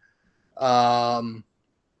 2010. I'm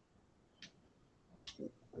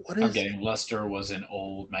getting Lester was an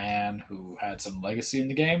old man who had some legacy in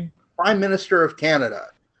the game. Prime Minister of Canada.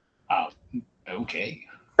 Oh, okay.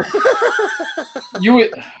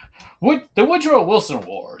 The Woodrow Wilson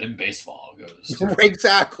Award in baseball goes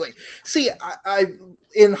exactly. See, I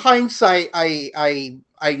in hindsight, I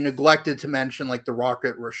neglected to mention like the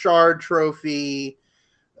Rocket Richard Trophy,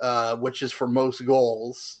 which is for most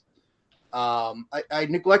goals. I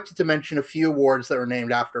neglected to mention a few awards that were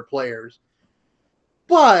named after players,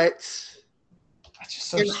 but that's just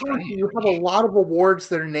so in hockey, you have a lot of awards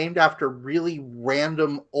that are named after really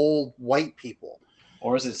random old white people.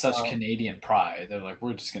 Or is it such Canadian pride? They're like,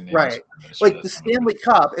 we're just going to right, like the Stanley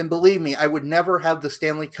Cup. And believe me, I would never have the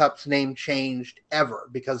Stanley Cup's name changed ever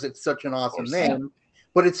because it's such an awesome name.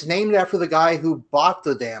 But it's named after the guy who bought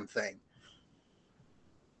the damn thing.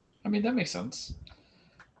 I mean, that makes sense.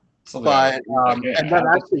 But and then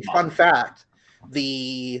actually, fun fact: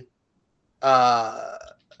 the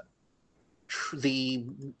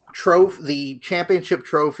championship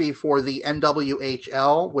trophy for the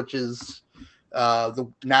NWHL, which is the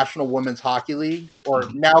National Women's Hockey League, or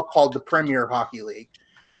now called the Premier Hockey League,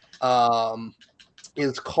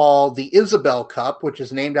 is called the Isabel Cup, which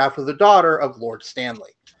is named after the daughter of Lord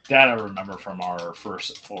Stanley. That I remember from our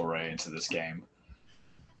first foray into this game.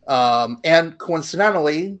 And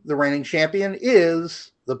coincidentally, the reigning champion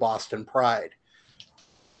is the Boston Pride.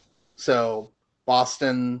 So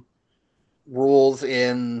Boston rules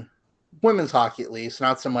in women's hockey, at least,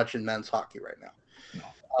 not so much in men's hockey right now.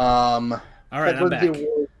 No. All right, I'm back.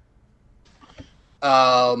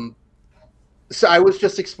 So I was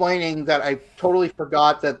just explaining that I totally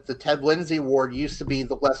forgot that the Ted Lindsay Award used to be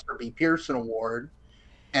the Lester B. Pearson Award.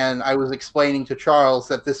 And I was explaining to Charles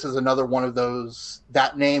that this is another one of those,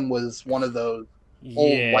 that name was one of those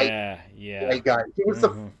old white guys. He was the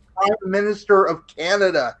Prime Minister of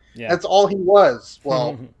Canada. Yeah. That's all he was.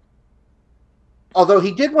 Well, although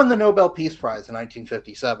he did win the Nobel Peace Prize in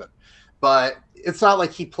 1957. But it's not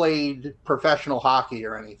like he played professional hockey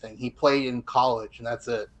or anything. He played in college, and that's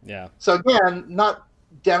it. Yeah. So again, not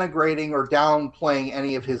denigrating or downplaying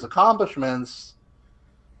any of his accomplishments,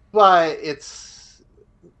 but it's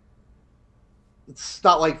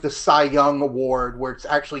not like the Cy Young Award where it's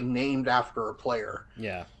actually named after a player.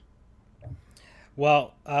 Yeah.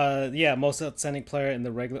 Well, most outstanding player in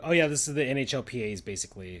the regular. Oh yeah, this is the NHLPA's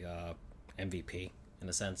basically MVP in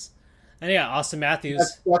a sense. And yeah, Austin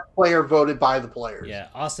Matthews. That's player voted by the players. Yeah,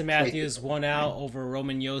 Austin Matthews won out over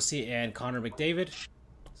Roman Josi and Connor McDavid.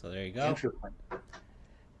 So there you go. Interesting.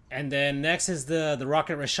 And then next is the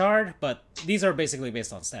Rocket Richard, but these are basically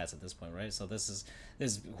based on stats at this point, right? So this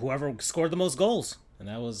is whoever scored the most goals, and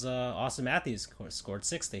that was Austin Matthews, scored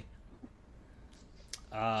 60.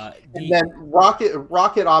 And then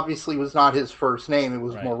Rocket obviously was not his first name; it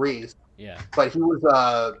was Maurice. Yeah, but he was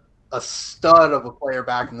a stud of a player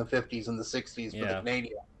back in the 50s and the 60s for the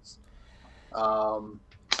Canadiens.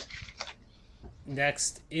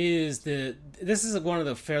 Next is this is one of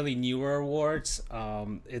the fairly newer awards.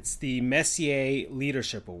 It's the Messier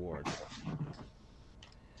Leadership Award.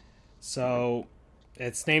 So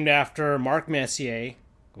it's named after Marc Messier,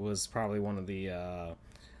 who was probably one of the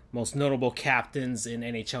most notable captains in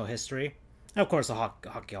NHL history. And of course, a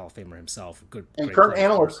Hockey Hall of Famer himself. And current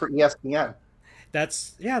analyst for ESPN.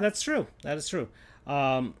 That's true. That is true.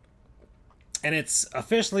 And it's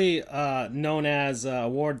officially known as an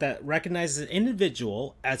award that recognizes an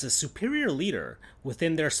individual as a superior leader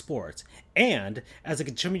within their sport and as a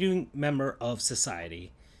contributing member of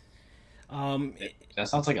society. That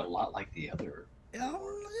sounds like a lot like the other. Yeah,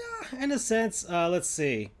 in a sense. Let's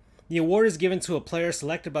see. The award is given to a player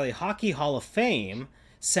selected by the Hockey Hall of Fame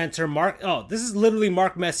center. This is literally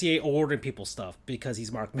Marc Messier awarding people stuff because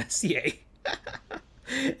he's Marc Messier.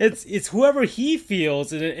 It's whoever he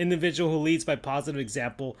feels is an individual who leads by positive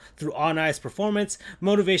example through on-ice performance,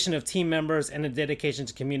 motivation of team members, and a dedication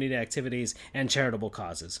to community activities and charitable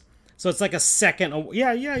causes. So it's like a second,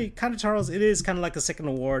 kind of, Charles. It is kind of like a second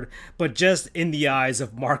award, but just in the eyes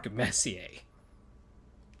of Marc Messier.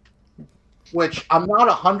 Which I'm not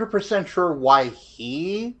 100% sure why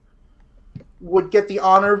he would get the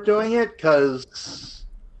honor of doing it, because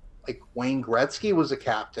like Wayne Gretzky was a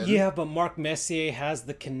captain. Yeah, but Marc Messier has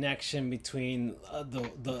the connection between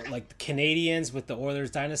the Canadians with the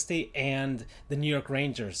Oilers dynasty and the New York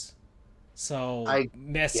Rangers. So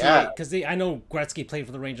Messier, because I know Gretzky played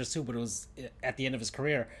for the Rangers too, but it was at the end of his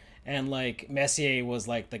career, and like Messier was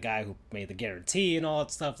like the guy who made the guarantee and all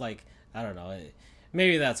that stuff. Like I don't know.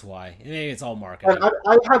 Maybe that's why. Maybe it's all marketing.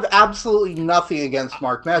 I have absolutely nothing against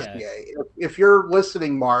Marc Messier. Yeah. If you're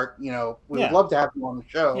listening, Mark, we would love to have you on the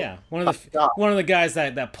show. Yeah, one of the guys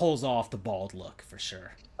that pulls off the bald look for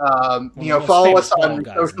sure. Follow us on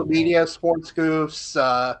social media: Sports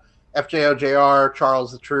Goofs, FJOJR,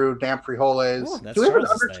 Charles the True, Dan Frijoles. Do we have an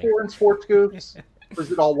underscore in Sports Goofs? Or is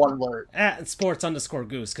it all one word? At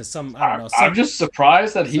sports_goose, because I don't know. I'm just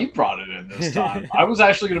surprised that he brought it in this time. I was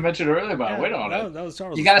actually going to mention it earlier, but wait on it. That was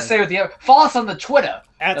Charles. You got to say with the follow us on the Twitter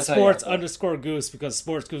at sports_goose, because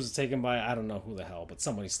Sports Goose is taken by I don't know who the hell, but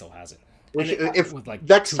somebody still has it. If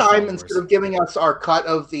next time, instead of giving us our cut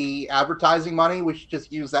of the advertising money, we should just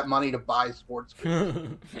use that money to buy Sports Goose.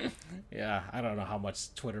 Yeah, I don't know how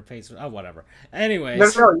much Twitter pays. Oh, whatever. Anyways.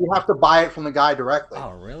 No, you have to buy it from the guy directly.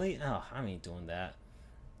 Oh, really? Oh, I ain't doing that.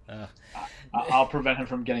 I'll prevent him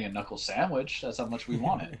from getting a knuckle sandwich. That's how much we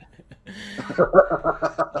want it.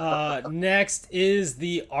 Next is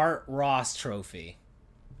the Art Ross Trophy.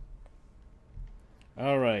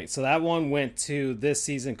 All right, so that one went to this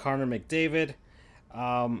season Connor McDavid.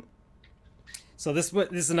 So this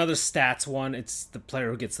is another stats one. It's the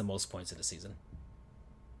player who gets the most points in the season.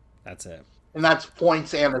 That's it. And that's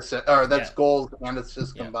points and assists, or that's goals and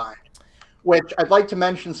assists combined. Which I'd like to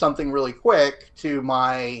mention something really quick to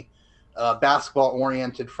my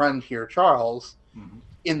basketball-oriented friend here, Charles. Mm-hmm.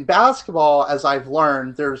 In basketball, as I've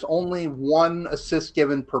learned, there's only one assist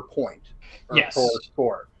given per point or per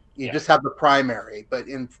score. You just have the primary. But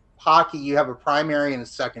in hockey, you have a primary and a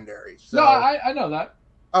secondary. So... No, I know that.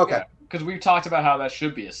 Okay. Because we've talked about how that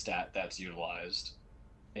should be a stat that's utilized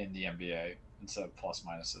in the NBA instead of plus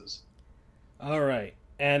minuses. All right.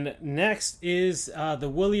 And next is the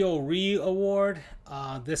Willie O'Ree Award.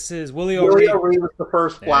 This is Willie O'Ree. Willie O'Ree was the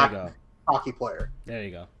first black hockey player. There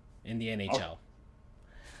you go. In the NHL.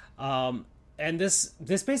 And this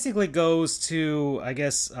basically goes to, I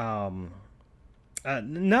guess,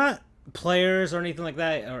 not players or anything like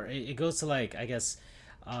that. Or it goes to, like, I guess,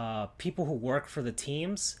 people who work for the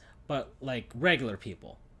teams, but, like, regular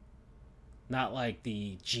people. Not like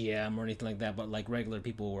the GM or anything like that, but, like, regular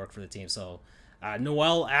people who work for the team. So...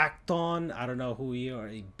 Noel Acton, I don't know who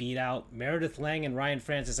he beat out Meredith Lang and Ryan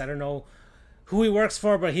Francis. I don't know who he works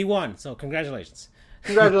for, but he won. So congratulations.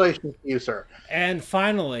 Congratulations to you, sir. And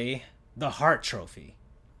finally, the Hart Trophy.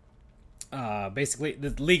 Basically, the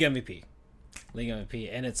League MVP.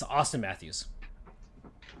 And it's Austin Matthews.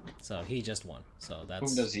 So he just won. So that's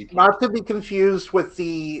whom does he play? Not to be confused with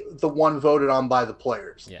the one voted on by the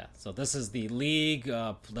players. Yeah. So this is the league,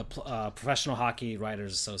 the Professional Hockey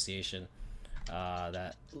Writers Association.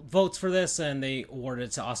 That votes for this, and they awarded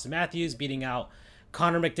it to Austin Matthews, beating out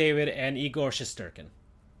Connor McDavid and Igor Shesterkin.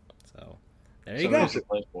 So there you go.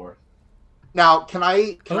 Now, can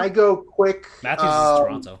I go quick? Matthews is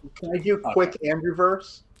Toronto. Can I do quick Andrew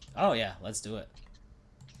verse? Oh yeah, let's do it.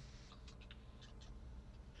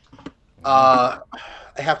 I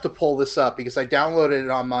have to pull this up because I downloaded it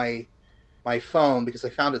on my phone because I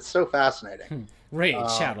found it so fascinating. Raid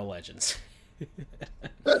Shadow Legends.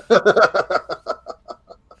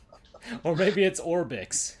 Or maybe it's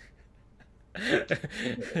Orbix.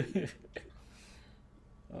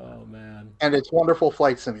 Oh man. And it's wonderful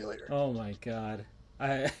flight simulator. Oh my god.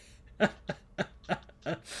 I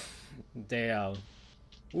Damn.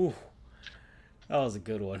 Ooh. That was a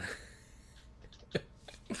good one.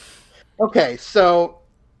 Okay, so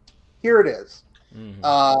here it is.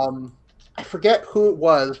 Mm-hmm. I forget who it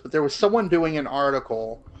was, but there was someone doing an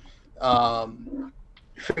article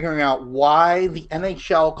figuring out why the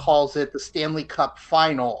NHL calls it the Stanley Cup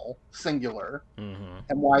Final, singular, Mm-hmm.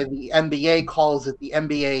 and why the NBA calls it the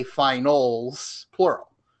NBA Finals, plural.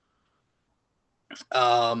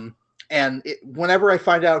 Whenever I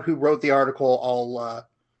find out who wrote the article,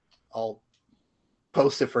 I'll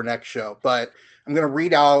post it for next show. But I'm going to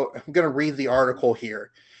read the article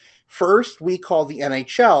here. First, we call the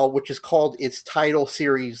NHL, which has called its title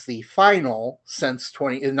series the Final since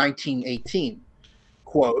 1918.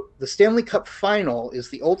 Quote, the Stanley Cup Final is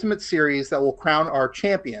the ultimate series that will crown our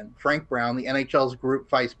champion, Frank Brown, the NHL's group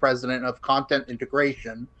vice president of content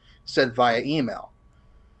integration, said via email.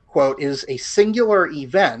 Quote, it is a singular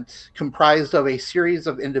event comprised of a series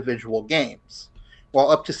of individual games. While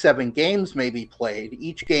up to 7 games may be played,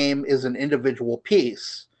 each game is an individual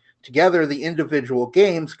piece. Together, the individual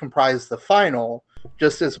games comprise the final,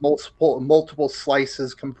 just as multiple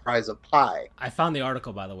slices comprise a pie. I found the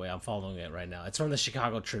article, by the way. I'm following it right now. It's from the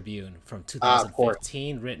Chicago Tribune from Of course.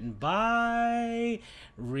 2015, written by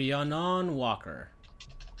Rhiannon Walker.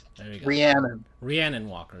 There you go. Rhiannon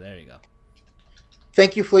Walker. There you go.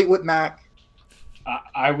 Thank you, Fleetwood Mac.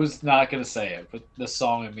 I was not going to say it, but the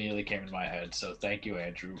song immediately came in my head. So thank you,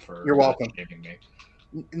 Andrew, for You're welcome. shaming me.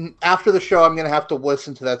 After the show, I'm going to have to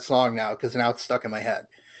listen to that song now because now it's stuck in my head.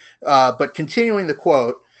 But continuing the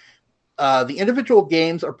quote, the individual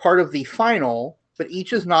games are part of the final, but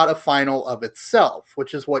each is not a final of itself,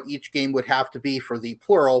 which is what each game would have to be for the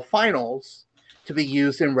plural finals to be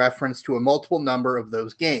used in reference to a multiple number of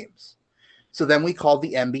those games. So then we call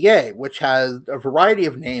the NBA, which has a variety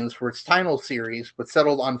of names for its title series, but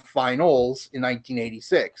settled on finals in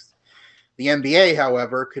 1986. The NBA,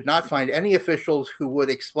 however, could not find any officials who would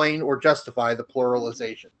explain or justify the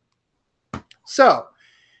pluralization. So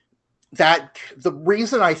that the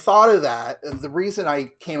reason I thought of that, and the reason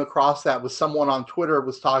I came across that was someone on Twitter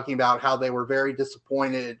was talking about how they were very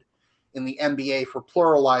disappointed in the NBA for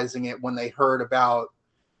pluralizing it when they heard about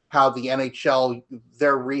how the NHL,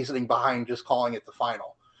 their reasoning behind just calling it the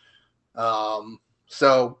final.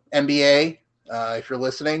 So NBA, if you're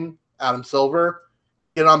listening, Adam Silver,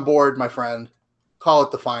 get on board, my friend. Call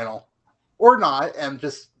it the final. Or not, and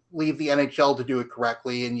just leave the NHL to do it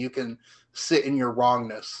correctly, and you can sit in your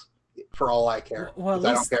wrongness for all I care. Well,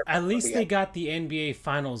 at least they got the NBA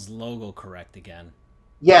Finals logo correct again.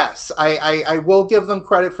 Yes, I will give them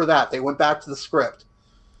credit for that. They went back to the script.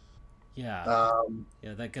 Yeah,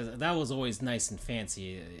 because that was always nice and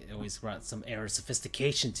fancy. It always brought some air of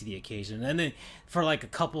sophistication to the occasion. And then for like a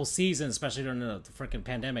couple seasons, especially during the freaking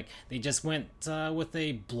pandemic, they just went with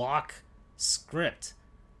a block script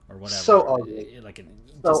or whatever. So ugly.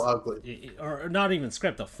 Ugly. Or not even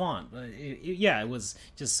script, a font. It was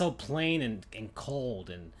just so plain and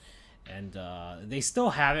cold. And they still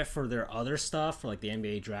have it for their other stuff, for like the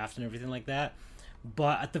NBA draft and everything like that.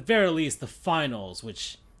 But at the very least, the finals,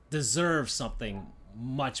 which deserves something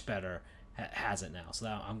much better, has it now. So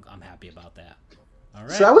I'm happy about that. All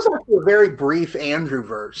right. So that was actually a very brief Andrew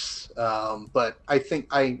verse, but I think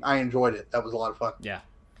I enjoyed it. That was a lot of fun. Yeah.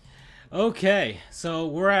 Okay, so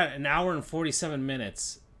we're at an hour and 47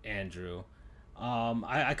 minutes, Andrew.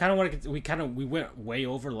 I kind of want to we went way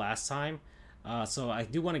over last time, so I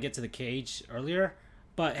do want to get to the cage earlier.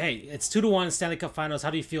 But hey, it's 2-1 Stanley Cup Finals. How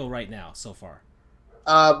do you feel right now so far?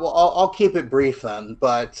 Well, I'll keep it brief then,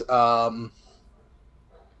 but I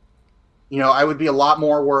would be a lot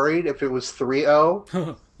more worried if it was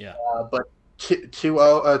 3-0. Yeah. But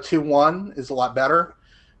 2-1 is a lot better.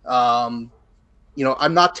 I'm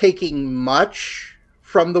not taking much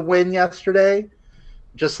from the win yesterday,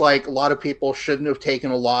 just like a lot of people shouldn't have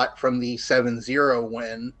taken a lot from the 7-0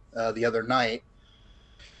 win the other night.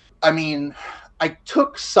 I mean, I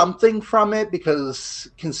took something from it because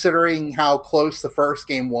considering how close the first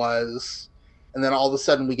game was, and then all of a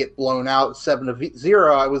sudden we get blown out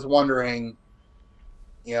 7-0, I was wondering,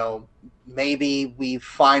 maybe we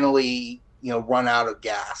finally, run out of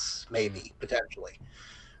gas, maybe, potentially.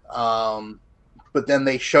 But then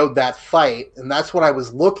they showed that fight, and that's what I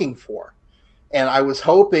was looking for. And I was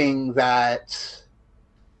hoping that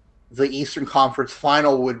the Eastern Conference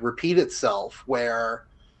Final would repeat itself, where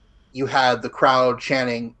you had the crowd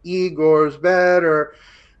chanting "Igor's better,"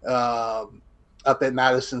 up at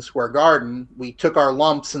Madison Square Garden. We took our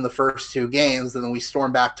lumps in the first 2 games, and then we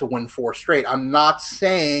stormed back to win 4 straight. I'm not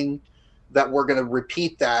saying that we're going to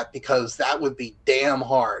repeat that, because that would be damn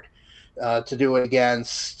hard to do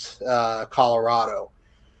against Colorado.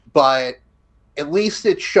 But at least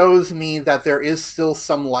it shows me that there is still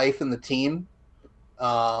some life in the team.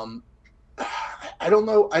 I don't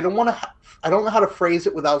know. I don't know how to phrase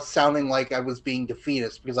it without sounding like I was being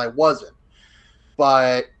defeatist, because I wasn't.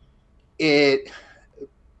 But the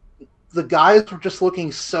guys were just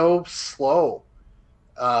looking so slow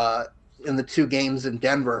in the 2 games in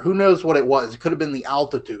Denver. Who knows what it was? It could have been the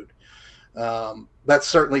altitude. That's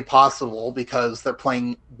certainly possible, because they're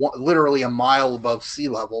playing literally a mile above sea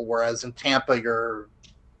level, whereas in Tampa you're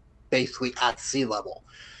basically at sea level.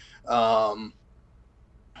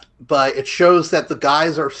 But it shows that the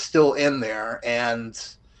guys are still in there, and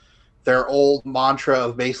their old mantra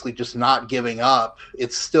of basically just not giving up,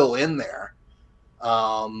 it's still in there.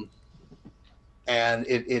 And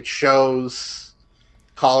it shows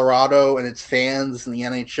Colorado and its fans and the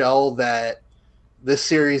NHL that this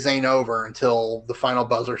series ain't over until the final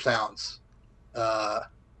buzzer sounds,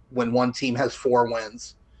 when one team has 4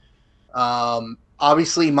 wins.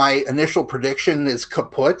 Obviously, my initial prediction is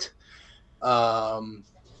kaput. I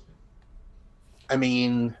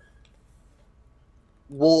mean,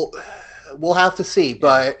 we'll have to see,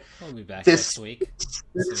 but we'll be back this next week.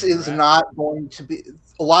 This is not going to be.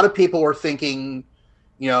 A lot of people are thinking,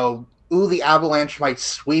 the Avalanche might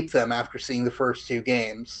sweep them after seeing the first 2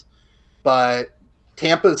 games, but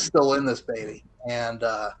Tampa's still in this baby, and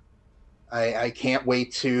I can't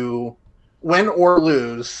wait to win or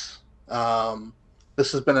lose.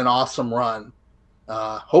 This has been an awesome run.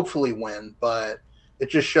 Hopefully win, but it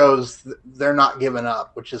just shows they're not giving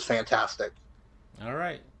up, which is fantastic. All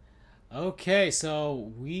right. Okay,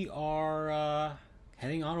 so we are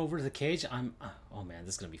heading on over to the cage. Oh man,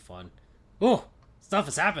 this is gonna be fun. Oh, stuff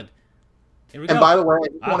has happened. Here we go. And by the way, I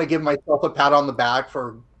just want to give myself a pat on the back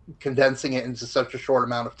for condensing it into such a short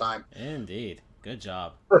amount of time. Indeed, good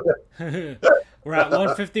job. We're at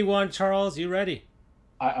 151. Charles, you ready?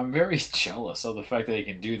 I'm very jealous of the fact that he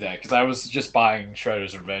can do that, because I was just buying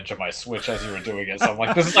Shredder's Revenge on my Switch as you were doing it. So I'm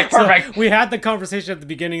like, this is like perfect. So we had the conversation at the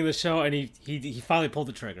beginning of the show, and he finally pulled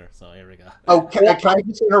the trigger. So here we go. Oh, can I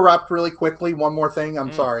just interrupt really quickly? One more thing.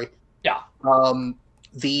 I'm sorry. Yeah.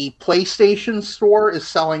 The PlayStation Store is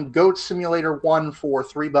selling Goat Simulator 1 for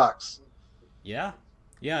 $3. Yeah.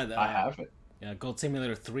 I have it. Yeah, Goat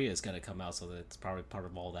Simulator 3 is going to come out, so that's probably part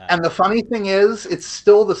of all that. And the funny thing is, it's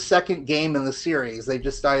still the second game in the series. They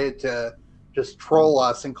decided to just troll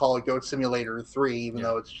us and call it Goat Simulator 3, even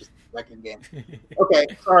though it's just the second game. Okay,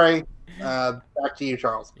 sorry. Back to you,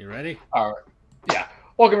 Charles. You ready? All right. Yeah.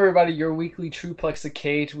 Welcome, everybody. Your weekly Truplex the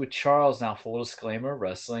Cage with Charles. Now, full disclaimer,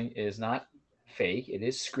 wrestling is not fake. It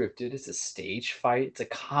is scripted. It's a stage fight. It's a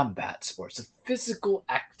combat sport. It's a physical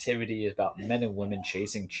activity about men and women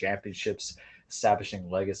chasing championships, establishing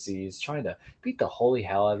legacies, trying to beat the holy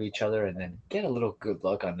hell out of each other, and then get a little good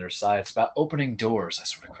luck on their side. It's about opening doors. I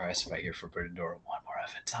swear to Christ, if I hear Forbidden Door one more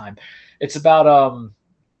effing time. It's about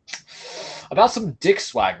some dick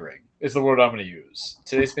swaggering is the word I'm going to use.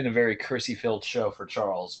 Today's been a very cursey-filled show for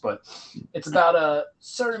Charles, but it's about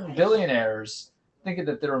certain billionaires thinking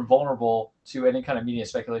that they're invulnerable to any kind of media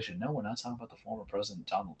speculation. No, we're not talking about the former president,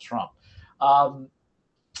 Donald Trump.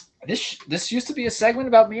 This used to be a segment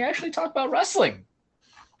about me actually talking about wrestling.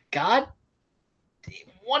 God,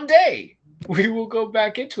 one day we will go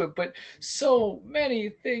back into it, but so many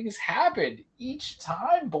things happen each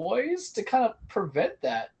time, boys, to kind of prevent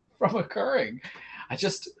that from occurring. I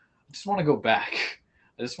just want to go back.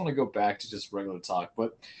 I just want to go back to just regular talk,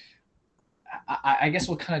 but I guess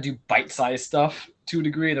we'll kind of do bite-sized stuff to a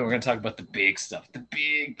degree, and then we're going to talk about the big stuff, the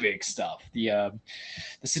big stuff, the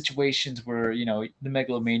situations where, the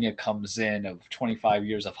megalomania comes in of 25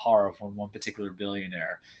 years of horror from one particular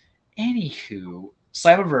billionaire. Anywho,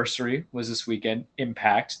 Slammiversary was this weekend.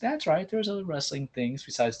 Impact. That's right. There's other wrestling things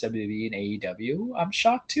besides WWE and AEW. I'm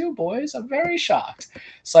shocked too, boys. I'm very shocked.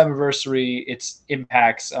 Slammiversary, it's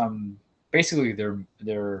Impact's basically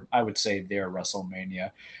their I would say their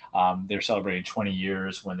WrestleMania. They're celebrating 20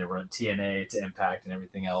 years when they were in TNA to Impact and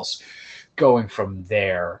everything else. Going from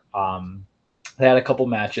there, they had a couple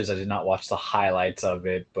matches. I did not watch the highlights of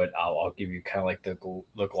it, but I'll give you kind of like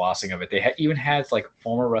the glossing of it. They even had like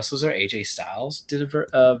former wrestlers there. AJ Styles did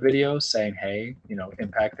a video saying, "Hey,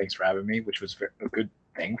 Impact, thanks for having me," which was a good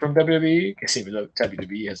thing from WWE, because even though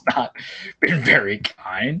WWE has not been very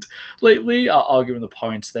kind lately, I'll give him the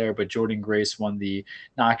points there. But Jordan Grace won the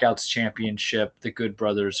Knockouts Championship. The Good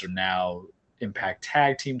Brothers are now Impact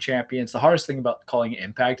Tag Team Champions. The hardest thing about calling it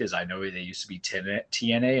Impact is I know they used to be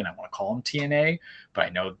TNA, and I want to call them TNA, but I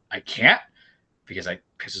know I can't because I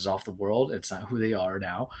pisses off the world. It's not who they are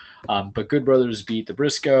now. But Good Brothers beat the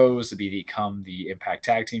Briscoes to become the Impact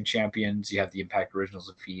Tag Team Champions. You have the Impact Originals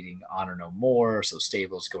defeating Honor No More, so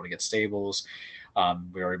Stables going against Stables.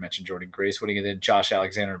 We already mentioned Jordan Grace winning, and then Josh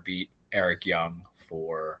Alexander beat Eric Young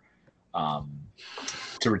for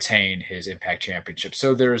to retain his Impact Championship.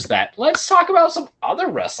 So there's that. Let's talk about some other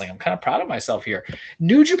wrestling. I'm kind of proud of myself here.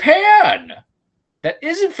 New Japan. That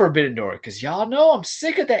isn't Forbidden Door, because y'all know I'm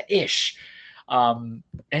sick of that ish.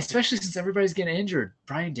 Especially since everybody's getting injured.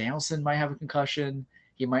 Bryan Danielson might have a concussion.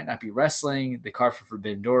 He might not be wrestling. The card for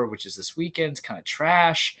Forbidden Door, which is this weekend, is kind of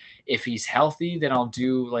trash. If he's healthy, then I'll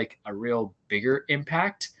do like a real bigger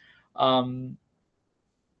Impact.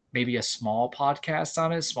 Maybe a small podcast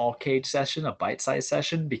on it, small cage session, a bite-sized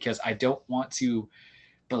session, because I don't want to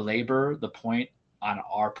belabor the point on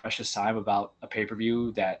our precious time about a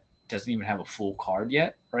pay-per-view that doesn't even have a full card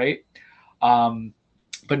yet, right?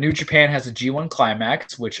 But New Japan has a G1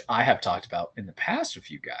 Climax, which I have talked about in the past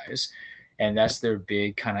with you guys, and that's their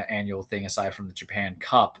big kind of annual thing aside from the Japan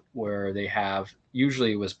Cup, where they have,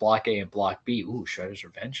 usually it was Block A and Block B. Ooh, Shredder's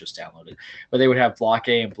Revenge just downloaded. But they would have Block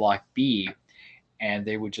A and Block B, and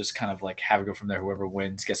they would just kind of like have it go from there. Whoever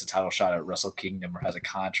wins gets a title shot at Wrestle Kingdom or has a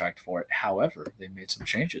contract for it. However, they made some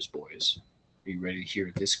changes, boys. Are you ready to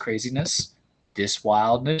hear this craziness, this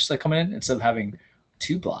wildness that come in? Instead of having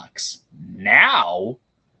 2 blocks, now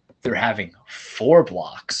they're having 4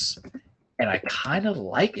 blocks. And I kind of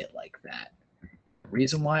like it like that. The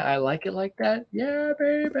reason why I like it like that, yeah,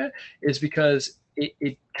 baby, is because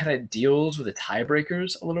it kind of deals with the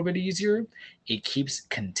tiebreakers a little bit easier. It keeps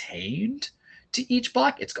contained to each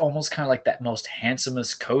block. It's almost kind of like that most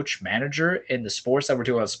handsomest coach manager in the sports that we're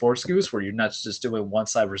doing on Sports Goose, where you're not just doing one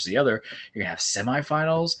side versus the other. You're going to have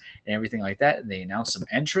semifinals and everything like that. And they announce some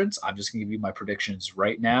entrants. I'm just going to give you my predictions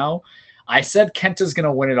right now. I said Kenta's going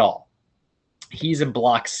to win it all. He's in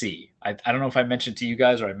Block C. I don't know if I mentioned to you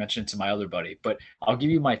guys or I mentioned to my other buddy, but I'll give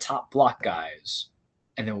you my top block guys,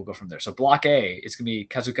 and then we'll go from there. So Block A is going to be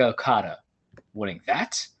Kazuka Okada winning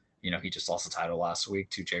that. You know, he just lost the title last week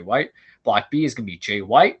to Jay White. Block B is going to be Jay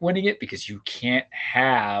White winning it, because you can't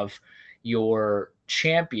have your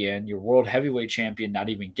champion, your world heavyweight champion, not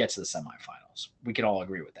even get to the semifinals. We can all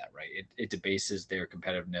agree with that, right? It debases their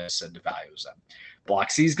competitiveness and devalues them. Block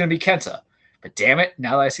C is going to be Kenta. But damn it,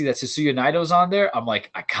 now that I see that Tetsuya Naito's on there, I'm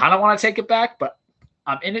like, I kind of want to take it back, but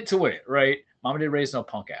I'm in it to win it, right? Mama did raise no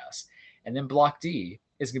punk ass. And then Block D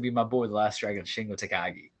is going to be my boy, the Last Dragon, Shingo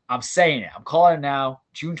Takagi. I'm saying it. I'm calling it now,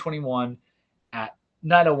 June 21 at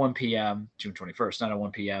 9:01 p.m., June 21st,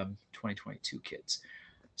 9:01 p.m., 2022, kids.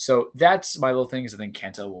 So that's my little things. I think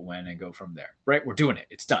Kenta will win and go from there, right? We're doing it.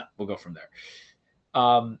 It's done. We'll go from there.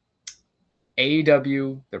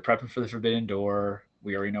 AEW, they're prepping for the Forbidden Door.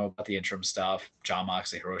 We already know about the interim stuff. Jon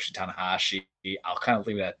Moxley, Hiroshi Tanahashi. I'll kind of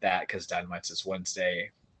leave it at that because Dynamite's this Wednesday.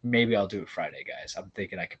 Maybe I'll do it Friday, guys. I'm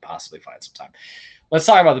thinking I could possibly find some time. Let's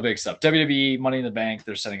talk about the big stuff. WWE, Money in the Bank.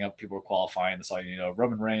 They're setting up. People are qualifying. That's all you need to know.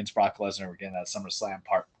 Roman Reigns, Brock Lesnar. We're getting that SummerSlam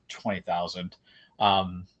part 20,000.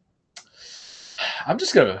 I'm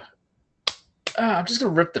just gonna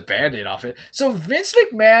rip the Band-Aid off it. So Vince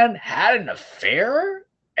McMahon had an affair,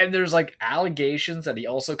 and there's like allegations that he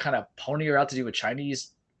also kind of ponied her out to do a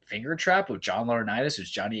Chinese finger trap with John Laurinaitis, who's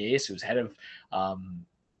Johnny Ace, who's head of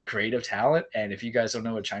creative talent. And if you guys don't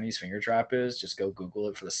know what Chinese finger trap is, just go Google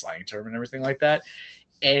it for the slang term and everything like that.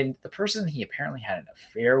 And the person he apparently had an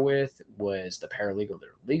affair with was the paralegal of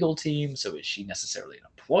their legal team. So is she necessarily an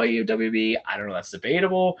employee of WB? I don't know. That's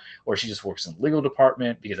debatable. Or she just works in the legal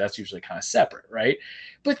department, because that's usually kind of separate, right?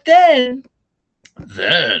 But then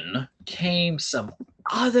came some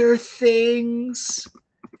other things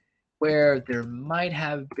where there might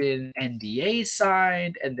have been NDA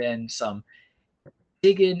signed, and then some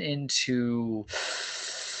digging into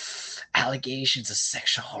allegations of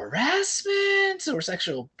sexual harassment or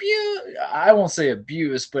sexual abuse. I won't say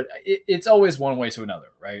abuse, but it's always one way to another,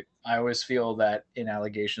 right? I always feel that an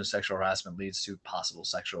allegation of sexual harassment leads to possible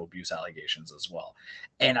sexual abuse allegations as well.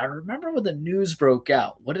 And I remember when the news broke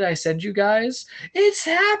out, what did I send you guys? It's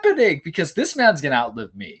happening, because this man's going to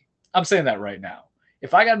outlive me. I'm saying that right now.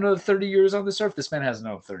 If I got another 30 years on this earth, this man has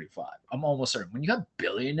another 35. I'm almost certain. When you have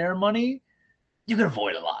billionaire money, you can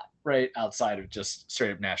avoid a lot, right? Outside of just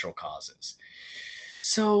straight up natural causes.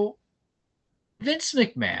 So Vince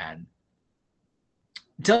McMahon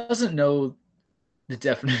doesn't know the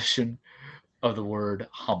definition of the word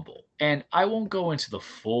humble. And I won't go into the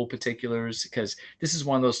full particulars, because this is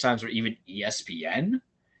one of those times where even ESPN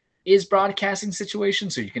is broadcasting situation,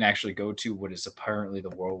 so you can actually go to what is apparently the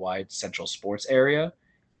worldwide central sports area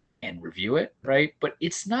and review it, right? But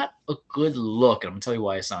it's not a good look. And I'm going to tell you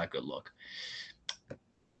why it's not a good look.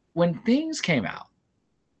 When things came out,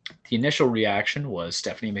 the initial reaction was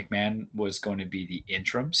Stephanie McMahon was going to be the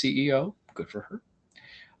interim CEO. Good for her.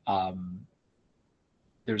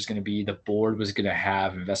 There's going to be, the board was going to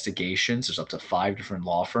have investigations. There's up to 5 different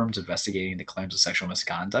law firms investigating the claims of sexual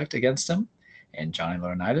misconduct against him and Johnny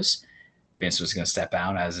Laurinaitis. Vince was going to step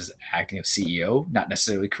down as his acting of CEO, not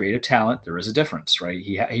necessarily creative talent. There is a difference, right?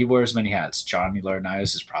 He wears many hats. Johnny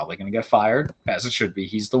Laurinaitis is probably going to get fired, as it should be.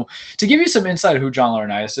 To give you some insight of who John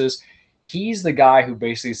Laurinaitis is, he's the guy who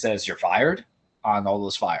basically says you're fired on all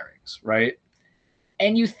those firings, right?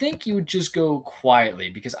 And you think you would just go quietly,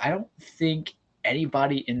 because I don't think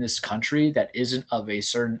anybody in this country that isn't of a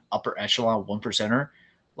certain upper echelon 1%er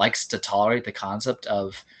likes to tolerate the concept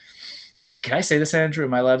of, can I say this, Andrew?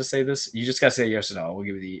 Am I allowed to say this? You just got to say yes or no. We'll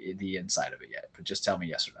give you the inside of it yet, but just tell me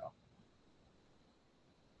yes or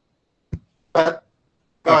no.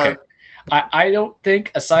 Okay. I don't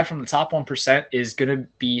think, aside from the top 1%, is going to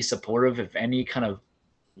be supportive of any kind of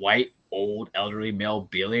white, old, elderly male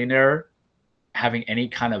billionaire having any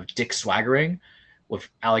kind of dick swaggering with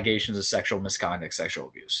allegations of sexual misconduct, sexual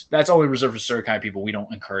abuse. That's only reserved for certain kind of people. We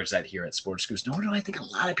don't encourage that here at Sports Goose, nor do I think a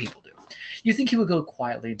lot of people do. You think he would go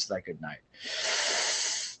quietly into that good night.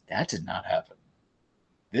 That did not happen.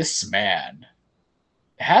 This man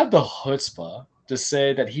had the chutzpah to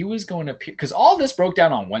say that he was going to, because all this broke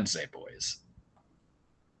down on Wednesday, boys.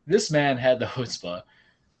 This man had the chutzpah,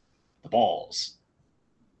 the balls,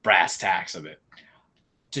 brass tacks of it,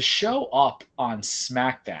 to show up on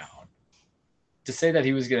SmackDown to say that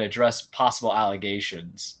he was going to address possible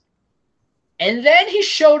allegations. And then he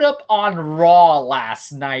showed up on Raw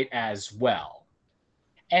last night as well.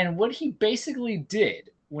 And what he basically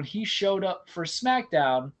did when he showed up for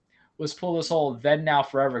SmackDown was pull this whole then, now,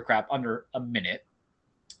 forever crap under a minute.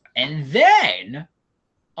 And then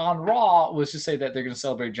on Raw was to say that they're going to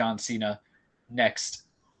celebrate John Cena next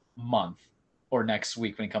month or next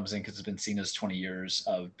week when he comes in, because it's been Cena's 20 years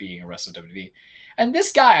of being a wrestler in WWE. And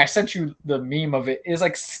this guy, I sent you the meme of it, is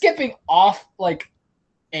like skipping off like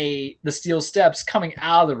the steel steps coming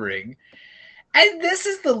out of the ring. And this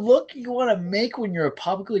is the look you want to make when you're a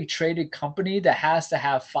publicly traded company that has to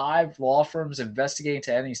have 5 law firms investigating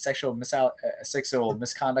to any sexual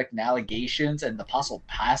misconduct and allegations and the possible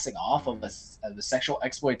passing off of a sexual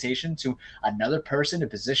exploitation to another person in a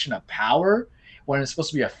position of power when it's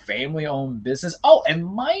supposed to be a family-owned business. Oh, and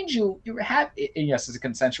mind you, yes, it's a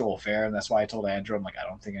consensual affair, and that's why I told Andrew, I'm like, I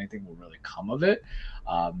don't think anything will really come of it.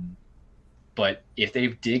 But if they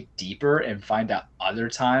dig deeper and find out other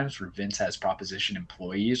times where Vince has propositioned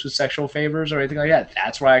employees with sexual favors or anything like that,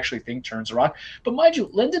 that's where I actually think turns around. But mind you,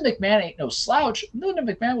 Lyndon McMahon ain't no slouch. Lyndon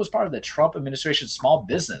McMahon was part of the Trump administration small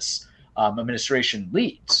business administration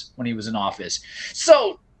leads when he was in office.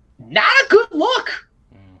 So not a good look.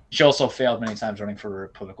 She also failed many times running for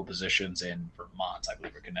political positions in Vermont, I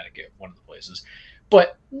believe, or Connecticut, one of the places.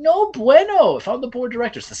 But no bueno. If I'm the board of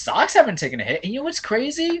directors, the stocks haven't taken a hit. And you know what's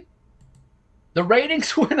crazy? The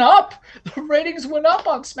ratings went up. The ratings went up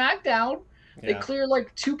on SmackDown. They cleared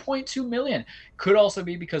like 2.2 million. Could also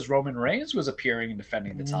be because Roman Reigns was appearing and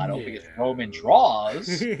defending the title because Roman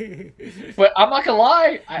draws. But I'm not gonna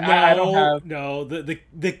lie, I don't have. No,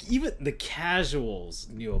 even the casuals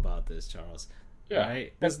knew about this, Charles. Yeah.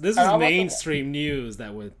 Right? This is mainstream news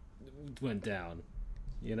that went down.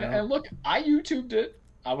 You know. And look, I YouTubed it.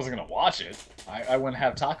 I wasn't gonna watch it. I went to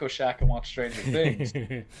have Taco Shack and watch Stranger Things.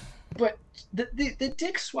 But the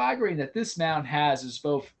dick swaggering that this man has is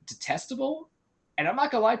both detestable and, I'm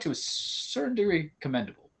not going to lie, to a certain degree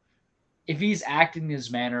commendable. If he's acting in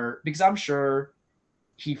his manner, because I'm sure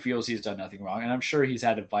he feels he's done nothing wrong, and I'm sure he's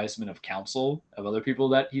had advisement of counsel of other people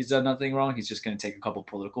that he's done nothing wrong. He's just going to take a couple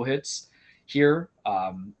political hits here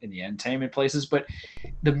in the entertainment places. But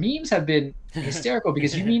the memes have been hysterical,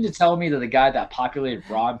 because you mean to tell me that the guy that populated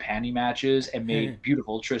bra and panty matches and made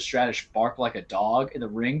beautiful Trish Stratus bark like a dog in the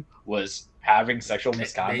ring was having sexual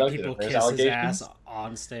misconduct? People kiss his ass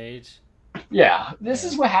on stage. Yeah, this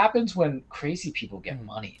is what happens when crazy people get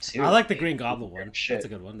money too. I like the Green Goblin one. That's a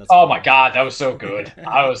good one. My god, that was so good.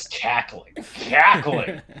 I was cackling. I have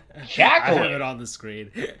it on the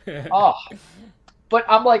screen. But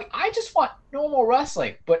I'm like, I just want normal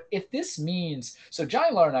wrestling. But if this means, so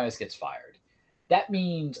Johnny Laurinaitis gets fired, that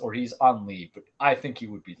means, or he's on leave, but I think he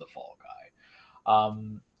would be the fall guy.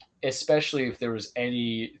 Especially if there was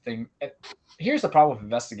anything. Here's the problem with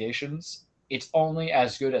investigations. It's only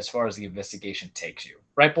as good as far as the investigation takes you.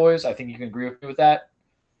 Right, boys? I think you can agree with me with that.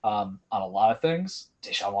 on a lot of things,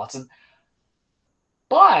 Deshaun Watson.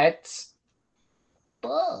 But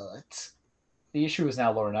the issue is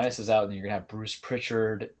now Laurinaitis is out, and you're gonna have Bruce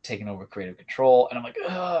Pritchard taking over creative control. And I'm like,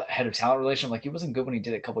 head of talent relation. I'm like, he wasn't good when he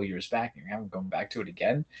did it a couple of years back, and you're gonna have him going back to it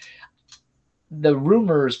again. The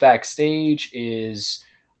rumors backstage is,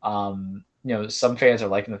 some fans are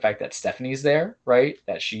liking the fact that Stephanie's there, right?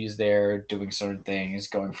 That she's there doing certain things,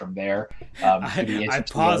 going from there. I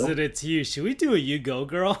posited it to you. Should we do a You Go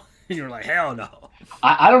Girl? And you were like, hell no.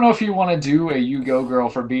 I don't know if you want to do a You Go Girl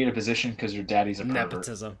for being in a position because your daddy's a pervert.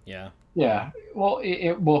 Nepotism, yeah. Yeah. Well,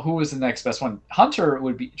 who is the next best one? Hunter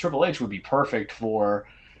would be Triple H would be perfect for,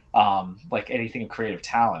 like anything creative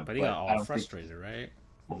talent. But he got all frustrated, right?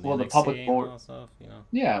 Well, the public board. Stuff,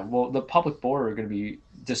 Yeah. Well, the public board are going to be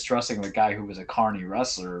distrusting the guy who was a carny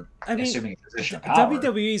wrestler, assuming a position of power.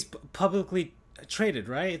 WWE's publicly traded,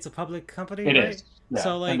 right? It's a public company. It right? is. Yeah.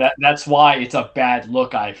 So like, and that's why it's a bad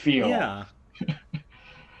look. I feel. Yeah.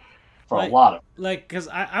 For a lot of because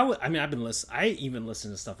I've been listening. I even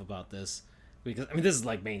listen to stuff about this because this is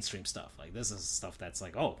like mainstream stuff. Like this is stuff that's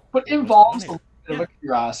like but it involves a bit of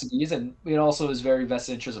curiosities, and it also is very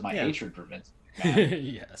vested interest of my hatred for Vince.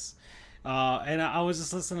 Yes, and I was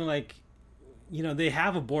just listening like. They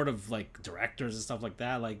have a board of like directors and stuff like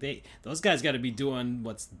that. Like those guys got to be doing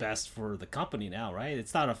what's best for the company now, right?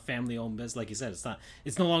 It's not a family-owned business, like you said.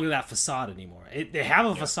 It's no longer that facade anymore. They have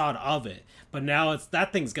a facade of it, but now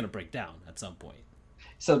that thing's gonna break down at some point.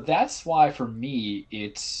 So that's why for me,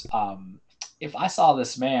 it's if I saw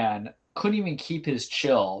this man couldn't even keep his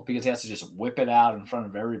chill because he has to just whip it out in front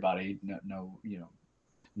of everybody.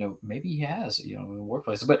 No, maybe he has, in the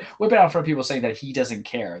workplace, but whip it out in front of people saying that he doesn't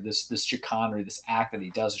care. This chicanery, this act that he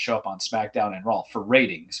does to show up on SmackDown and Raw for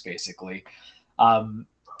ratings, basically, to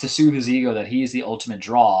soothe his ego that he's the ultimate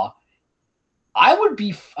draw. I would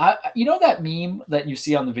be, that meme that you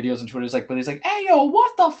see on the videos on Twitter is like, but he's like, hey, yo,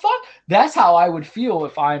 what the fuck? That's how I would feel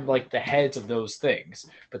if I'm like the heads of those things.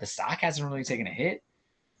 But the stock hasn't really taken a hit,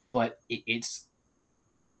 but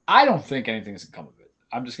I don't think anything's gonna come of it.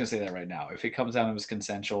 I'm just going to say that right now. If it comes down, it was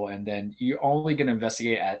consensual, and then you're only going to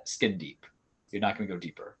investigate at skin deep. You're not going to go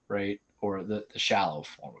deeper, right? Or the shallow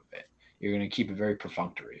form of it. You're going to keep it very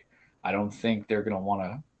perfunctory. I don't think they're going to want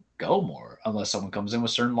to go more unless someone comes in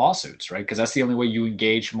with certain lawsuits, right? Because that's the only way you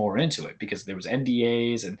engage more into it, because there was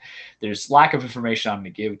NDAs and there's lack of information I'm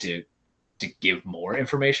going to give more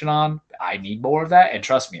information on. I need more of that, and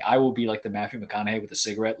trust me, I will be like the Matthew McConaughey with the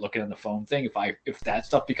cigarette looking on the phone thing. If that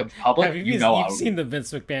stuff becomes public, you've seen the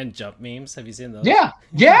Vince McMahon jump memes. Have you seen those?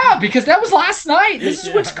 Yeah, because that was last night. This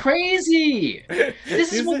is what's crazy.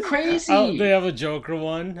 This is what's crazy. Oh, they have a Joker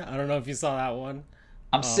one. I don't know if you saw that one.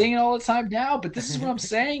 I'm saying it all the time now, but this is what I'm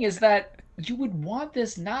saying is that you would want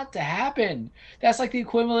this not to happen. That's like the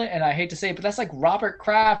equivalent, and I hate to say it, but that's like Robert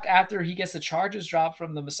Kraft after he gets the charges dropped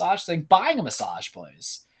from the massage thing, buying a massage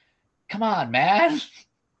place. Come on, man.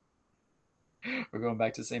 We're going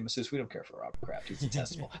back to the same masseuse. We don't care for Robert Kraft. He's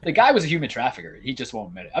detestable. The guy was a human trafficker. He just won't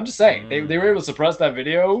admit it. I'm just saying. They were able to suppress that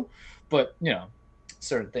video, but,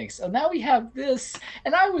 certain things. So now we have this,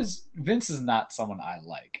 and Vince is not someone I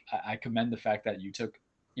like. I commend the fact that you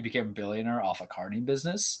became a billionaire off a carding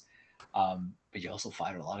business. But you also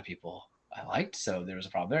fired a lot of people I liked, so there was a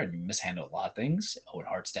problem there, and you mishandled a lot of things. Owen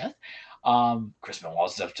Hart's death, Chris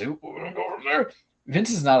Benoit's death too. We're gonna go from there.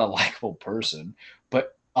 Vince is not a likable person,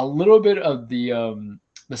 but a little bit of the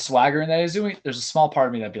swagger in that he's doing. There's a small part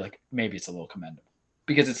of me that'd be like, maybe it's a little commendable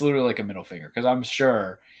because it's literally like a middle finger. Because I'm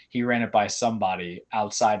sure he ran it by somebody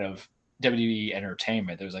outside of WWE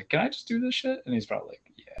Entertainment. That was like, can I just do this shit? And he's probably like,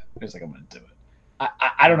 yeah. He's like, I'm gonna do it.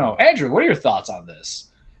 I don't know, Andrew. What are your thoughts on this?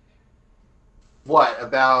 What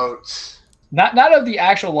about not of the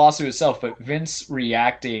actual lawsuit itself, but Vince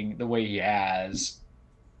reacting the way he has,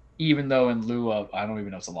 even though in lieu of, I don't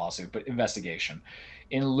even know if it's a lawsuit, but investigation,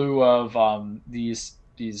 in lieu of these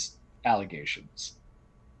allegations,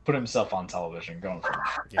 put himself on television, going from.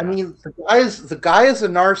 Yeah. I mean, the guy is a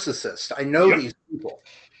narcissist. I know these people.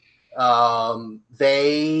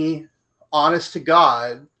 They, honest to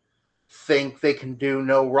God, think they can do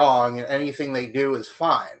no wrong, and anything they do is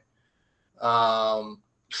fine.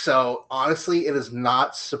 So honestly, it is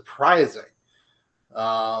not surprising.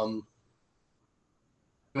 I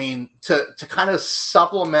mean, to kind of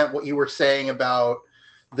supplement what you were saying about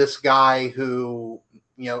this guy who,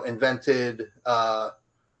 invented bra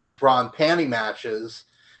and panty matches.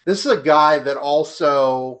 This is a guy that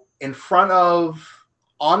also,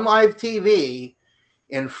 on live TV,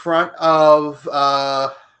 in front of,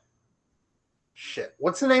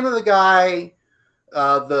 what's the name of the guy?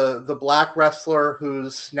 The black wrestler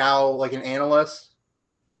who's now like an analyst.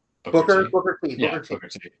 Booker T. Booker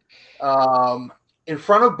T. In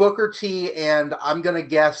front of Booker T, and I'm gonna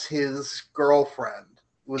guess his girlfriend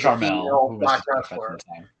was a female black wrestler.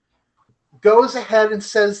 Goes ahead and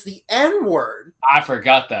says the N-word. I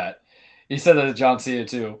forgot that. He said that to John Cena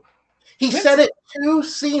too. He said it to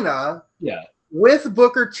Cena. Yeah. With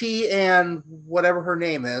Booker T and whatever her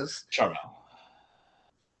name is. Charmel.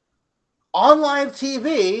 On live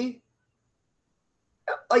TV.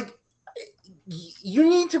 Like, you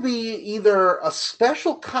need to be either a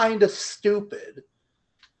special kind of stupid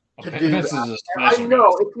to do that. I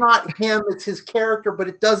know it's not him, it's his character, but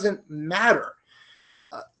it doesn't matter.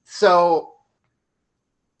 So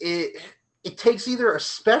it takes either a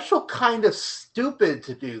special kind of stupid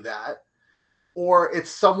to do that, or it's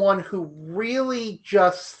someone who really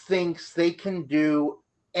just thinks they can do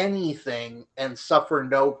anything and suffer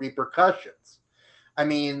no repercussions. I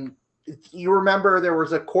mean, you remember there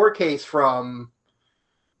was a court case from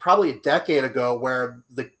probably a decade ago where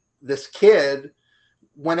this kid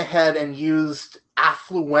went ahead and used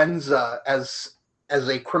affluenza as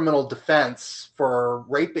a criminal defense for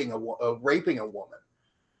raping a woman,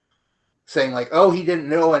 saying like, "Oh, he didn't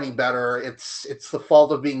know any better. It's the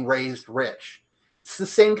fault of being raised rich." It's the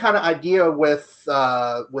same kind of idea with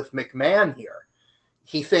McMahon here.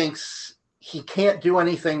 He thinks he can't do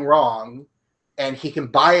anything wrong, and he can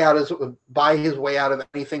buy his way out of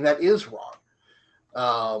anything that is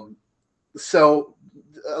wrong. So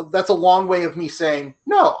that's a long way of me saying,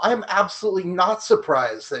 no, I'm absolutely not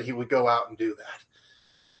surprised that he would go out and do that.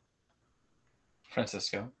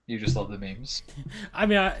 Francisco, you just love the memes. I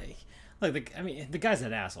mean, the guy's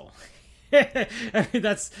an asshole. I mean,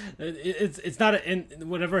 it's not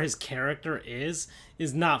whatever his character is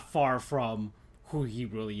not far from who he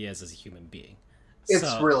really is as a human being.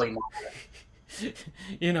 It's really not.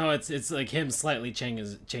 You know, it's like him slightly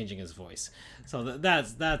changing his voice. So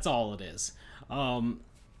that's all it is.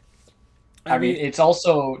 I mean, it's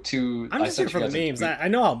also to. I'm just here for the memes. I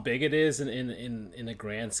know how big it is in the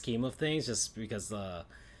grand scheme of things, just because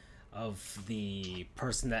of the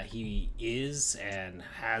person that he is and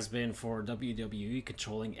has been for WWE,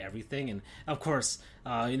 controlling everything, and of course,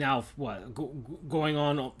 now going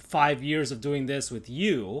on 5 years of doing this with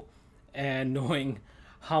you, and knowing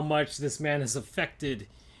how much this man has affected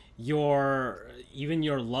your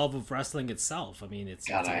love of wrestling itself. I mean,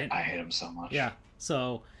 I hate him so much. Yeah,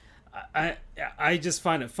 so I just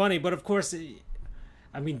find it funny, but of course,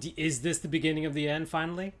 I mean, is this the beginning of the end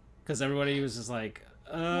finally? Because everybody was just like,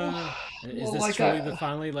 is this truly the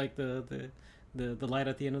light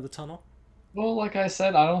at the end of the tunnel? Well, like I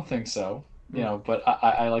said, I don't think so. You know, but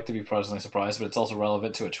I like to be pleasantly surprised. But it's also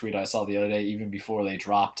relevant to a tweet I saw the other day, even before they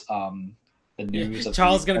dropped the news. Yeah.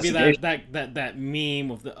 Charles is gonna be that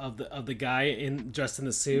meme of the guy dressed in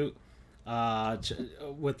the suit,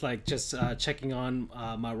 with like just checking on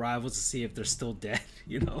my rivals to see if they're still dead.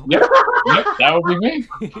 You know. Yep, that would be me.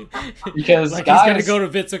 Because like guys, he's gonna go to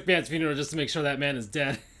Vince McMahon's funeral just to make sure that man is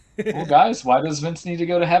dead. Well, guys, why does Vince need to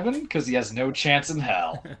go to heaven? Because he has no chance in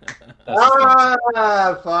hell.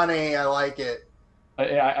 Funny. I like it.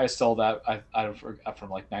 I stole that from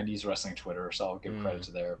like 90s wrestling Twitter, so I'll give credit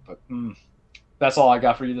to there. But that's all I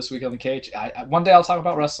got for you this week on the Cage. One day I'll talk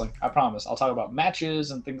about wrestling. I promise. I'll talk about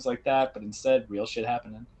matches and things like that, but instead, real shit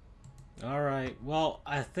happening. All right. Well,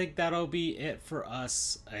 I think that'll be it for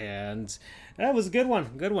us. And that was a good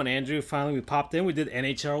one. Good one, Andrew. Finally, we popped in. We did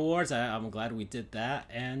NHL awards. I'm glad we did that.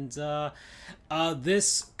 And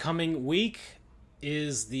this coming week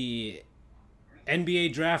is the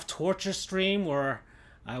NBA draft torture stream, where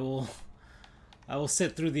I will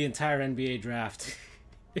sit through the entire NBA draft,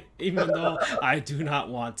 even though I do not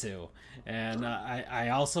want to. And I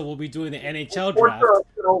also will be doing the NHL draft.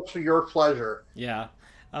 For your pleasure. Yeah.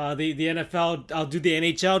 The NFL, I'll do the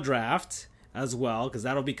NHL draft as well, because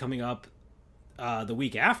that'll be coming up the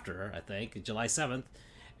week after, I think, July 7th.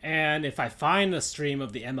 And if I find a stream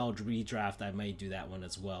of the MLB draft, I might do that one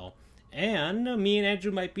as well. And me and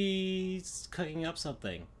Andrew might be cooking up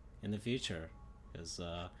something in the future, because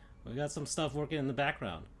we got some stuff working in the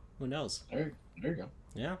background. Who knows? There you go.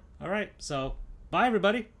 Yeah. All right. So, bye,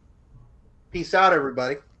 everybody. Peace out,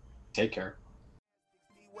 everybody. Take care.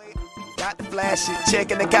 Got the flash shit,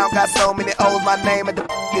 checking account, got so many O's, my name at the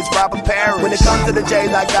is Robert Parrish. When it comes to the J's,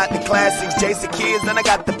 I got the classics, Jason Kids, and I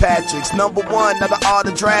got the Patricks. Number one, out of all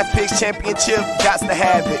the draft picks, championship, gots to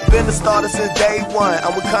have it. Been a starter since day one,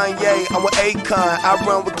 I'm with Kanye, I'm with Akon. I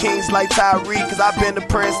run with kings like Tyreek, cause I've been the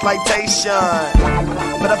prince like Tayshaun.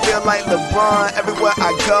 But I feel like LeBron everywhere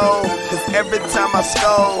I go, cause every time I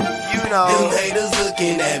score, you know, them haters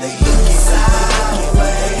looking at me, looking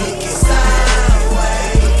sideways.